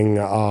 showing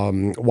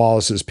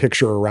Wallace's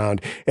picture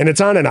around. And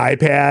it's on an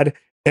iPad,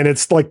 and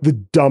it's like the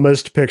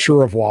dumbest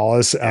picture of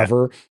Wallace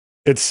ever.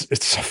 It's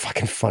so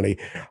fucking funny.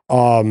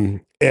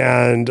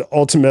 And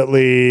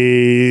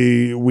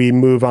ultimately, we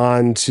move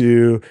on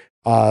to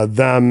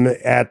them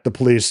at the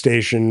police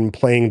station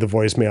playing the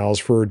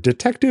voicemails for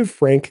Detective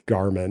Frank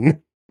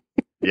Garman.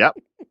 Yep.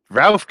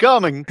 Ralph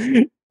Garman.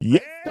 Yeah.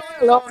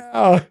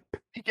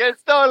 He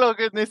gets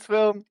dialogue in this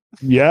film.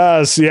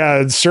 Yes,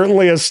 it's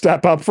certainly a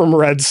step up from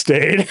Red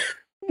State.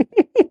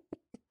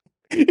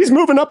 He's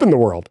moving up in the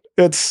world.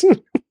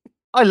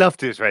 I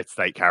loved his Red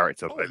State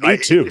character. Me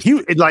too. He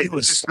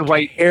was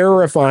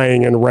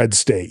terrifying in Red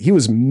State. He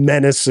was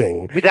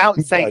menacing.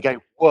 Without saying a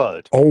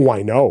word. Oh,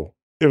 I know.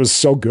 It was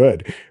so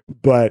good.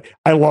 But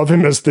I love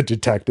him as the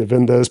detective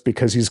in this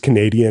because he's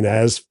Canadian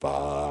as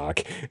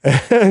fuck.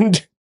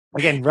 And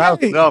again, Ralph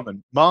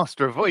Garman,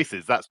 master of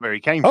voices. That's where he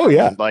came from. Oh,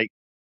 yeah. Like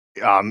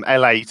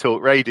LA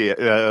Talk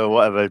Radio,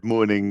 whatever,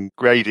 morning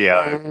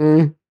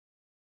radio.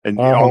 And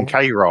on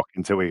K-Rock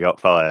until we got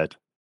fired.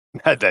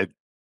 And then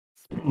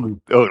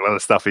all the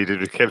stuff he did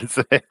with Kevin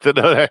Smith.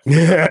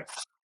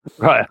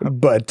 Right.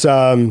 But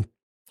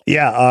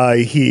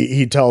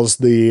he tells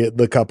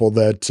the couple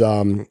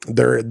that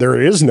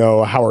there is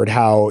no Howard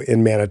Howe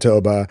in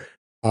Manitoba.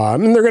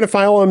 And they're going to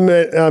file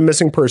a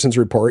missing persons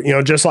report,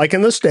 just like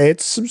in the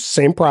States,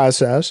 same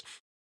process.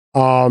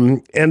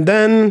 And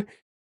then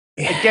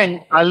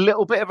Again, a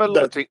little bit of a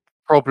logic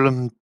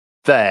problem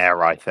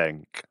there, I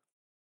think.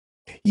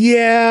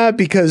 Yeah,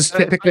 because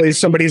typically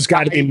somebody's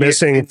got to be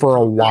missing for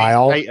a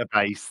while.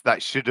 Database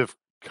that should have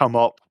come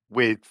up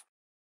with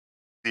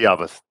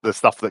the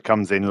stuff that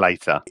comes in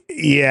later.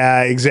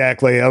 Yeah,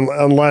 exactly.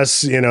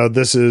 Unless,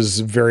 this is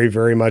very,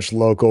 very much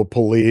local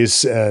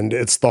police and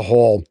it's the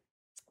whole,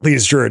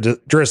 these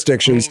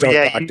jurisdictions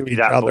don't talk to each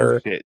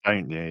other. Bullshit,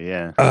 don't you?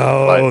 Yeah.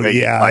 Oh,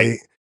 yeah.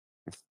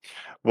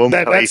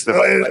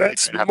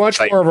 That's much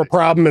more of a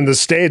problem in the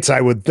States,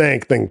 I would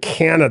think, than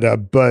Canada,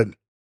 but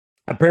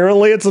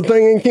apparently it's a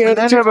thing in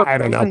Canada. I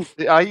don't know.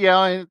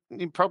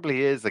 It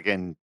probably is.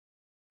 Again,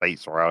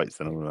 states' rights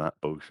and all of that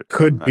bullshit.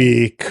 Could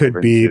be.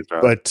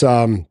 But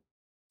and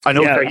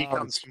also he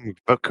comes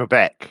from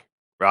Quebec,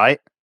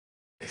 right?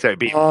 So it'd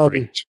be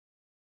French.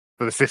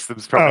 So the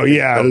system's probably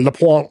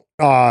Lapointe.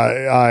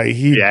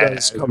 He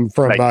does come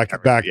from Quebec,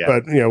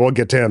 but we'll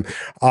get to him.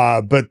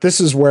 But this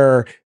is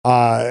where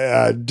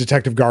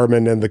Detective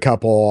Garman and the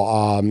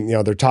couple,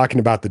 they're talking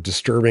about the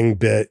disturbing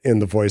bit in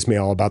the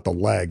voicemail about the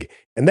leg,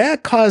 and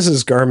that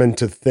causes Garman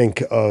to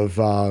think of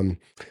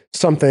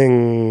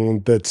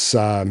something that's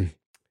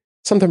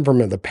something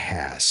from the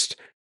past.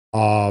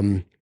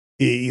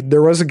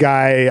 There was a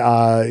guy,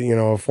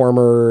 a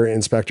former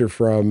inspector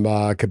from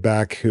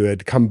Quebec who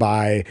had come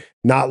by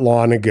not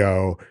long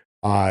ago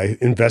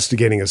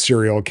investigating a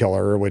serial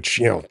killer,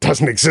 which,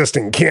 doesn't exist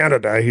in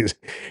Canada.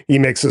 He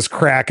makes this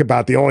crack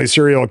about the only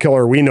serial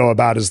killer we know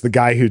about is the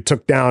guy who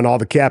took down all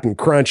the Captain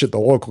Crunch at the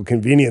local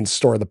convenience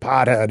store, the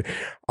pothead.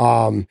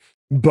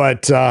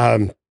 But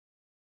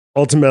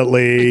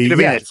ultimately, it could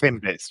have been a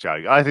Timbits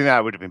joke. I think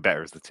that would have been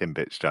better as the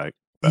Timbits joke.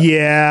 But.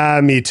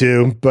 Yeah, me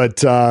too.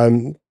 But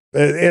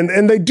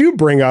and they do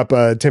bring up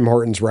Tim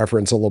Hortons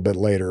reference a little bit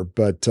later,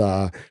 but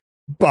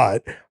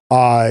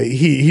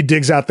he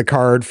digs out the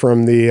card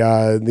from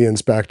the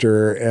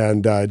inspector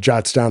and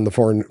jots down the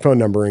phone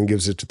number and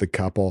gives it to the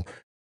couple.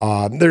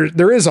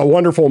 There is a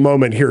wonderful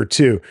moment here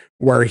too,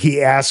 where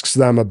he asks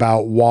them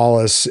about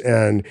Wallace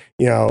and,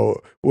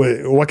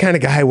 what kind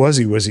of guy was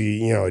he? Was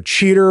he, a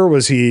cheater?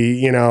 Was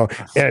he,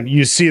 and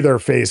you see their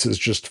faces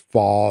just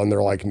fall and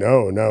they're like,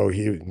 no,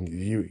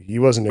 he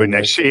wasn't.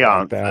 When she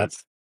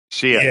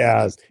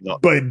answers.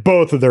 But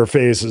both of their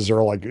faces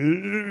are like,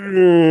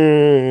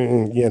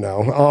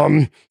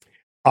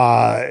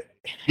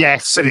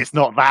 yes, but it's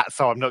not that,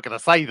 so I'm not going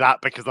to say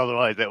that because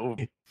otherwise it will.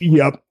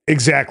 Yep,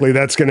 exactly.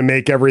 That's going to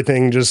make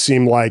everything just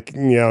seem like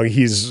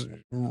he's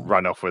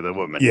run off with a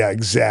woman. Yeah,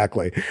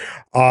 exactly.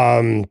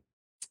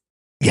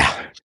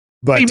 Yeah,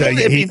 but he might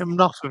have been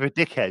enough of a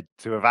dickhead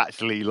to have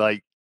actually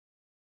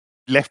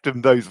left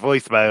them those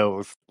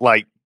voicemails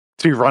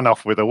to run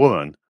off with a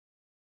woman.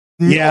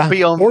 Yeah,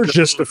 or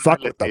just to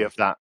fuck with them. Of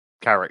that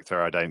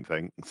character, I don't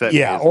think.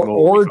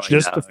 Or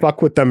just to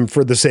fuck with them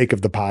for the sake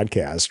of the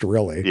podcast,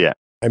 really. Yeah.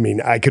 I mean,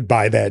 I could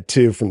buy that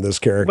too from this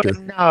character.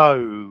 Well,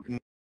 no,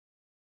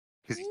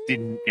 because he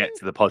didn't get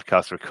to the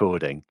podcast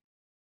recording.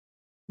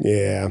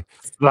 Yeah.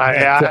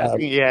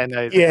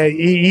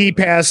 He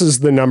passes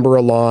the number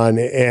along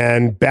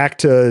and back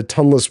to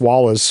Tunless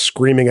Wallace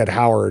screaming at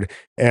Howard.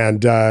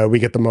 And we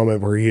get the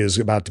moment where he is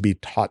about to be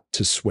taught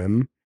to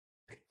swim.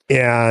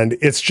 And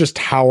it's just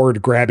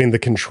Howard grabbing the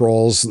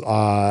controls.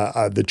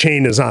 The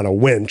chain is on a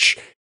winch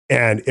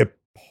and it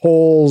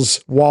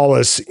pulls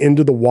Wallace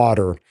into the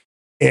water.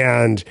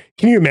 And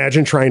can you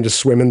imagine trying to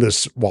swim in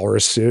this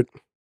walrus suit?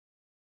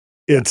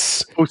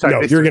 It's also,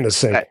 you're going to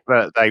sink.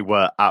 But they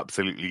were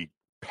absolutely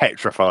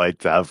petrified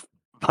to have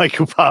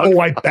Michael Parks. Oh,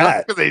 I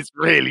bet. Because it's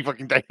really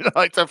fucking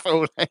dangerous to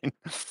fall in.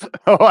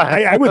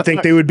 I would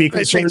think they would be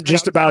concerned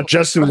just about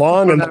Justin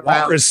Long and the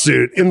walrus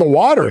suit in the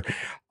water.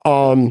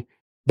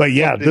 But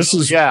yeah, this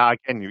is... Yeah,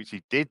 again,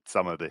 she did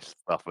some of this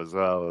stuff as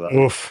well.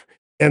 Oof.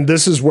 And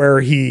this is where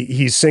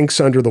he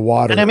sinks under the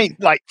water. And I mean,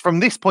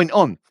 from this point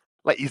on,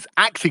 his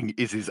acting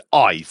is his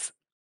eyes.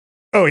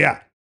 Oh,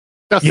 yeah.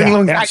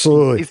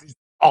 Absolutely.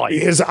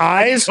 His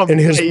eyes and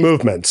his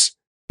movements.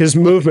 His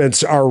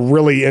movements are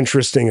really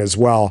interesting as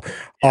well.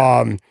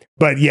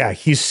 But yeah,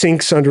 he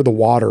sinks under the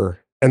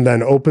water and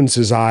then opens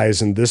his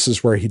eyes. And this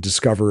is where he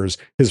discovers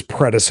his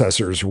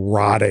predecessors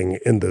rotting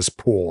in this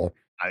pool.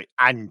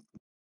 And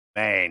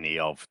many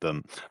of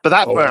them. But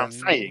that's what I'm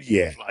saying.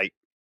 Yeah.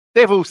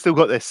 They've all still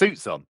got their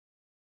suits on.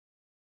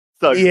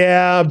 So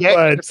yeah,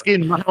 but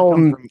skin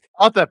from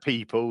other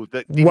people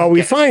that. Well,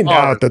 we find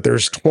out that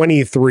there's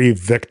 23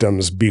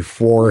 victims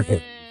before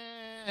him.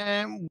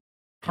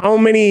 How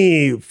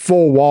many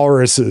full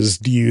walruses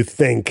do you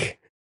think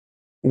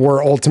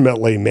were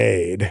ultimately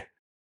made?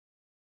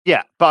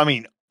 Yeah, but I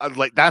mean,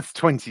 that's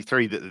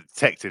 23 that the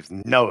detectives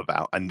know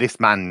about, and this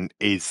man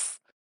is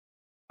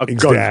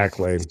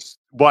exactly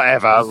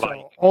whatever.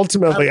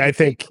 Ultimately, I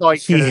think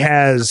he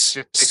has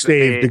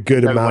saved a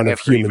good amount of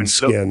human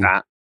skin.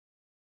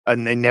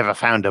 And they never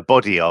found a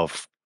body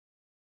of.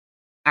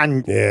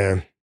 And yeah,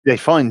 they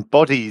find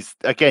bodies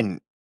again.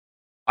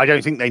 I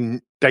don't think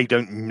they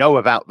don't know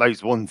about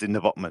those ones in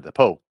the bottom of the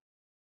pool.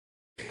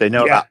 They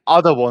know about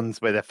other ones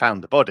where they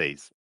found the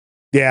bodies.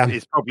 Yeah.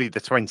 is probably the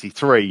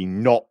 23,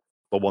 not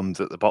the ones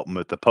at the bottom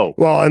of the pool.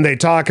 Well, and they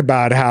talk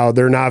about how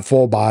they're not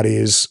full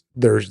bodies;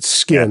 they're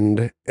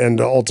skinned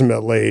and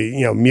ultimately,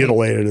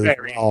 mutilated as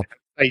well.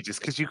 Ages,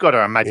 because you've got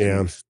to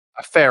imagine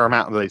a fair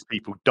amount of those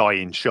people die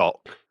in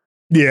shock.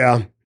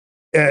 Yeah,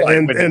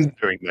 and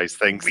doing those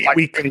things,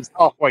 when he's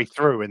halfway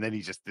through, and then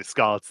he just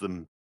discards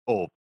them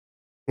or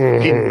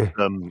skins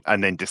them,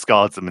 and then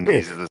discards them and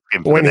uses the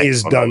skin for when the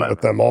he's done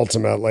with them.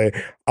 Ultimately,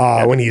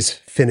 when he's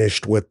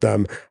finished with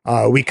them,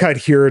 we cut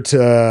here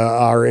to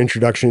our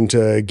introduction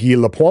to Guy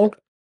Lapointe,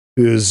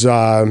 who's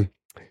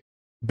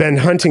been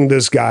hunting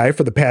this guy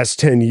for the past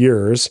 10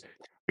 years.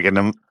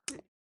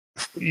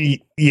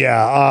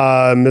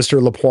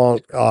 Mr.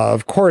 Lapointe,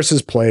 of course,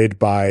 is played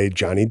by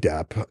Johnny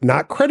Depp,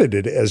 not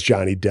credited as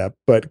Johnny Depp,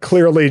 but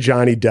clearly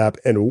Johnny Depp.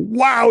 And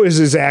wow, is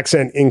his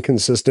accent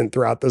inconsistent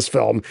throughout this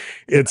film?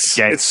 It's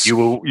you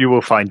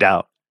will find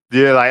out.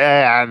 You're like,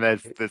 and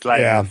there's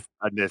layers,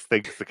 and there's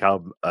things to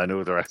come, and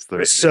all the rest of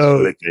it.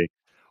 So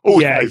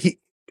also,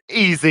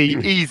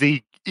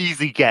 easy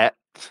get,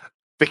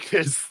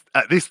 because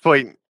at this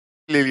point,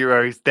 Lily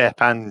Rose Depp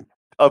and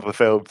other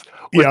films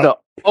was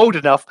not old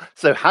enough,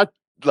 so had,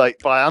 like,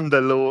 by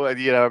under law and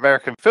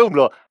American film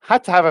law,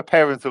 had to have a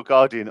parental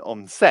guardian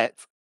on set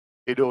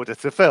in order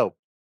to film.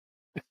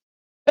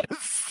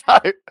 So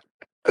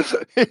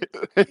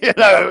it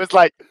was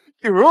like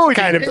you're already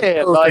kind of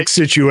here, a perfect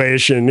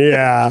situation.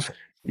 Yeah.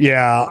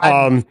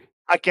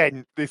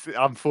 Again, this,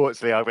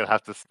 unfortunately, I'm going to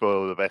have to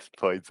spoil the best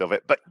points of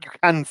it, but you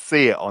can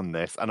see it on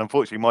this, and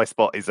unfortunately, my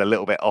spot is a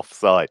little bit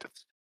offside.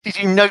 Did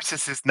you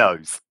notice his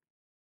nose?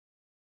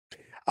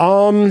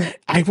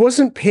 I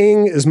wasn't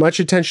paying as much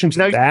attention to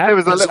that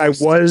as I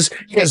was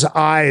his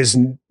eyes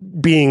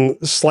being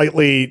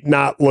slightly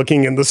not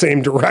looking in the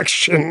same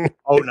direction.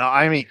 Oh no,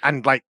 I mean,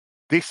 and like,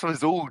 this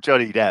was all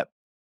Johnny Depp.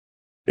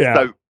 Yeah.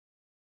 So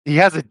he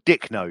has a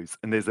dick nose,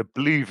 and there's a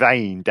blue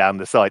vein down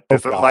the side.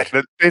 There's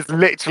there's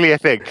literally a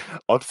thing.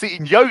 I've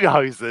seen yoga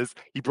hosers.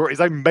 He brought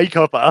his own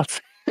makeup out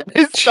and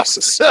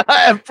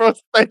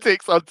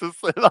prosthetics onto,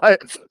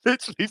 like,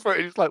 literally for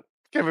it. He's like,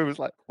 Kevin was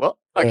like, "What?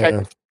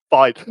 Okay."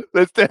 Fine,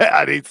 let's do it.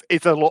 And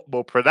it's a lot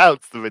more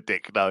pronounced than a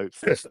dick nose.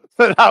 So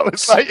that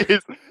was like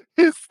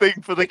his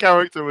thing for the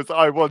character was,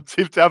 I want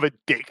him to have a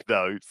dick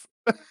nose.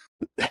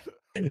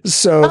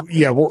 So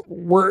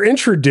we're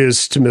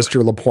introduced to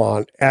Mr.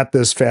 Lapointe at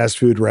this fast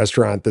food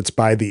restaurant that's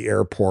by the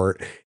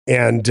airport,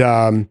 and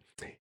the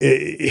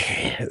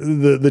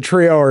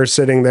trio are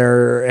sitting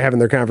there having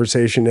their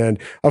conversation, and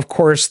of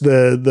course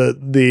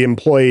the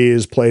employee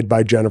is played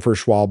by Jennifer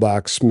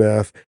Schwalbach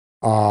Smith,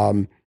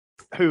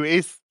 who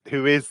is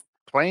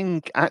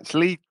playing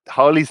actually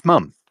Harley's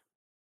mum.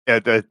 Yeah,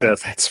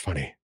 that's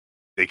funny.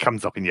 It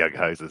comes up in Yoga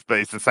Hosers, but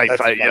it's the same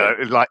thing.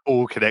 It like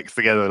all connects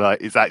together.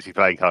 Like, it's actually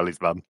playing Harley's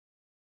mum.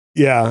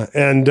 Yeah,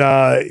 and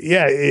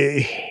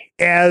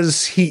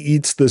as he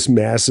eats this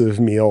massive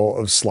meal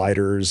of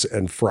sliders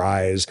and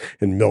fries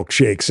and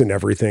milkshakes and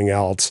everything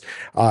else,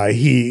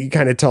 he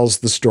kind of tells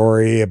the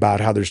story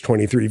about how there's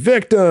 23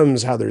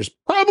 victims, how there's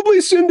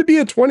probably soon to be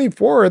a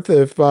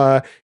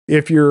 24th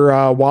if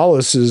your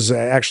Wallace is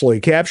actually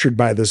captured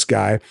by this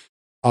guy.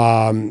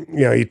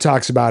 He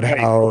talks about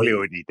how he's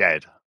already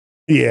dead.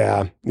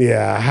 Yeah,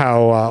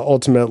 how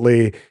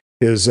ultimately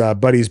his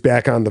buddy's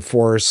back on the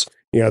force.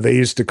 They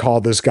used to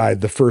call this guy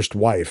the first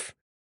wife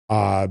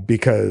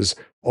because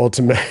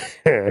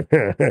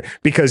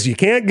because you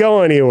can't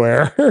go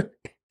anywhere.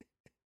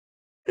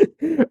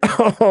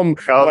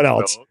 What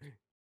else? Talk.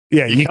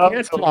 Yeah, you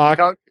can't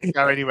talk. You can't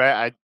go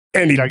anywhere,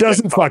 and he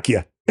doesn't fuck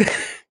you.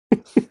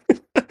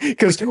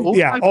 Because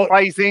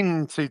plays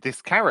into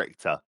this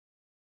character,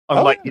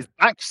 and like his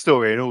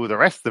backstory and all the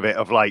rest of it,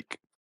 of like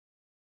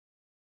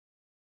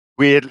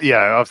weird.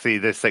 Yeah, obviously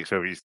there's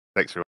sexual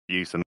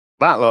abuse and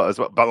that lot as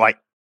well. But like,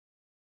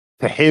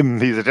 to him,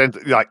 he's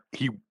like,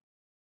 he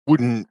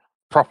wouldn't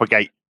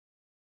propagate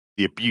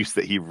the abuse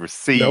that he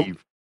received. Nope.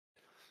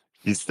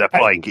 He's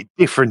applying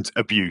different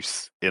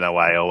abuse in a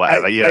way or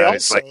whatever. I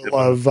also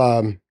love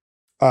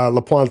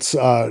Lapointe's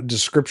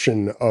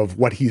description of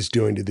what he's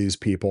doing to these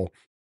people,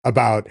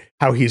 about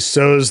how he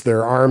sews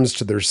their arms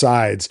to their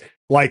sides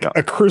like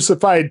a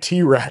crucified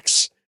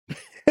T-Rex,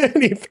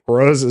 and he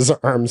throws his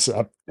arms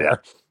up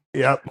there.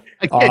 Yep.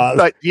 Again,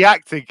 like the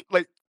acting,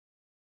 like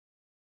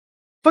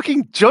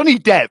fucking Johnny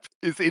Depp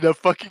is in a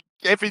fucking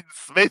Kevin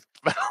Smith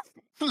film.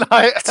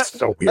 Like, that's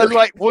so weird. And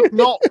like, was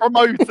not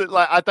promoted.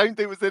 Like, I don't think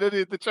it was in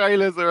any of the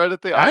trailers or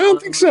anything. I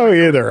don't think so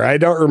either. I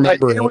don't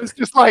remember. Like, it was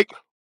just like,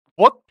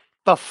 what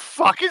the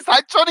fuck is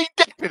that Johnny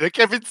Depp in a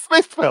Kevin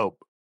Smith film?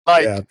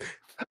 Like,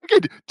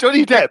 again,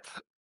 Johnny Depp,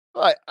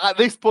 like, at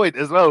this point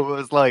as well,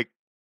 was like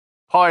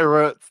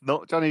pirates,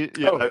 not Johnny.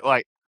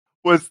 Like,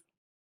 was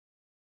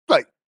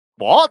like,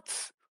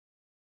 what?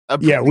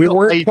 We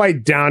weren't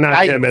quite down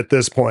on him at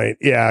this point.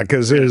 Yeah,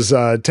 because it was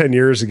 10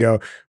 years ago.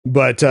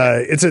 But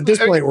it's at this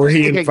point where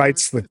he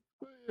invites the.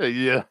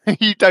 Yeah,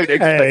 you don't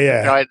expect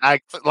a giant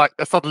actor, like,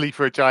 suddenly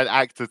for a giant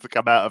actor to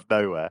come out of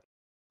nowhere.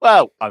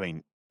 Well, I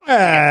mean,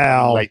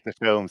 later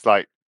films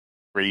like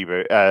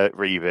reboot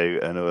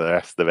and all the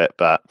rest of it,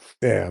 but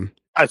Yeah.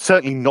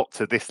 certainly not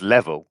to this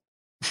level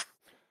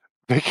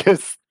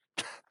because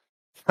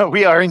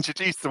we are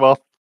introduced to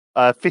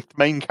our fifth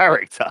main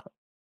character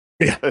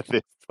Yeah. at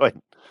this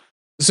point.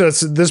 So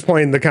it's at this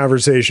point in the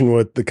conversation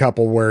with the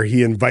couple where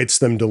he invites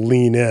them to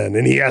lean in,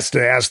 and he has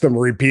to ask them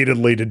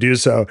repeatedly to do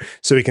so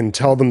he can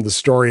tell them the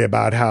story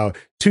about how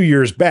 2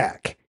 years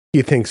back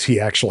he thinks he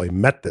actually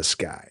met this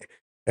guy.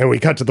 And we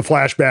cut to the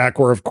flashback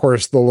where, of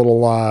course, the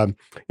little the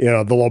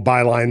little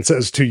byline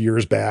says 2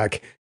 years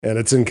back, and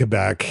it's in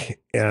Quebec.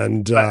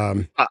 And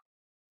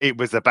it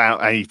was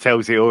about, and he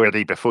tells you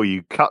already before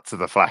you cut to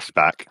the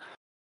flashback,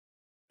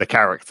 the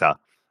character,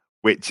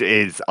 which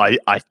is,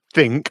 I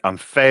think, I'm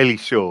fairly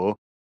sure,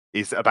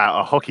 is about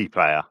a hockey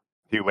player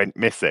who went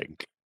missing.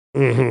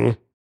 Mm-hmm.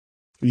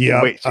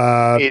 Yeah. Which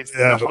is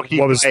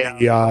what was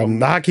the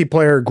hockey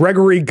player?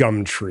 Gregory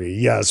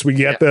Gumtree. Yes, we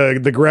get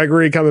the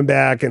Gregory coming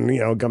back, and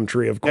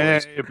Gumtree, of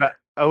course.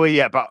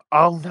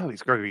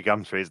 It's Gregory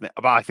Gumtree, isn't it?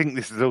 But I think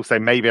this is also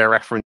maybe a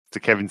reference to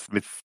Kevin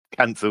Smith's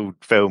cancelled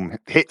film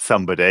Hit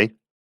Somebody.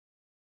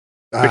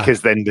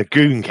 Because then the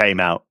Goon came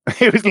out.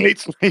 It was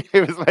making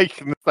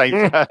the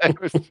same.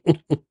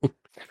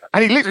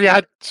 And he literally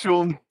had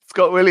Sean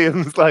Scott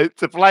Williams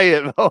to play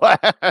it.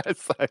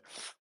 So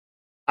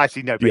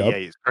actually, no, but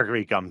it's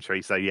Gregory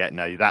Gumtree. So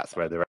that's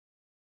where they're.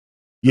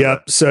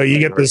 Yep. So you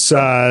get this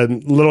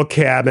little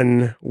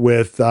cabin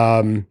with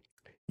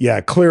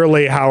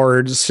clearly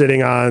Howard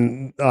sitting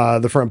on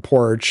the front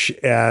porch,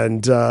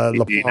 and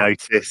did you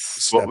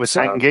notice what was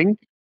hanging?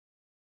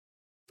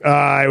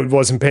 I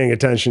wasn't paying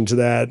attention to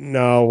that.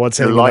 No, what's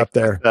hanging up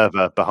there?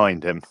 Server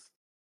behind him.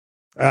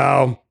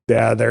 Oh,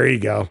 yeah, there you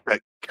go.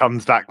 It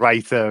comes back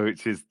later,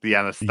 which is the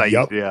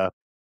Anastasia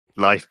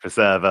life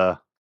preserver.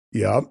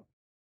 Yep.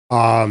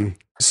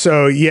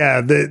 So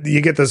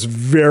you get this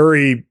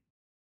very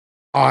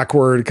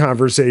awkward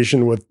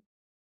conversation with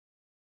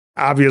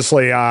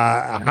obviously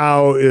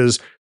Howe is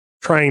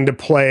trying to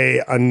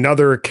play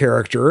another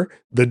character,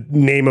 the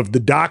name of the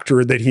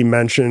doctor that he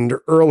mentioned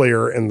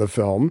earlier in the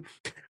film.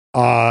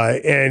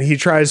 And he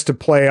tries to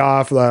play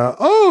off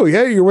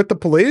you're with the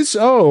police.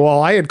 Oh,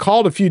 well, I had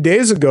called a few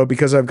days ago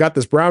because I've got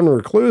this brown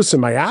recluse in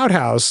my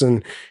outhouse,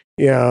 and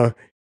and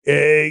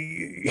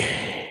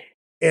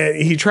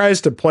he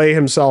tries to play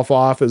himself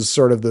off as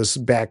sort of this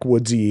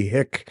backwoodsy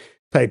hick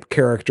type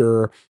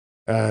character.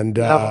 And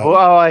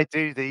I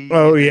do the.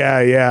 Oh yeah.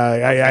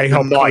 I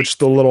help coach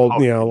the little,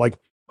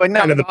 But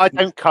no, I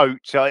don't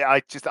coach.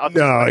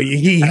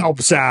 He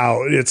helps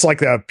out. It's like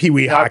the Pee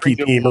Wee hockey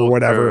team or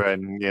whatever,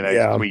 and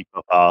sweep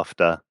up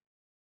after.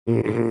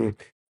 Mm-hmm.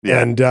 Yeah.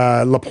 And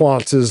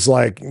LaPlante is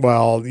like,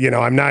 well,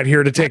 I'm not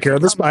here to take care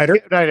of the spider.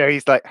 No,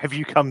 he's like, have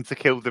you come to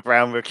kill the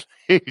brown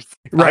recluse?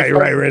 Right.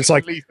 It's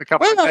like,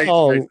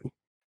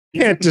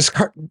 can't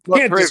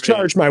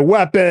discharge my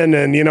weapon,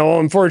 and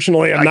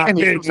unfortunately, I'm not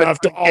big enough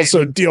to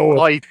also deal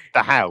with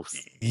the house.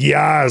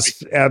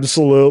 Yes,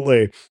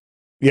 absolutely.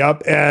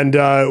 Yep, and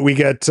we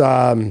get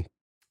Guy.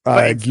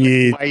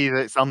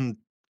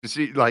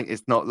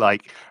 It's not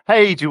like,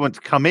 hey, do you want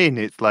to come in?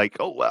 It's like,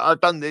 oh, well, I've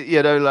done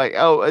the,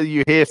 oh, are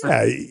you here for?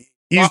 Yeah,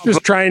 he's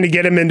just trying to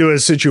get him into a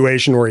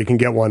situation where he can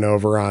get one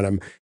over on him,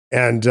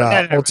 and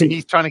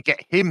he's trying to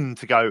get him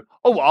to go,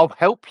 oh, I'll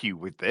help you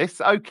with this,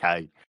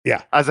 okay?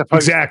 Yeah, as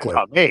opposed to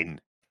come in,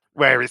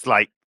 where it's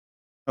like,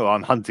 oh,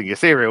 I'm hunting a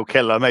serial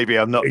killer. Maybe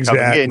I'm not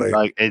coming in.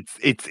 Like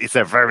it's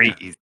a very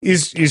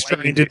he's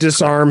trying to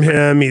disarm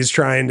him. He's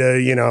trying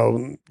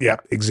to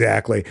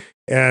exactly.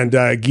 And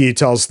Guy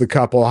tells the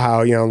couple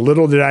how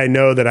little did I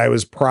know that I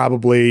was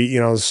probably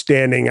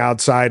standing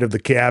outside of the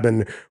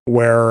cabin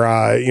where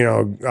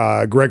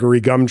Gregory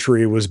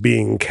Gumtree was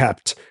being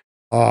kept.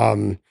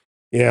 What's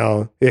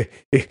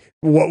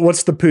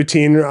the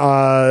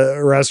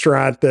poutine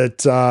restaurant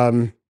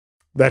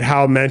that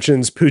Hal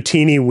mentions?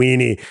 Poutini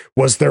Weenie.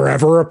 Was there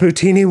ever a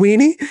Poutini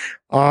Weenie?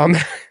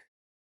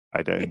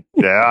 I don't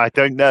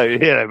know.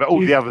 Yeah, but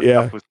all the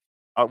other stuff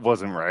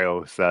wasn't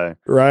real. So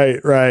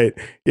right.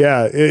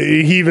 Yeah,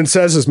 he even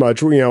says as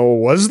much.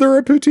 Was there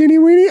a Poutini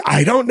Weenie?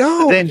 I don't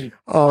know. Then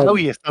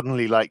you're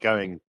suddenly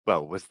going,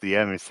 well, was the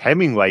Ernest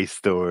Hemingway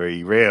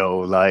story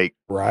real?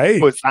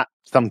 Right? Was that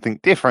something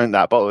different?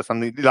 That bottle or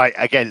something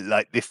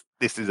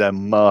this is a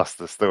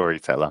master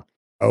storyteller.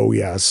 Oh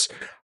yes.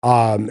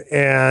 They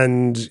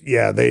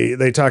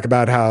talk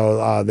about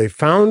how they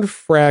found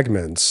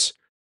fragments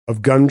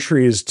of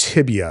Gumtree's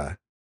tibia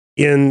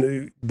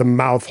in the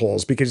mouth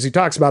holes, because he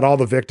talks about all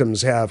the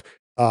victims have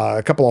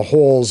a couple of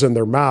holes in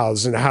their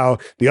mouths, and how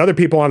the other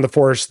people on the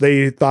force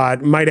they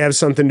thought might have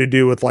something to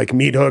do with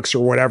meat hooks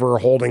or whatever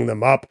holding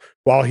them up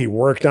while he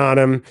worked on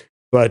him,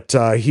 but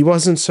he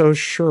wasn't so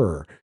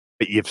sure.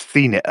 But you've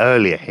seen it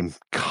earlier, him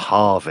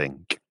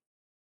carving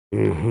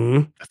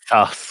the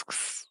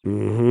tusks.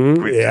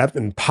 Mm-hmm. Yep,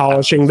 and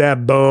polishing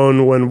that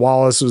bone when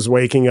Wallace was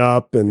waking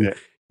up, and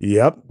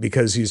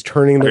because he's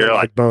turning the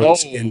leg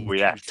bones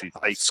into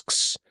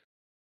tusks.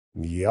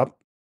 Yep.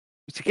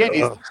 Which again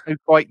is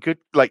quite good,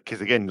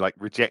 because again,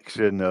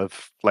 rejection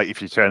of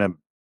if you're trying to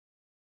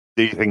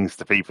do things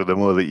to people, the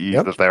more that you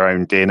use of their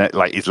own DNA,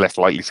 like, is less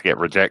likely to get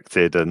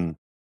rejected. And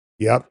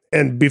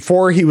and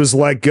before he was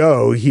let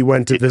go, he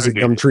went to visit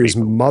Gumtree's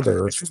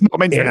mother.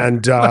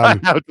 And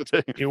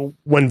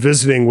when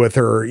visiting with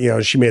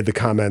her, she made the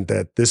comment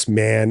that this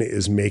man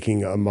is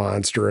making a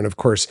monster. And of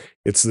course,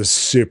 it's this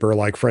super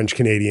like French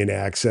Canadian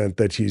accent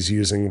that he's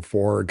using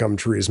for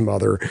Gumtree's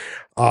mother.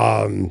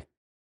 Cut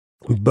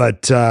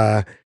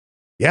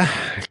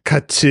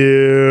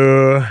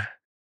to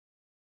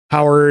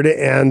Howard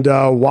and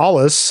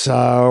Wallace,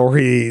 where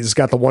he's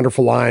got the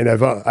wonderful line,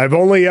 I've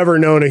only ever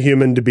known a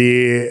human to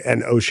be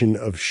an ocean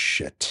of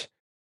shit.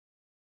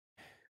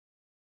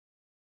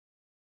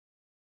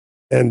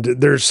 And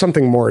there's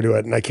something more to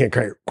it, and I can't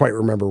quite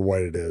remember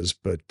what it is,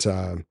 but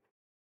just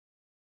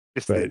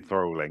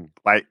enthralling.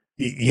 Like,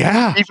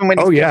 even when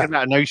he's talking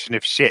about an ocean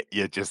of shit,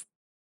 you're just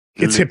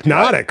it's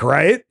hypnotic,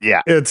 right?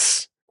 Yeah,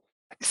 it's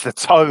the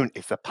tone,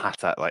 it's a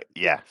patter. Like,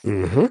 yes.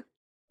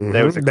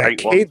 There was a that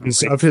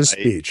cadence of his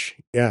speech.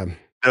 Yeah.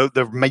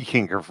 The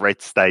making of Red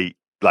State,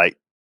 like,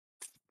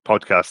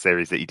 podcast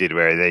series that he did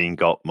where he then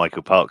got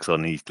Michael Parks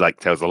on, he like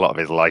tells a lot of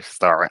his life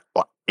story.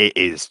 Like, it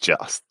is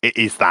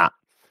that.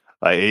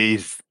 Like, it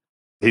is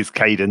his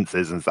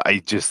cadences and stuff.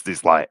 It just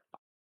is like,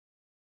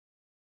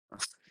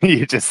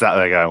 you just sat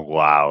there going,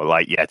 wow.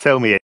 Like, yeah,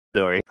 tell me a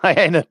story. Like,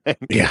 anything.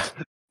 Yeah.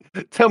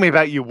 Tell me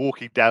about you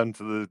walking down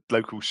to the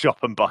local shop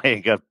and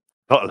buying a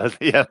bottle of,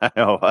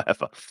 or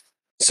whatever.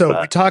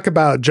 So we talk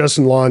about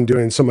Justin Long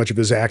doing so much of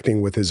his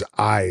acting with his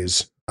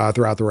eyes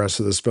throughout the rest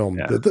of this film.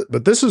 Yeah.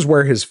 But this is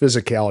where his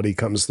physicality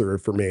comes through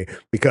for me,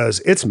 because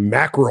it's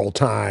mackerel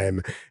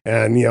time.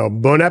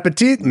 And, bon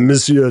appetit,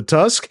 Monsieur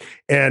Tusk.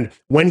 And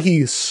when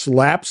he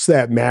slaps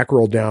that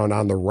mackerel down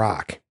on the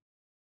rock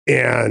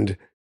and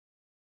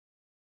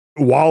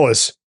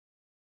Wallace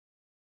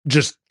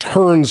just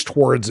turns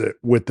towards it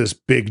with this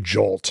big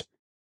jolt.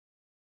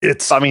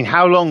 I mean,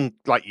 how long,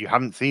 like, you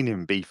haven't seen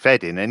him be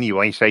fed in any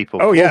way, shape, or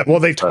form. Oh, yeah. Well,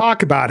 they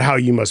talk about how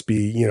you must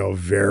be,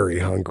 very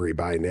hungry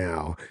by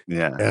now.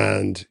 Yeah.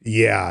 And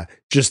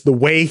just the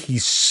way he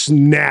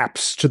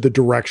snaps to the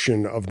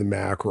direction of the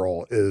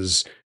mackerel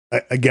is,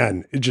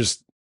 again,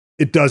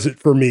 it does it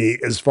for me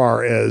as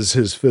far as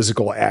his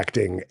physical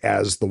acting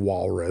as the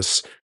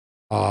walrus.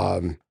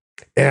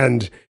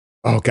 And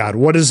oh God,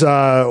 what does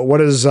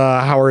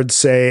Howard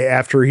say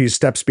after he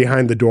steps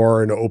behind the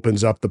door and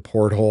opens up the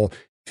porthole?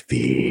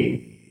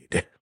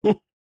 Feed.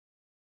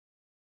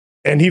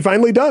 And he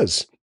finally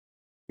does.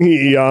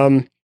 He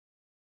I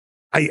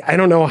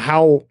don't know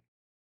how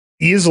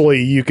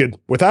easily you could,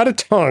 without a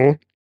tongue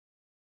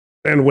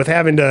and with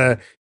having to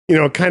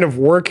kind of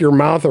work your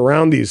mouth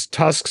around these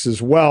tusks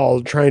as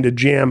well, trying to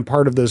jam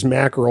part of this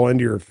mackerel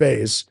into your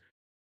face.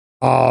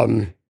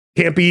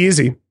 Can't be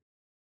easy.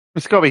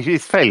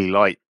 It's fairly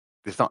light.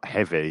 It's not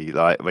heavy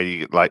like when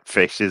you like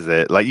fish, is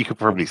it? Like, you could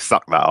probably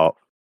suck that up,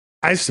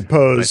 I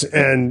suppose.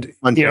 And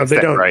they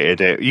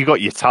separated it. You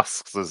got your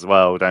tusks as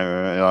well,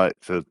 don't you? Like,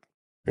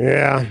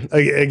 yeah.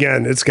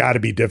 Again, it's got to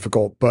be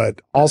difficult, but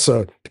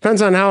also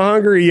depends on how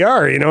hungry you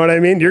are. You know what I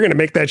mean? You're going to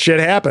make that shit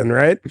happen,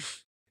 right?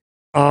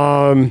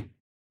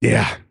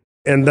 Yeah.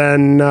 And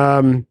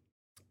then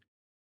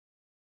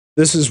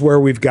this is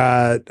where we've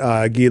got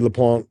Guy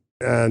Laplante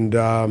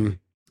and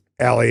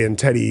Allie and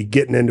Teddy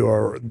getting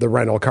into the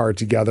rental car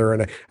together.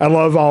 And I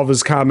love all of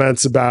his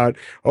comments about,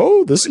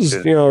 oh, this is,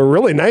 a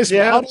really nice.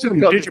 Yeah.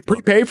 Did you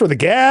prepay for the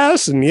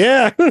gas? And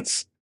yeah. And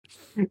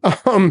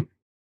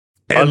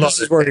this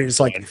is where he's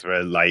like,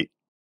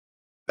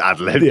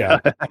 ad-lib. Yeah.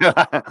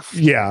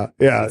 Yeah.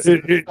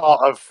 It's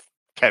part of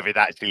Kevin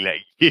actually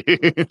letting you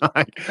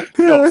not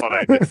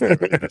follow this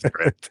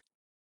script.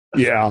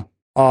 Yeah.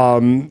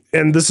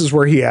 And this is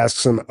where he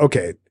asks him,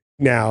 okay,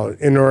 now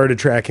in order to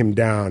track him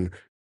down,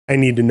 I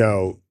need to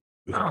know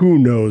who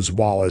knows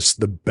Wallace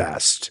the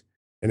best.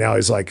 And now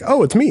he's like,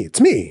 oh, it's me.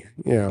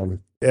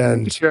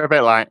 And you're a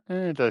bit like,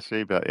 does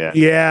she? But yeah.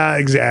 Yeah,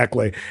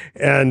 exactly.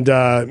 And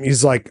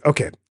he's like,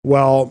 okay,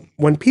 well,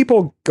 when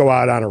people go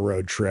out on a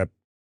road trip,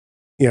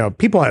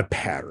 people have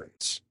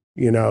patterns.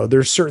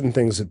 There's certain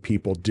things that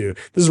people do.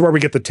 This is where we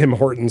get the Tim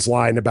Hortons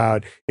line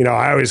about,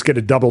 I always get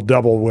a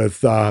double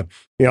with,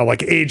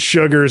 like 8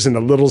 sugars and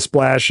a little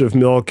splash of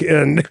milk.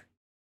 And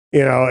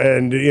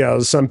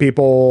some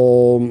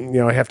people,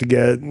 have to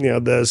get,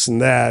 this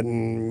and that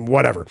and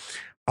whatever.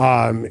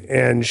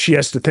 And she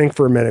has to think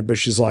for a minute, but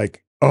she's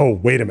like, oh,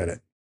 wait a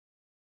minute.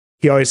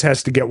 He always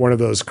has to get one of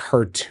those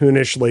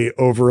cartoonishly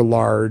over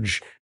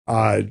large,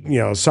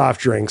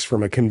 soft drinks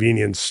from a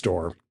convenience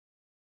store.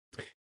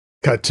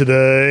 Cut to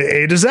the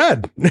A to Z.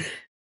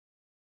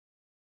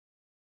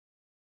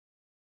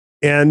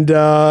 And,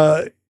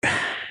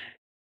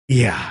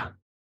 yeah.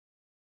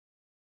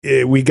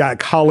 We got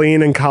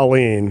Colleen,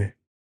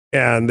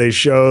 and they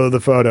show the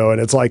photo, and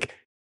it's like,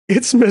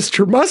 it's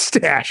Mr.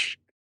 Mustache.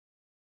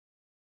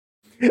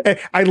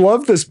 I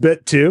love this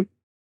bit too,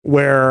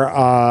 where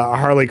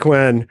Harley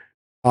Quinn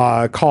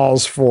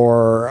calls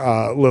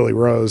for Lily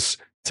Rose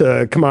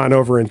to come on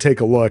over and take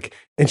a look,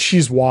 and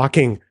she's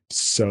walking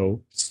so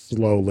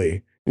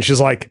slowly, and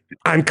she's like,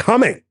 I'm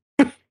coming.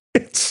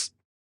 It's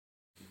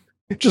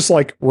just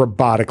like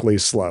robotically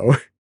slow.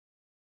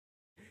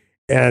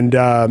 And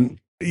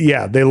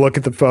yeah, they look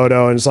at the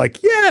photo and it's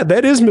like, yeah,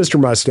 that is Mr.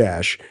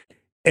 Mustache.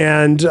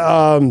 And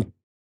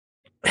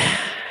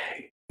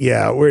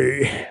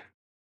yeah,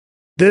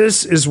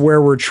 this is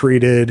where we're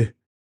treated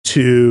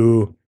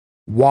to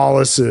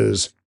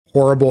Wallace's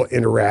horrible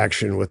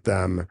interaction with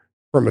them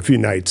from a few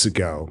nights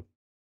ago.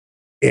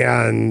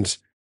 And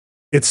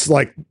it's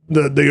like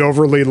the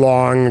overly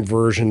long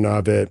version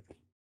of it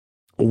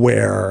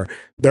where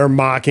they're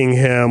mocking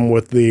him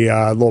with the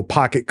little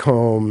pocket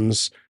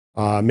combs,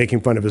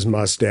 making fun of his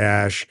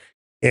mustache.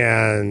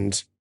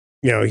 And,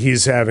 you know,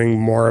 he's having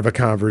more of a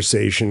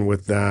conversation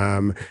with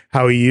them,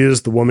 how he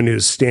used the woman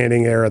who's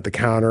standing there at the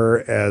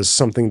counter as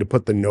something to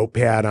put the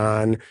notepad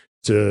on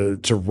to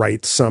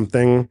write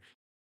something.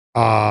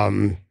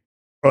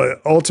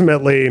 But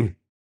ultimately,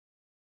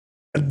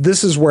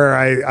 this is where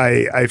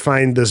I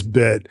find this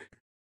bit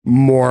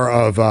more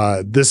of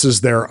this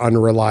is their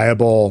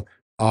unreliable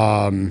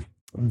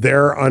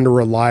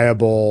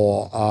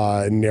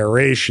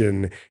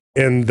narration,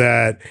 in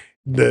that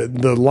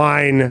the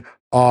line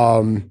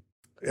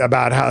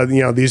about how,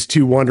 you know, these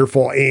two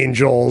wonderful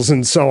angels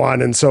and so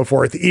on and so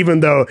forth,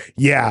 even though,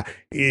 yeah,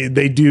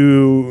 they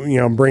do, you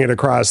know, bring it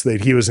across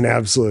that he was an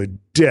absolute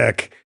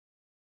dick.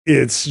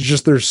 It's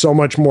just, there's so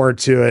much more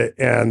to it.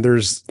 And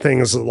there's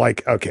things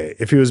like, okay,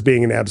 if he was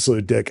being an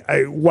absolute dick,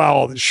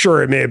 well,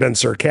 sure, it may have been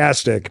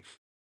sarcastic.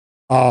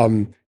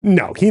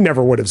 No, he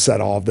never would have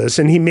said all of this.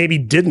 And he maybe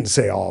didn't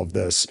say all of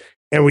this.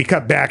 And we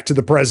cut back to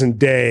the present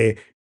day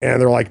and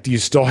they're like, do you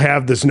still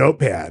have this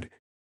notepad?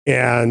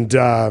 And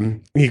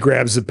he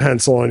grabs a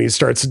pencil and he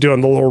starts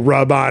doing the little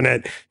rub on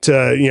it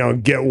to, you know,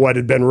 get what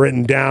had been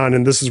written down.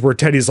 And this is where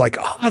Teddy's like,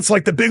 oh, it's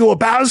like the Big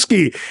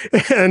Lebowski.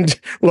 And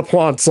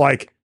LaPlante's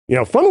like, you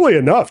know, funnily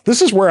enough,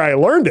 this is where I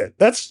learned it.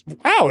 That's,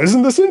 wow,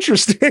 isn't this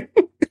interesting?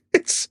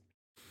 It's,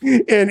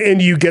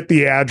 and you get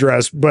the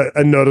address, but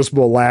a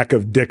noticeable lack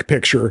of dick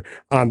picture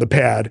on the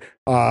pad,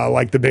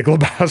 like the Big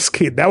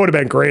Lebowski. That would have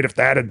been great if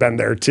that had been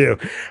there too.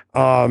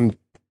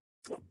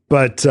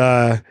 But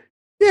yeah,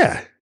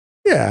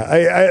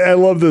 I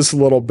love this a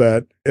little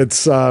bit.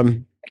 It's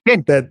Again,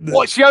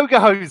 watch Yoga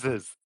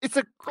Hosers. It's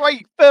a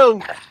great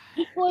film.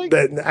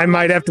 That I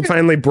might have to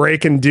finally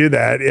break and do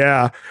that.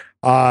 Yeah.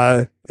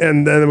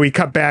 And then we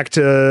cut back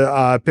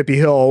to Pippi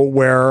Hill,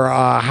 where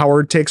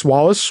Howard takes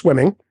Wallace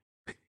swimming.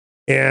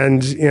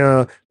 And, you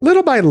know,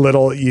 little by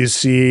little, you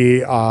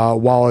see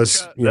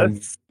Wallace, you know,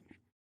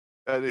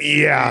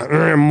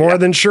 more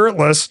than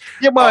shirtless.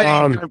 You might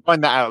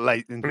find that out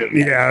late.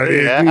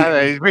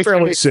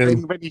 Fairly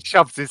soon. When he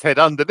shoves his head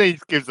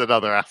underneath, gives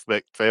another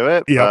aspect to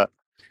it. Yeah.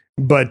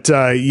 But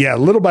yeah,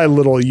 little by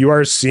little, you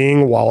are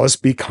seeing Wallace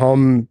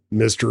become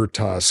Mr.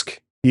 Tusk.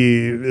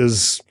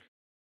 It's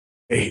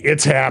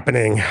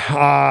happening.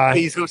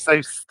 He's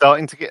also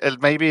starting to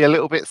get maybe a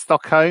little bit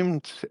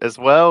Stockholmed as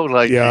well.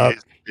 Like,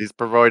 his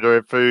provider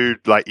of food,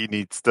 like, he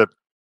needs to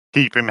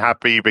keep him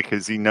happy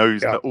because he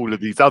knows that all of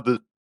these other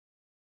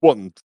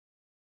ones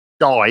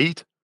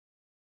died.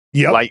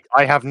 Yep. Like,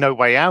 I have no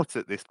way out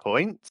at this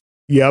point.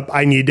 Yep.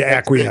 I need to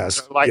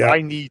acquiesce.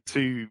 I need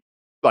to,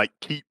 like,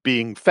 keep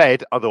being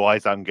fed,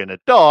 otherwise I'm gonna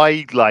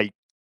die. Like,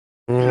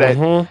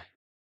 play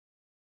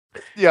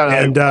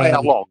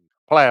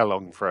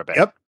along for a bit.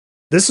 Yep.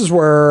 This is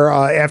where,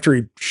 after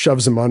he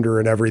shoves him under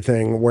and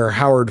everything, where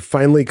Howard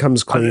finally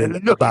comes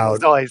clean about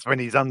his eyes when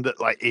he's under,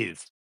 like,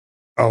 is.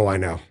 Oh, I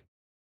know.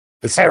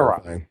 It's terror.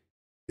 Terrifying.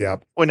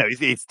 Yep. Well, no,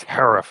 it's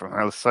terrifying.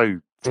 I was so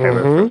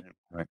terrifying.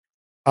 Right.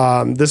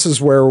 This is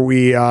where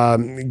we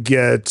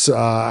get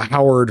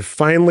Howard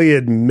finally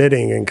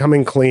admitting and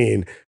coming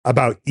clean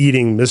about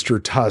eating Mr.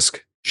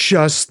 Tusk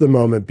just the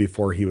moment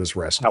before he was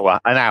rescued.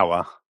 An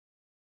hour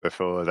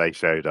before they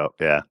showed up.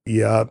 Yeah.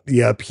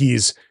 Yep.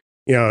 He's,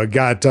 you know,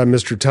 got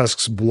Mr.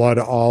 Tusk's blood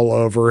all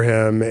over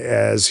him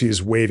as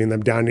he's waving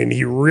them down, and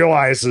he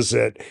realizes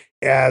it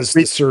as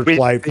the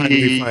searchlight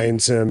finally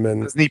finds him.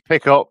 And doesn't he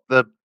pick up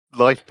the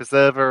life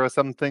preserver or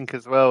something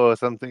as well, or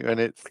something? And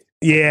it's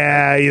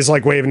he's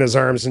like waving his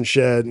arms and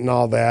shit and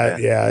all that.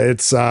 Yeah,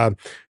 it's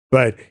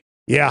but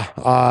yeah,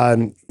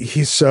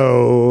 he's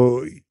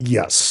so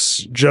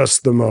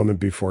just the moment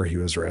before he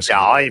was rescued.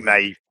 Yeah, I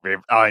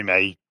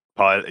may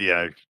pilot, you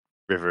know,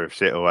 river of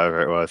shit or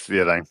whatever it was,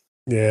 you know.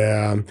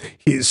 Yeah.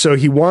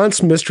 He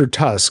wants Mr.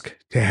 Tusk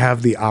to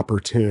have the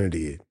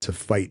opportunity to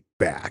fight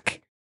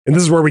back. And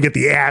this is where we get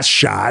the ass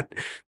shot,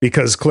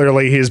 because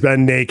clearly he's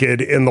been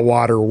naked in the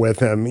water with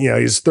him. You know,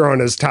 he's throwing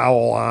his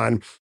towel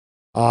on.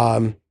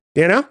 You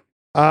know,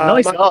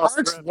 nice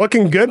Mark's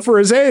looking good for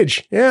his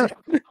age. Yeah.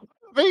 I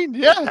mean,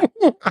 yeah.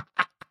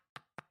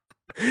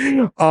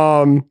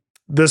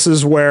 This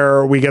is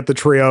where we get the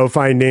trio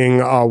finding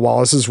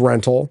Wallace's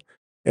rental.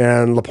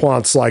 And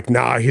LaPlante's like,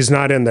 nah, he's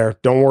not in there.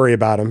 Don't worry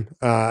about him.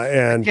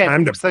 And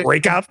time to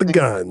break out the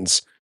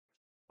guns.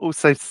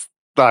 Also,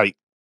 like,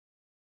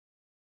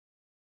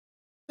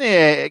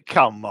 yeah,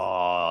 come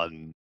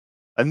on.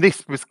 And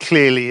this was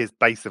clearly his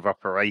base of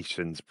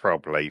operations,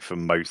 probably, for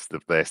most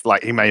of this.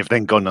 Like, he may have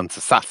then gone on to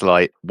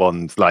satellite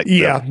ones, like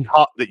the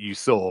part that you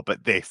saw,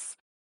 but this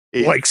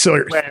It's Like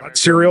where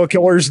serial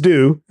killers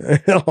do,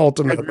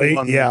 ultimately.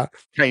 everyone Yeah.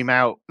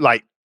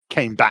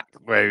 came back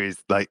where his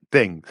like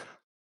thing.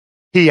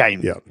 He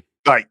ain't Yep.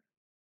 like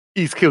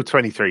he's killed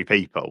 23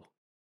 people.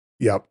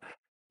 Yep.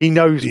 He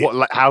knows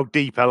Yeah. how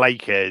deep a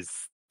lake is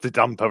to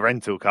dump a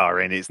rental car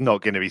in. It's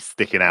not going to be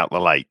sticking out the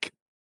lake.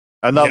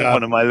 Another Yeah.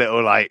 one of my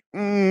little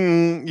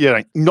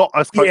not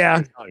as close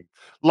Yeah. to home.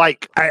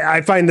 Like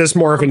I find this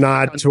more of a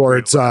nod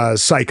towards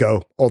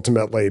Psycho,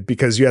 ultimately,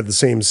 because you had the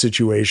same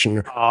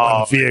situation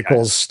of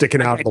vehicles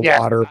sticking out of the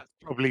water. That's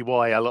probably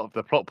why a lot of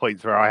the plot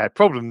points where I had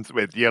problems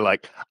with, you're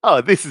like,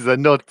 oh, this is a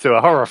nod to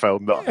a horror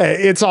film.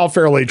 It's all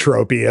fairly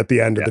tropey at the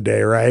end of the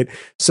day, right?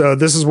 So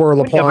this is where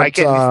LaPlante...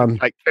 this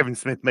is like Kevin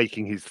Smith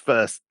making his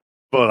first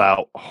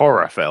full-out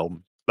horror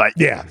film. Like,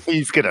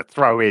 he's going to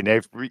throw in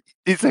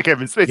it's a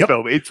Kevin Smith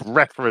film. It's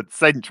reference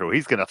central.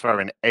 He's going to throw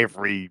in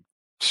every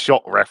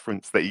shot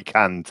reference that he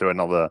can to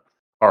another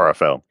horror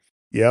film.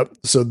 Yep.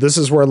 So this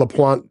is where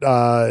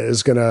LaPlante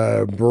is going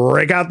to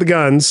break out the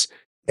guns,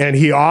 and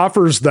he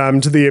offers them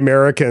to the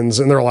Americans,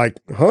 and they're like,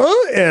 huh?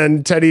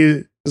 And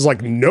Teddy is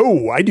like,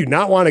 no, I do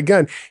not want a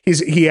gun.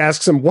 He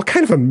asks him, what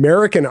kind of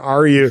American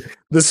are you?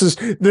 This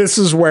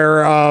is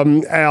where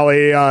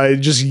Allie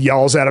just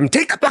yells at him,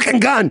 take the fucking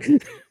gun.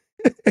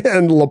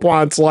 And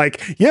LaPlante's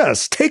like,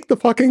 yes, take the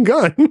fucking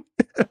gun.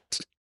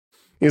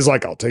 He's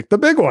like, I'll take the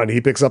big one.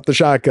 He picks up the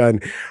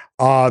shotgun.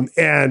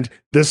 And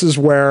this is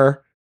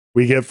where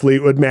we get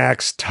Fleetwood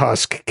Mac's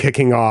Tusk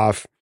kicking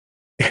off.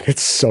 And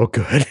it's so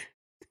good.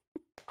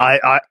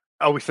 I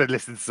always said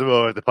listen to some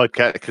more of the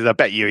podcast because I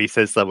bet you he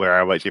says somewhere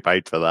how much you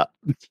paid for that.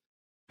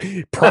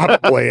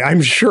 Probably.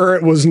 I'm sure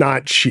it was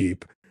not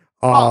cheap.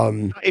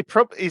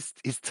 Is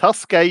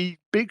Tusk a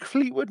big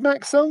Fleetwood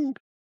Mac song?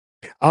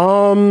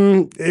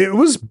 It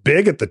was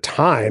big at the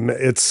time.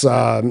 It's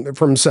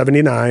from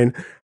 79.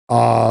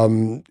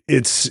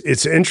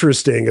 It's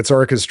interesting. It's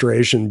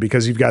orchestration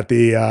because you've got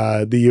the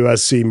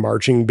USC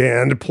marching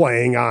band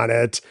playing on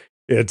it.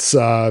 It's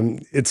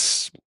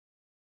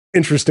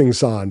interesting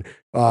song.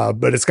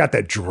 But it's got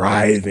that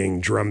driving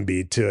drum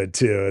beat to it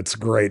too. It's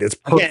great. It's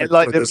perfect. Yeah,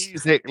 like the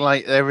music,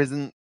 like there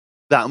isn't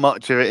that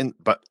much of it,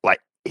 but like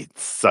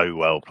it's so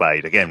well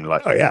played. Again,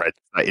 like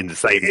in the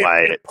same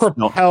way, it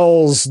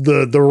propels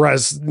the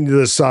rest.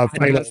 This final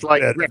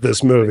bit,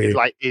 this movie,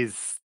 like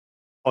is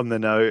on the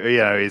note.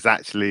 Is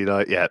actually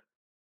like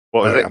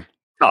what was it?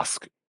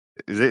 Tusk.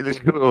 Is it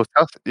literally called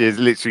Tusk? It's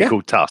literally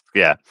called Tusk.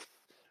 Yeah,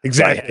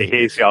 exactly.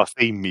 Here's your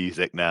theme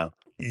music now.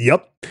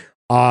 Yep.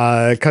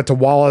 Cut to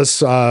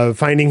Wallace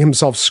finding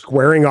himself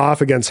squaring off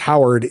against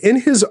Howard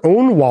in his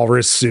own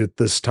walrus suit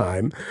this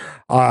time.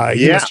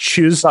 He must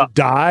choose to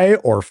die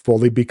or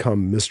fully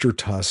become Mr.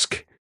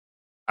 Tusk.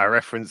 A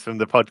reference from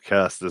the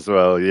podcast as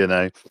well,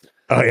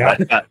 Oh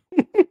yeah.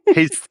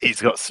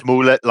 He's got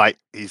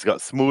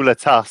smaller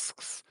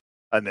tusks,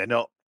 and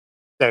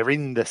they're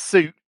in the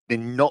suit, they're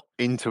not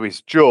into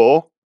his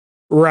jaw.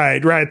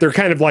 Right. They're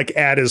kind of like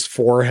at his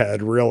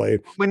forehead, really.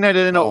 Well, no,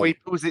 they're not. He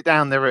pulls it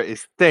down, they're at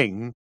his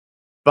thing.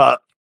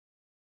 But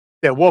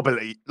they're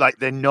wobbly, like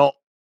they're not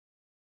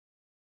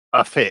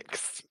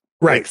affixed,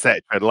 right? Etc.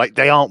 Like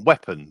they aren't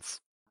weapons,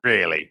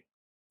 really.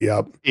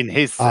 Yep. In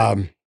his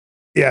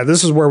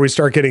this is where we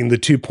start getting the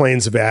two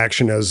planes of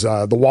action as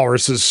the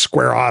walruses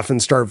square off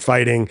and start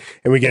fighting,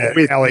 and we get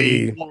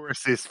Ellie. The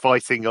walruses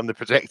fighting on the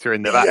projector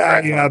in the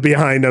background. Yeah,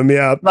 behind them.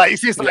 Yeah, like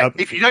it's just like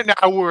if you don't know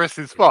how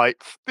walruses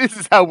fight, this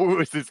is how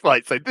walruses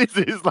fight. So this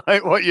is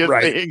like what you're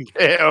seeing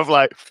here of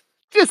like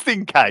just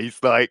in case,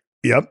 like.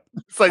 Yep.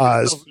 So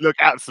this doesn't look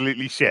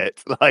absolutely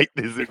shit. Like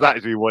this is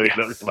actually what it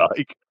looks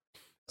like.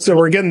 So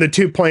we're getting the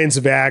two planes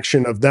of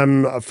action of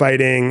them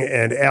fighting,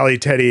 and Allie,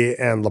 Teddy,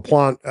 and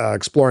LaPlante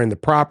exploring the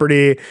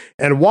property.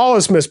 And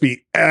Wallace must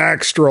be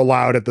extra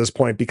loud at this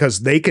point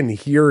because they can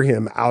hear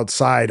him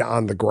outside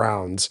on the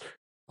grounds.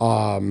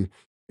 And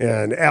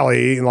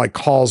Allie like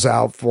calls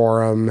out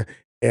for him,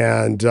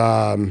 and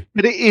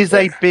but it is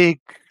a big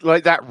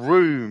that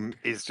room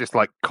is just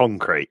like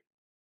concrete.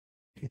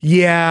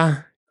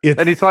 Yeah.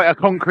 And it's like a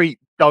concrete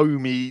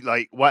domey,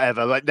 like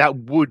whatever. Like that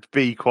would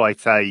be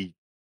quite a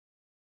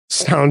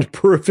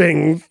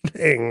soundproofing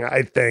thing,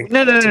 I think.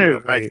 No.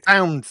 Like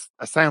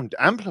a sound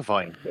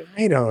amplifying thing.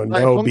 I don't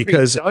know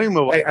because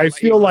I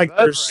feel like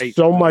there's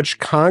so much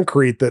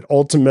concrete that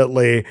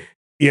ultimately,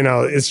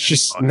 it's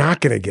just not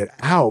going to get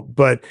out.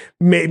 But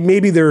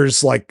maybe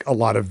there's like a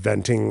lot of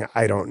venting.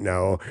 I don't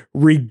know.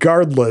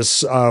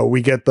 Regardless,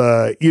 we get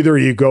either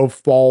you go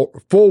full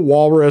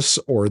walrus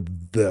or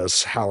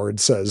this, Howard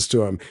says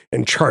to him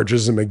and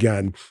charges him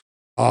again.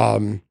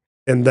 And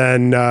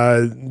then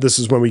this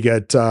is when we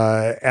get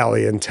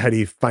Allie and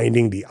Teddy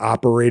finding the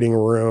operating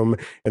room,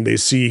 and they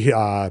see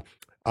the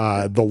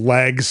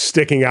legs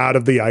sticking out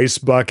of the ice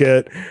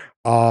bucket.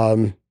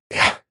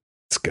 Yeah,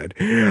 it's good.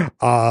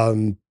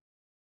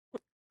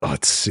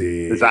 Let's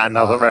see. Is that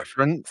another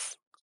reference?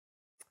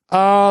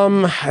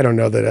 I don't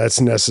know that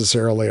that's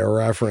necessarily a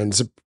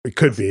reference. It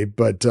could be,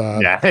 but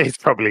it's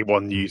probably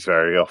one used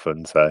very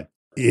often. So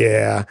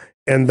yeah.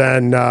 And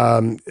then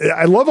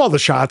I love all the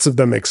shots of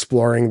them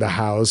exploring the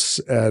house,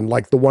 and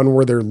like the one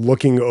where they're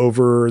looking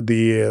over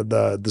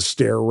the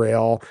stair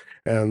rail,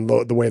 and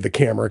the way the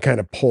camera kind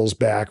of pulls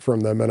back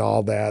from them and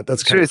all that.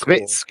 That's Sure, kind of it's a cool.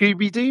 bit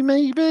Scooby Doo,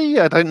 maybe.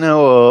 I don't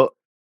know,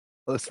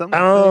 or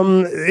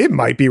something. It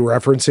might be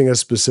referencing a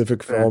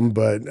specific film,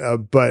 but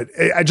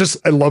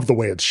I love the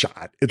way it's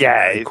shot. It's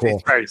very cool.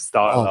 It's very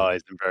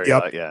stylized and very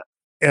yep. like, yeah.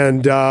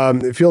 And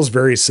it feels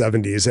very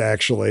 70s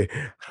actually.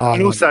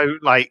 And also,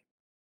 like,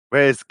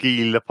 where's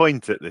Guy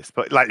Lapointe at this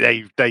point? Like,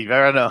 Dave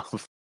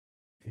Aronoff.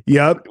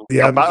 Yep.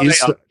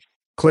 He's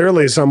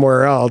clearly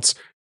somewhere else.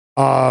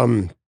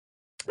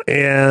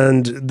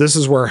 And this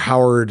is where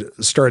Howard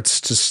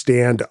starts to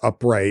stand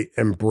upright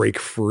and break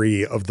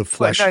free of the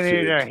flesh.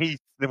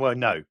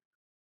 No.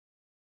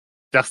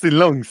 Justin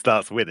Long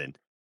starts winning.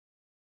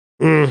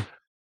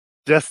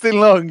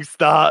 Justin Long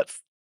starts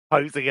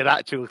posing an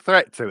actual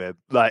threat to him.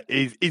 Like,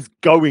 is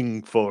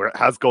going for it,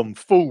 has gone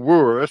full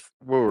Wurf,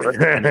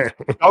 and is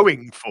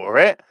going for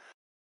it.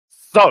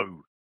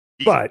 So,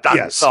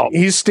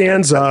 he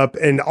stands up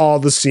and all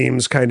the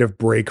seams kind of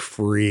break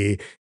free,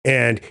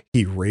 and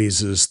he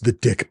raises the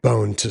dick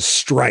bone to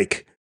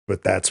strike.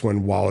 But that's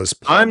when Wallace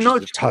punches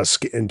the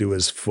tusk into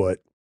his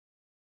foot.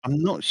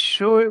 I'm not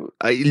sure.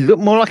 It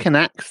looked more like an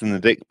axe than the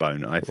dick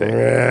bone, I think.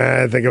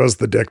 I think it was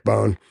the dick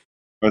bone.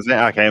 Was it?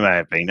 Okay, it may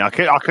have been. I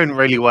couldn't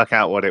really work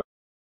out what it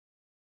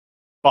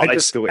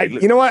was.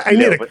 You know what? I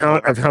need a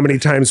count of how many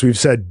times we've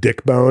said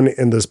dick bone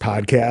in this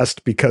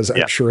podcast, because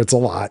I'm sure it's a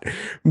lot.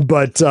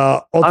 But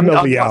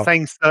ultimately, I'm not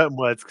saying certain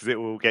words because it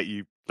will get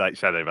you like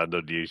shadow banned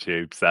on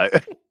YouTube. So,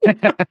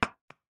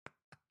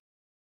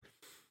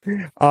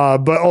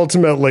 but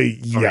ultimately,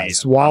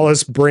 yes,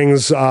 Wallace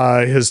brings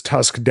his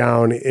tusk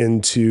down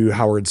into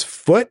Howard's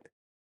foot,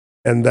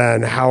 and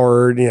then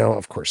Howard,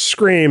 of course,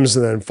 screams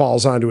and then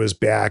falls onto his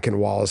back, and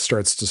Wallace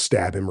starts to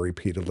stab him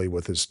repeatedly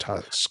with his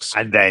tusks.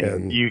 And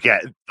then you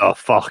get the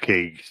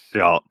fucking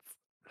shot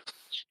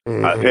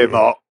at him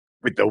up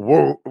with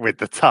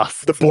the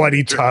tusks, the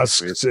bloody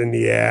tusks, and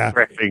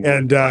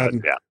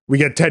we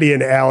get Teddy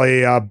and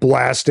Allie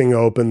blasting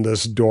open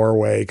this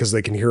doorway because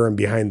they can hear him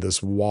behind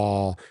this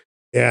wall.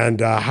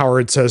 And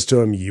Howard says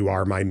to him, "You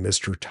are my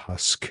Mr.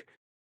 Tusk."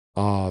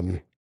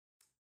 And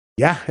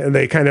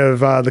they kind of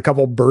the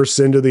couple bursts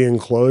into the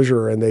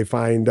enclosure, and they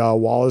find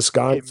Wallace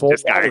gone full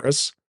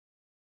virus.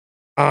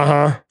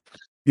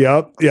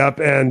 Yep.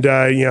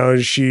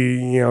 And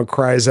she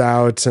cries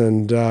out,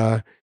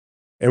 and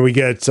we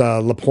get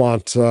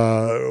Lapointe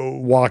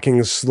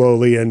walking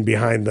slowly in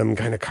behind them,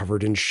 kind of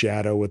covered in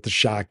shadow with the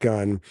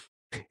shotgun.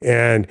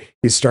 And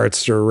he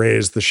starts to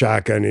raise the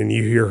shotgun, and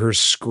you hear her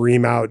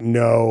scream out,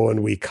 "No!"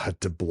 And we cut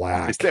to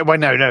black. Well,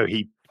 no,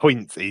 he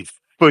points. He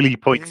fully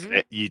points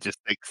it. You're just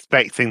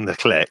expecting the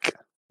click,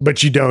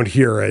 but you don't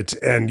hear it,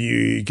 and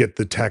you get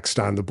the text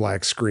on the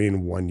black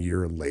screen 1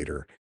 year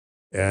later.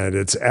 And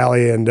it's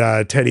Allie and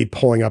Teddy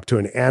pulling up to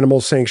an animal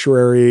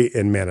sanctuary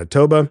in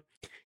Manitoba.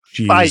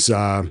 She's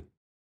that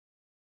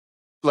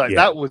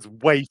was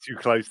way too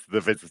close to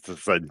the visitor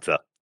center.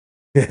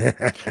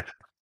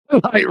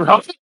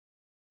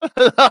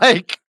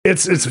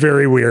 It's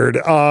very weird.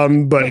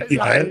 But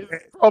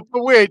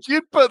proper weird.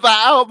 You'd put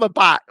that out the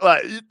back,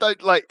 like you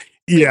don't like.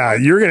 Yeah,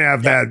 you're gonna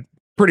have that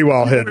pretty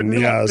well hidden.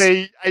 Yes,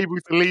 be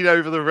able to lean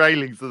over the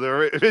railings of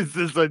the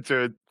visitor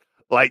center, and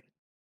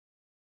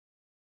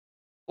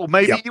or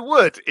maybe you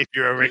would if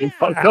you're a really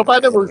fucked up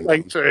animal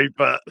sanctuary,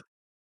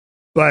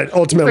 But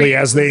ultimately,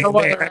 as they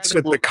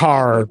exit the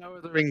car, no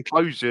other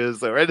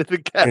enclosures or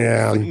anything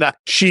else. No.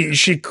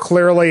 She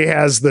clearly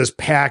has this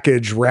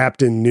package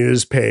wrapped in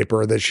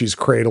newspaper that she's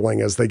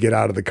cradling as they get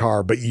out of the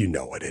car, but you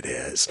know what it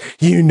is.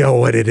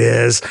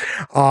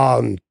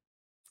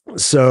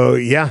 So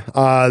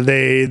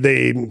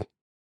they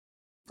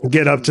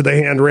get up to the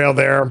handrail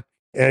there,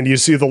 and you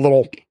see the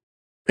little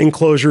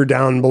enclosure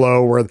down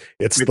below where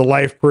it's the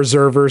life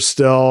preserver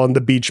still, and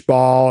the beach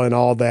ball and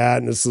all that,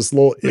 and it's this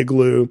little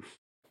igloo.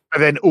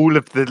 And then all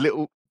of the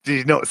little, did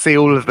you not see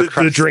all of the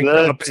drink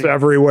cups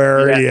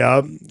everywhere?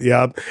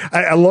 Yep.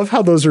 I love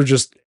how those are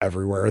just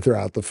everywhere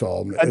throughout the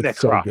film. And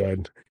it's so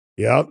good.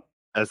 Yep.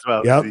 As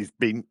well. Yep. He's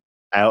been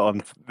out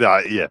on,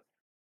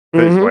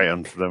 put his weight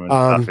onto them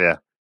and stuff,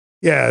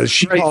 Yeah,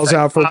 she calls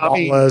out for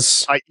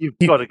Wallace. You've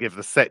got to give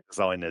the set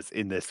designers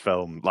in this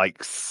film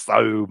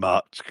so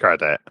much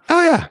credit.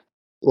 Oh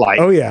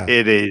yeah.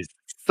 It is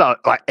so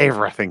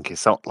everything is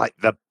so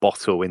the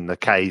bottle in the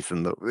case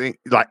and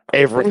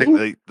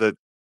everything that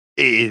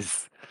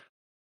is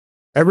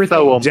everything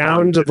so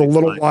down to the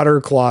little water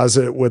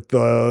closet with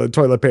the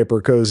toilet paper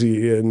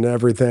cozy and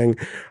everything.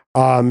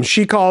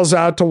 She calls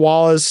out to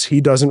Wallace. He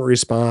doesn't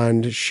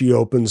respond. She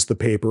opens the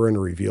paper and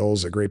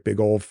reveals a great big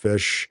old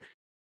fish.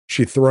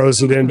 She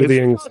throws it into the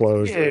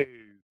enclosure.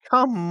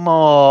 Come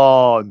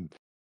on.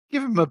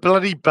 Give him a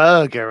bloody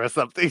burger or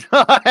something.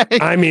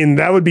 I mean,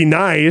 that would be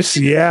nice.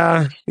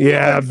 Yeah.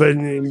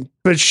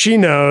 But she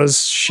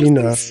knows. She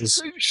knows.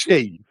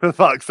 Sushi, for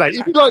fuck's sake.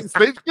 If you like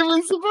fish, give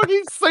him some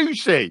fucking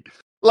sushi.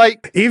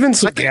 Like, Even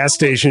some gas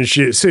station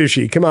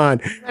sushi. Come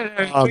on.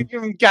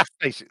 Even gas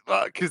station.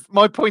 Because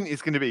my point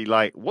is going to be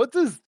like, what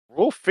does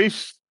raw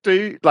fish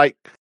do? Like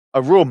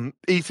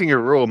eating a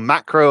raw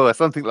mackerel or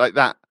something like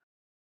that.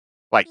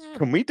 Like,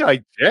 can we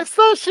digest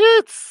that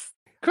shit?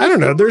 I don't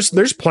know.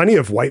 There's plenty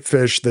of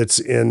whitefish that's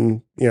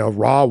in,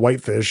 raw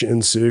whitefish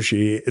in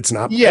sushi. It's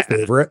not my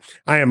favorite.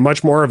 I am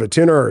much more of a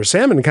tuna or a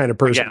salmon kind of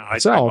person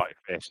myself. I like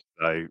fish,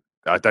 so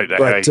I don't know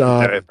how But, you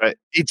do it, but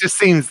it just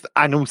seems,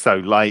 and also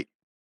like,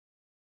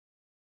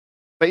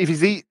 but if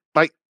he's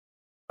like,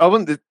 I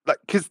want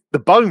because the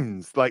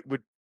bones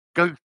would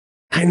go.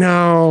 I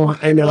know.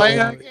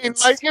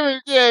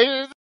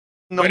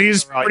 But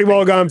he's pretty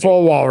well gone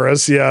full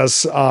walrus.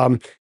 Yes.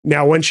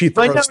 Now when she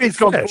throws, I know he's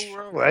gone fish,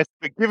 full walrus,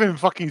 but give him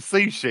fucking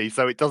sushi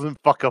so it doesn't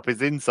fuck up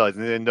his insides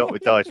and end up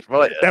with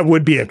diarrhea. That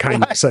would be a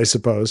kindness, I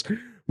suppose.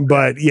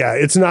 But yeah,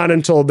 it's not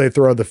until they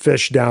throw the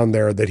fish down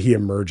there that he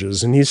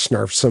emerges, and he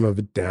snarfs some of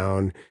it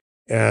down,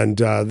 and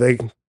they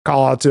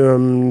call out to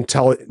him,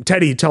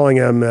 Teddy telling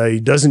him he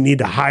doesn't need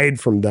to hide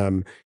from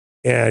them,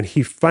 and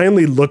he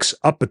finally looks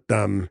up at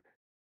them,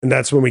 and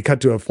that's when we cut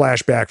to a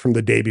flashback from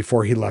the day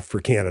before he left for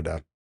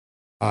Canada.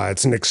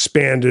 It's an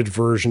expanded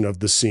version of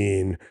the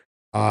scene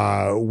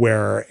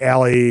where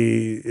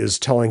Allie is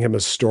telling him a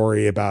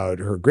story about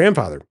her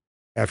grandfather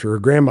after her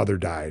grandmother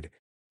died,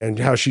 and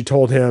how she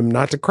told him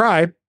not to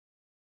cry,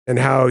 and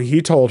how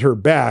he told her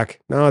back,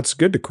 no, it's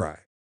good to cry.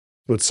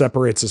 What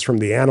separates us from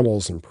the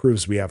animals and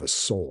proves we have a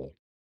soul.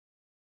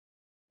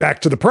 Back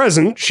to the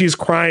present, she's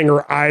crying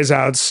her eyes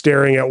out,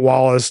 staring at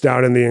Wallace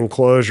down in the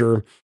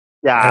enclosure.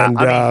 Yeah,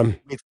 and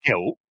with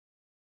guilt.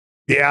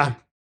 Yeah.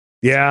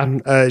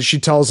 She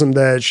tells him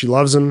that she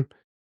loves him,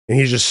 and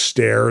he just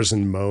stares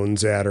and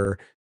moans at her.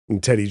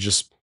 And Teddy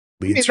just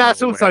leads her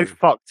that's away. also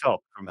fucked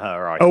up from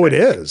her. It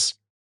is.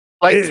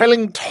 Like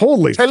telling him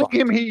telling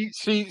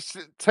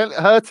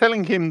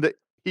him that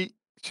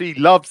she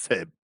loves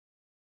him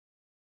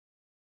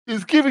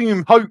is giving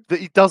him hope that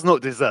he does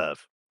not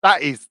deserve.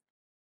 That is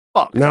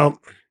fucked. No.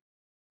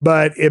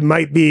 But it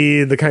might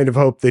be the kind of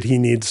hope that he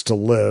needs to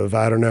live.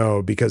 I don't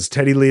know, because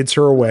Teddy leads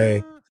her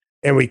away,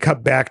 and we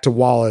cut back to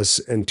Wallace,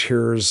 and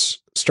tears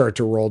start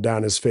to roll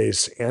down his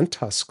face, and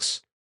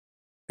Tusk's.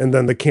 And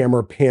then the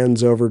camera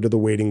pans over to the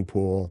waiting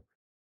pool,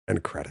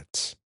 and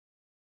credits.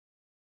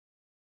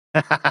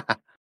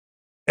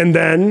 And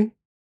then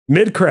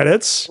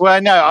mid-credits,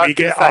 we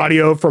get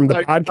audio from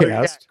the podcast.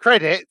 Yeah,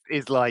 credit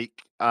is like,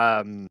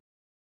 I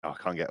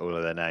can't get all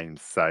of their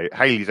names. So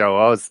Haley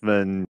Joel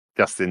Osment,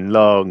 Justin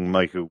Long,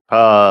 Michael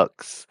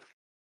Parks.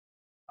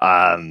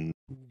 I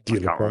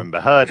can't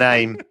remember her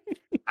name.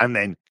 And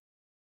then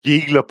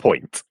Gila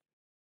Point.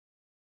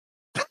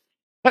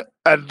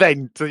 And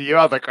then to your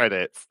other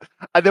credits.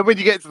 And then when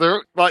you get to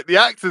the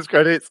actors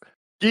credits,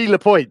 Gila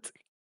Point.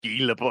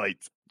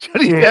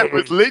 Johnny Depp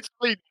was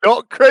literally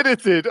not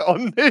credited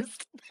on this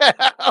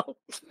film.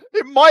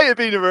 It might have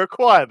been a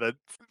requirement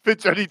for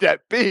Johnny Depp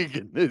being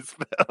in this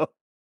film.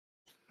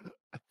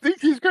 I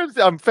think he's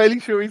credited. I'm fairly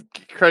sure he's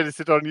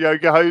credited on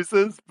Yoga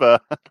Hosers,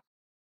 but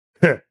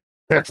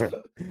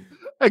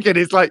again,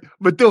 it's like,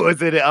 my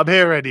daughter's in it. I'm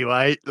here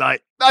anyway.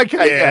 Like,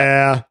 okay,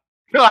 yeah.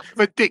 Can I have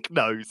a dick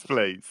nose,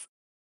 please?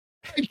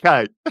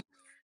 Okay.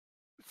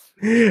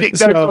 Dick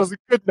nose wasn't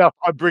good enough.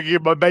 I'm bringing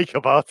in my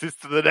makeup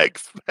artist to the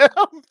next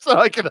film, so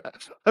I can.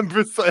 I'm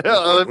prosthetic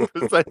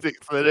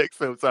for the next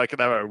film, so I can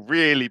have a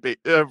really big,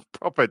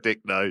 proper dick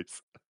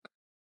nose.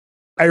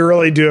 I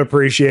really do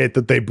appreciate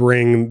that they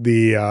bring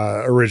the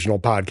original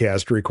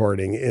podcast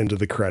recording into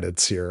the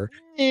credits here.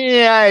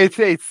 Yeah, it's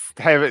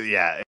heavy.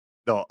 Yeah,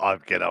 not.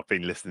 I've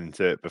been listening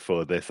to it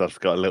before this. I've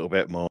got a little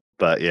bit more,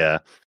 but yeah.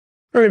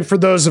 I mean, for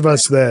those of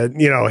us that,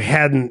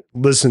 hadn't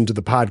listened to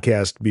the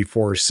podcast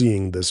before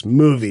seeing this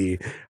movie,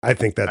 I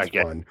think that's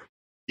fun.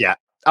 Yeah.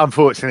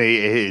 Unfortunately,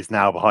 it is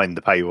now behind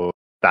the paywall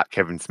at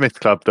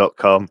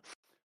kevinsmithclub.com.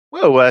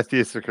 Well worth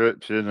your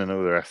subscription and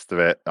all the rest of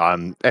it.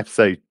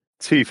 Episode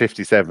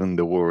 257,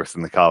 The Walrus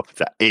and the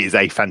Carpenter, is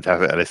a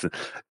fantastic listen.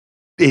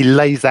 It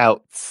lays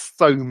out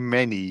so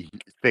many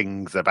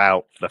things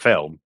about the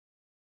film.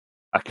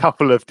 A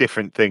couple of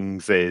different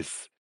things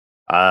is...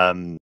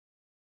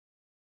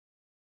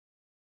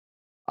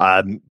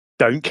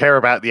 don't care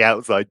about the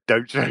outside.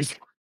 Don't show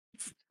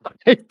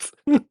it.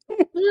 Well,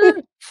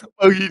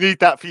 you need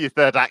that for your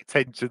third act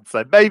tension.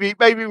 So maybe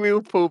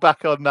we'll pull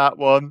back on that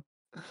one.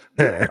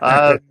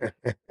 John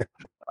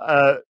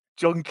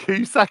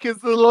Cusack is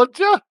the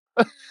lodger.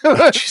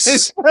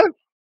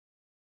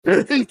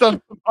 He's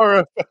done some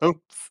horror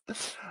films.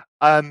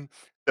 The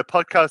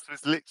podcast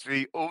was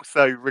literally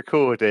also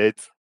recorded.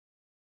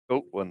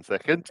 Oh, 1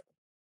 second.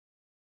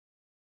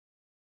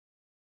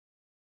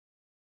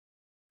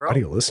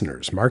 Audio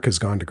listeners, Mark has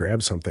gone to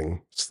grab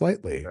something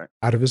slightly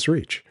out of his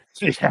reach.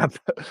 Yeah,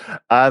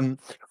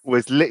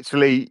 was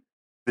literally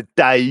the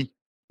day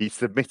he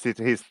submitted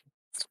his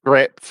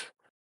script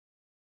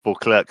for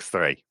Clerks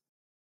 3.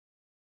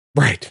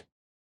 Right.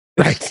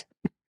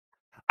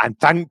 And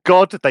thank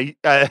God they,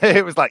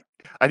 it was like,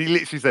 and he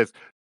literally says,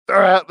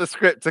 throw out the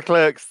script to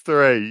Clerks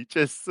 3.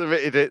 Just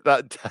submitted it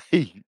that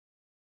day.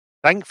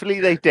 Thankfully,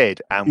 they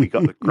did, and we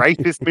got the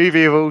greatest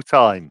movie of all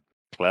time,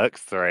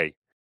 Clerks 3.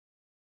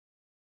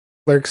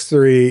 Clerks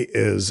 3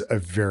 is a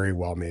very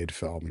well-made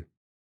film.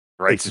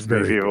 Greatest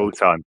movie of all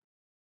time.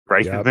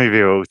 Greatest Yep. movie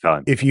of all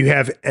time. If you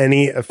have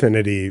any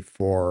affinity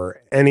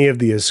for any of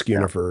the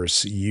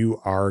Askewniverse, you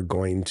are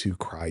going to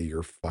cry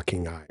your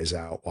fucking eyes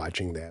out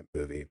watching that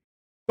movie.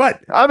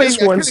 But I mean,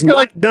 this one's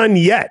not done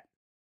yet.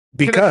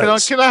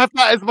 Because can I have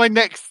that as my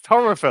next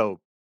horror film?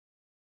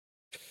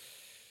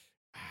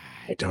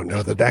 I don't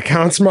know that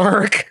counts,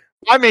 Mark.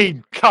 I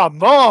mean,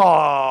 come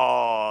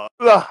on.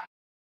 Ugh,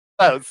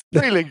 that's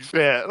stealing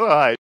shit.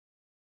 Right.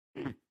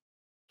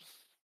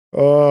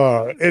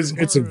 Oh,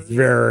 it's a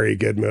very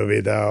good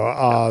movie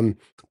though.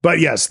 But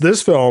yes,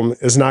 this film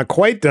is not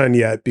quite done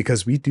yet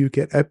because we do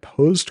get a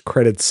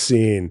post-credits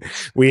scene.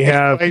 We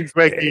have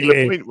where Guy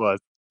Lapointe was.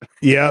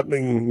 Yep,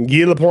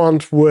 Guy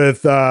Lapointe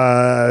with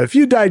a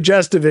few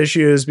digestive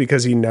issues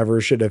because he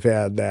never should have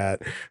had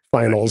that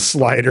final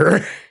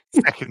slider.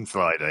 Second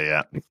slider,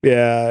 yeah.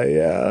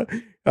 Yeah.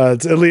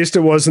 At least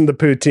it wasn't the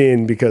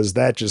poutine because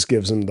that just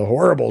gives him the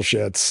horrible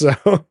shits. So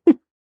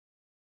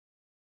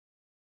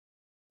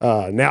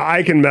now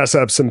I can mess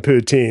up some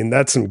poutine.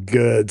 That's some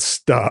good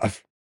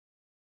stuff.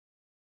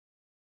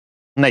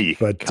 No, you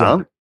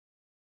can't.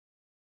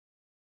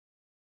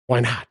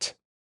 Why not?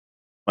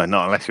 Well,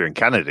 not unless you're in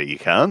Canada, you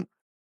can't.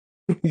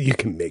 You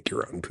can make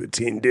your own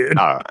poutine, dude.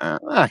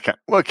 Okay.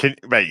 Well,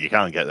 mate, you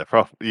can't get the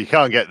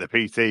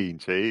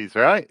poutine cheese,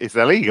 right? It's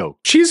illegal.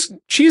 Cheese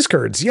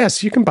curds.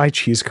 Yes, you can buy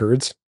cheese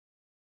curds.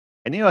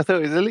 I knew. I thought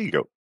it was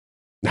illegal.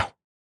 No,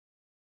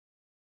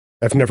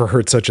 I've never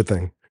heard such a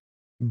thing.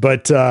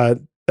 But that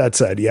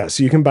said,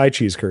 yes, you can buy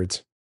cheese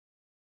curds.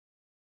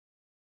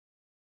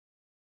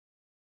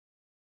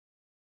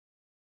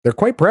 They're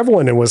quite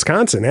prevalent in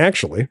Wisconsin,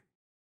 actually.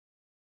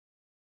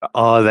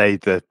 Are they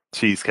the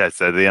cheese curds?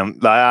 So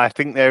I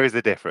think there is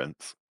a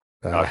difference.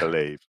 I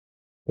believe.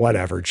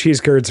 Whatever. Cheese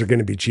curds are going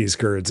to be cheese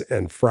curds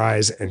and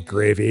fries and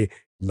gravy.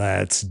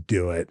 Let's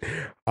do it.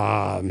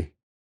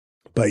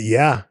 But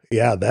yeah,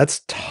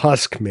 that's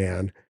Tusk,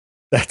 man.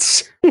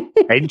 That's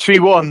entry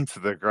one to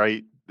the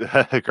Great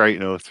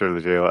North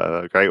trilogy, or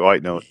whatever, Great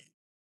White North.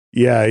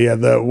 Yeah.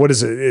 What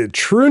is it?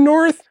 True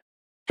North?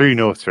 True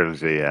North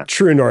trilogy, yeah.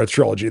 True North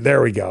trilogy.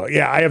 There we go.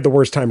 Yeah, I have the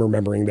worst time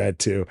remembering that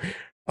too.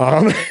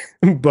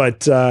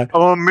 But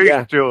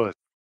Moose Jaws.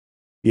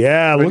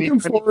 Yeah, looking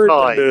forward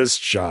to Moose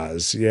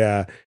Jaws.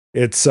 Yeah.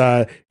 It's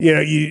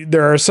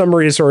there are some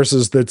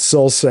resources that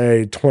still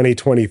say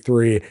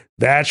 2023.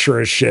 That sure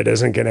as shit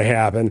isn't going to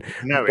happen.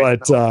 No,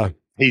 but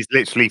he's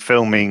literally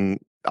filming.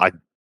 I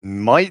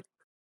might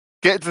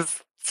get to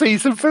see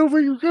some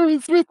filming of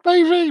Kevin Smith,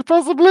 maybe,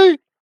 possibly.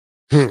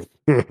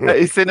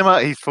 His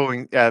cinema. He's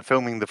filming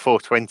the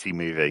 420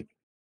 movie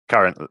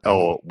currently,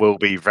 or will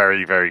be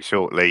very, very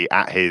shortly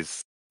at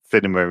his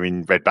cinema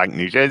in Red Bank,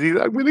 New Jersey.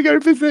 I'm going to go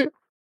visit.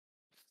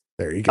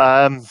 There you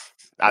go.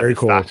 Very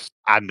cool.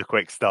 And a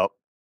quick stop.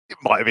 It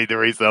might have been the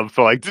reason I'm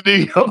flying to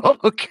New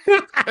York.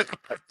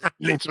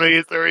 Literally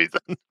is the reason.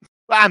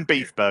 And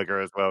Beef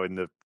Burger as well in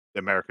the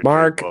American.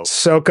 Mark,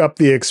 soak up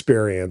the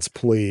experience,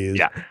 please.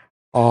 Yeah.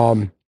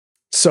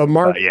 So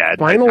Mark,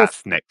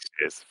 that's next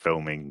year's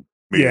filming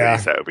movie,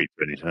 so it'll be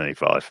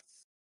 2025.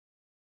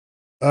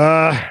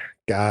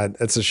 God,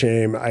 it's a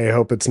shame. I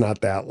hope it's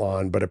not that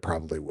long, but it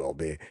probably will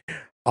be.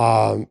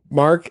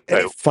 Mark,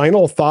 any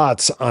final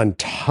thoughts on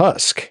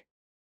Tusk?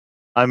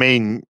 I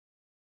mean,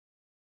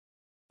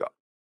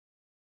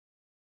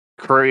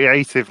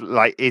 creative,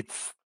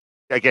 it's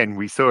again,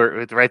 we saw it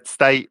with Red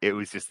State. It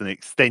was just an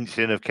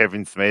extension of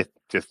Kevin Smith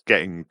just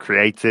getting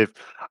creative,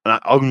 and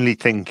I only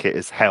think it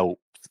has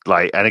helped.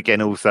 And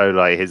again, also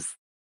his,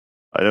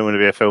 I don't want to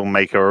be a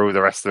filmmaker or all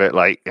the rest of it.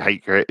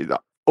 Hate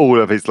all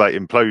of his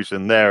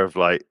implosion there of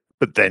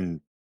but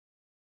then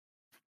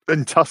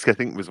Tusk, I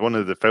think, was one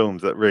of the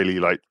films that really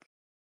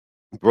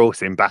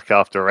brought him back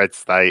after Red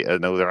State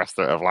and all the rest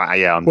of it.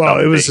 I'm well,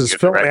 it was his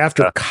film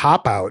after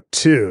Cop Out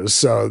too,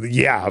 so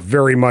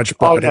very much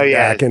brought him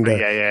back into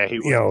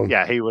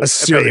he was a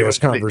serious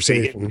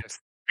conversation.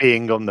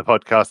 Being on the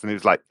podcast, and he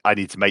was like, I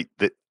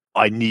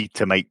need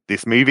to make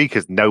this movie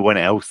because no one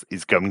else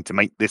is going to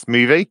make this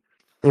movie.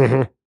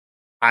 Mm-hmm.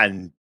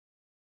 And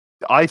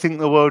I think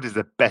the world is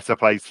a better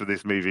place for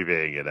this movie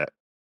being in it.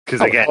 Because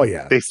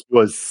this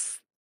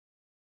was,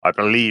 I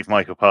believe,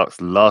 Michael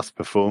Park's last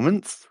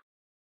performance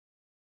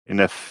in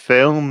a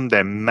film.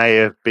 There may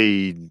have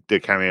been the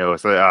cameo,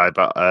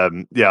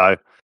 and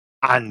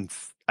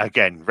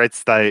again, Red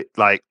State,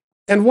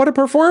 and what a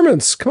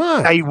performance! Come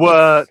on,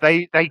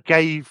 they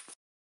gave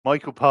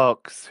Michael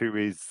Parks, who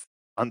is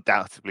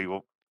undoubtedly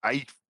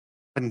a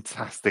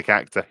fantastic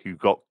actor who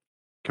got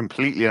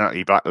completely and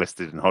utterly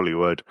blacklisted in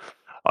Hollywood,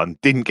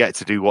 didn't get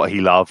to do what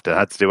he loved and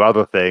had to do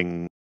other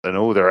things and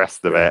all the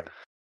rest of it.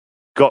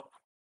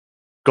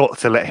 Got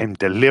to let him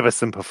deliver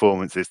some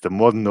performances to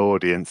modern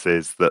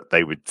audiences that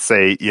they would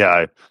see,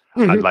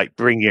 and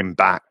bring him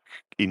back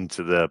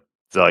into the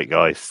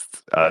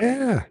zeitgeist.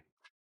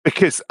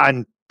 Because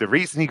the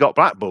reason he got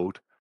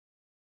blackballed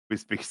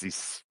was because he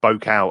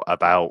spoke out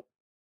about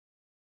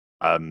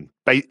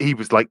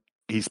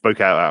He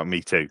spoke out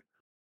Me Too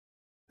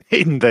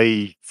in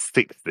the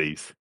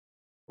 60s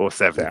or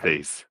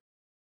 70s,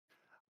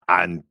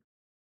 and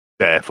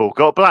therefore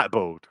got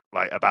blackballed,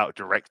 like about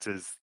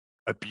directors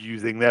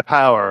abusing their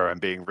power and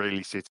being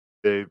really shitty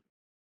to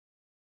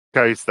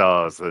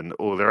co-stars and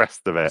all the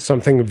rest of it.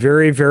 Something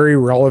very, very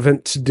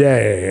relevant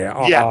today.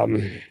 Yeah.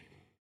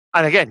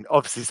 And again,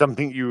 obviously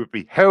something you would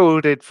be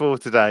heralded for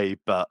today,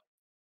 but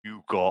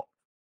you got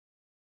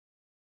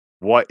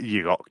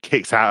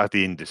kicked out of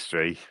the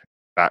industry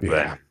back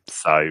then.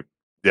 So,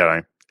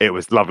 it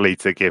was lovely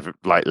to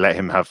let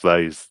him have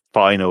those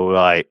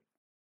final,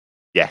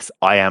 yes,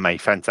 I am a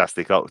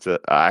fantastic actor.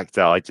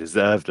 I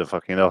deserved a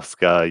fucking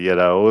Oscar,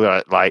 all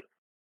that,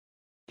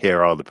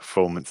 here are the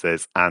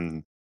performances,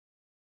 and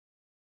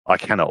I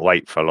cannot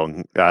wait for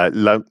Long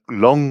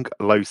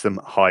Lonesome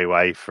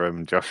Highway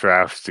from Josh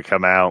Roush to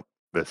come out.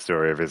 The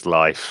story of his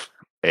life.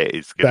 It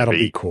is going to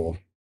be cool.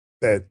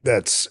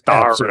 That's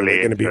absolutely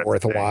going to be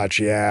worth a watch.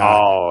 Yeah.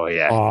 Oh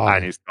yeah.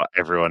 And he's got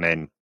everyone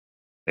in.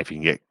 If you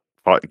can get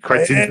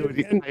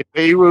Quentin,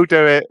 he will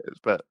do it.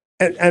 But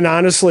and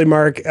honestly,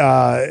 Mark,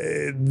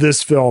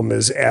 this film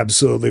is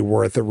absolutely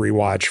worth a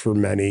rewatch for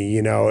many.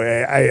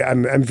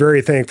 I'm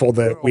very thankful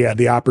that we had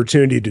the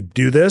opportunity to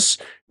do this,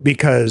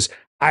 because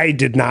I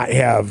did not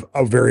have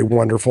a very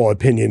wonderful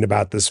opinion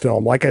about this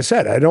film. Like I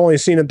said, I'd only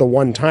seen it the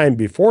one time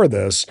before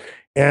this,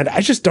 and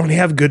I just don't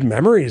have good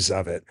memories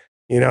of it.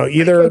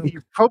 Either you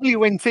probably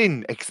went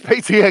in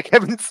expecting a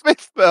Kevin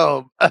Smith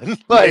film,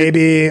 and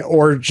maybe,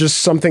 or just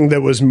something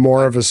that was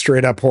more of a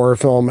straight up horror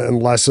film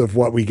and less of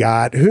what we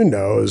got. Who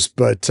knows?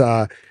 But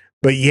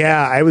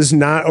yeah, I was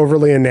not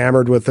overly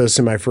enamored with this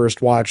in my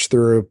first watch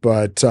through.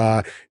 But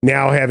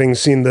now, having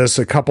seen this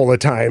a couple of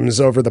times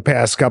over the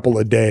past couple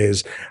of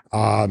days,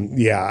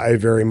 I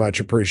very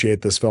much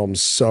appreciate this film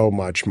so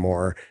much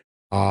more.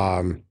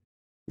 So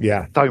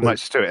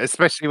much to it,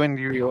 especially when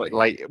you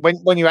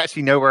when you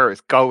actually know where it's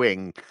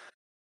going.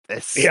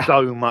 There's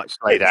so much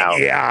laid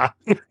out. Yeah,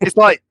 it's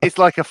like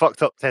a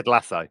fucked up Ted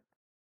Lasso.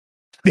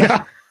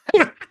 Yeah.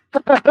 Go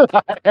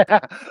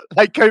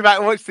back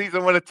and watch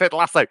season 1 of Ted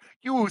Lasso.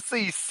 You will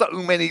see so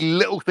many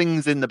little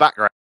things in the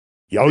background.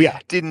 Oh yeah,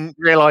 didn't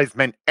realize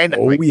meant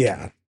anything. Oh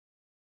yeah,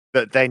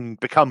 that then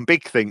become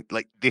big things.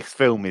 Like this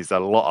film is a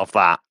lot of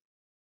that.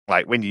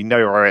 Like when you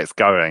know where it's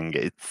going,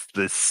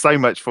 there's so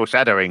much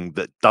foreshadowing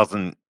that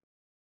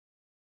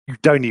you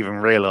don't even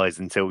realize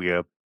until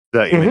you're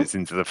 30 minutes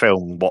into the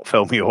film what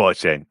film you're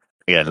watching.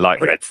 Again,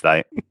 like Red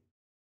State.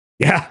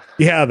 Yeah,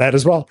 that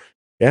as well.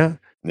 Yeah.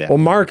 Well,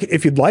 Mark,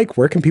 if you'd like,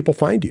 where can people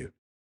find you?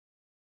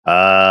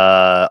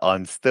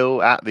 I'm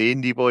still at the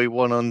Indie Boy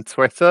 1 on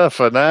Twitter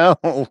for now.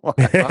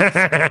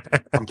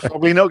 I'm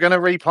probably not going to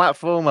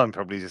re-platform. I'm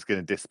probably just going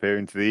to disappear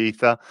into the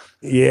ether.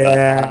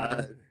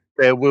 Yeah.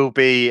 There will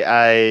be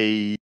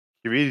a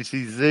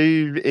community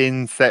Zoom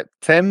in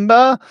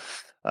September.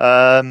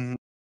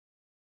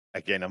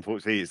 Again,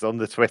 unfortunately, it's on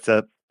the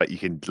Twitter, but you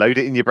can load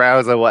it in your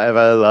browser,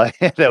 whatever.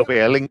 There'll be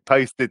a link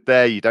posted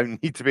there. You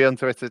don't need to be on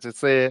Twitter to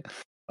see it.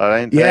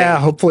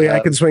 Hopefully I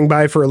can swing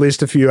by for at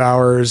least a few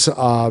hours.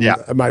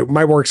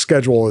 My work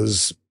schedule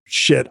is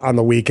shit on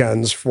the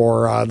weekends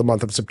for the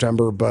month of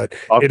September, but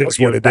it is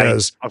what it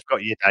is. I've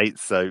got your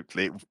dates, so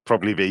it'll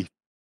probably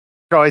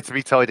try to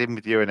be tied in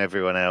with you and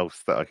everyone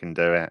else that I can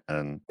do it.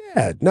 And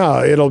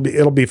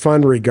it'll be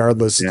fun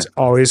regardless. It's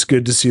always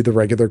good to see the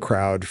regular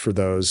crowd for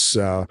those.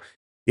 So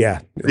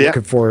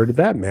looking forward to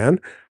that, man.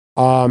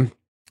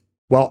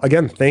 Well,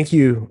 again, thank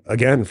you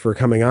again for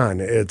coming on.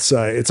 It's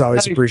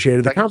always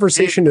appreciated. The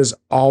conversation is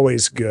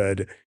always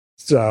good.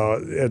 So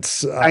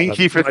it's thank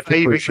you for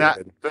saving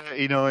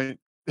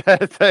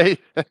that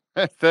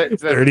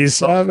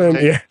 37.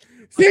 Yeah.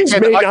 Things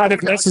may not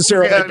have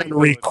necessarily been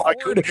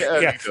recorded.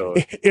 Yeah.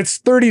 It's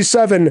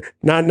 37,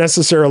 not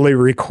necessarily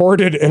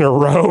recorded in a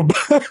row.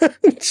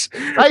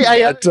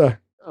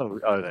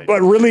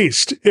 But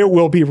released. It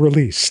will be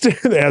released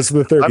as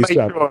the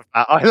 37.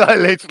 I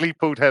literally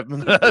pulled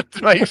him to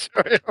make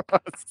sure it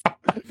was.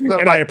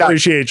 And I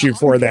appreciate you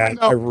for that.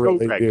 I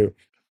really do.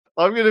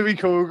 I'm going to be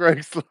cool,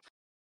 Greg.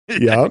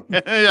 Yep.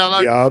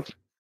 Yep.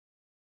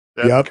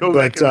 Cool,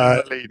 but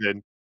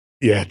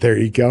there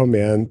you go,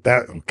 man.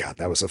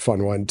 That was a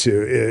fun one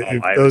too.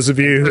 If those of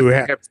you who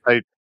have,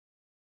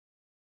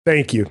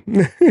 thank you.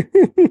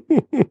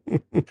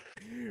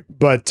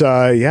 But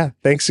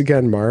thanks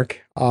again,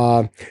 Mark.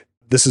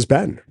 This has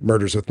been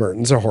Murders with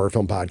Mertens, a horror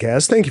film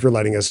podcast. Thank you for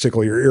letting us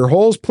tickle your ear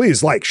holes.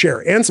 Please like, share,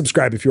 and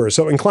subscribe if you are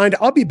so inclined.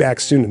 I'll be back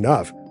soon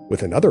enough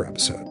with another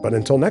episode. But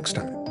until next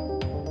time,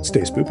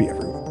 stay spoopy,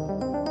 everyone.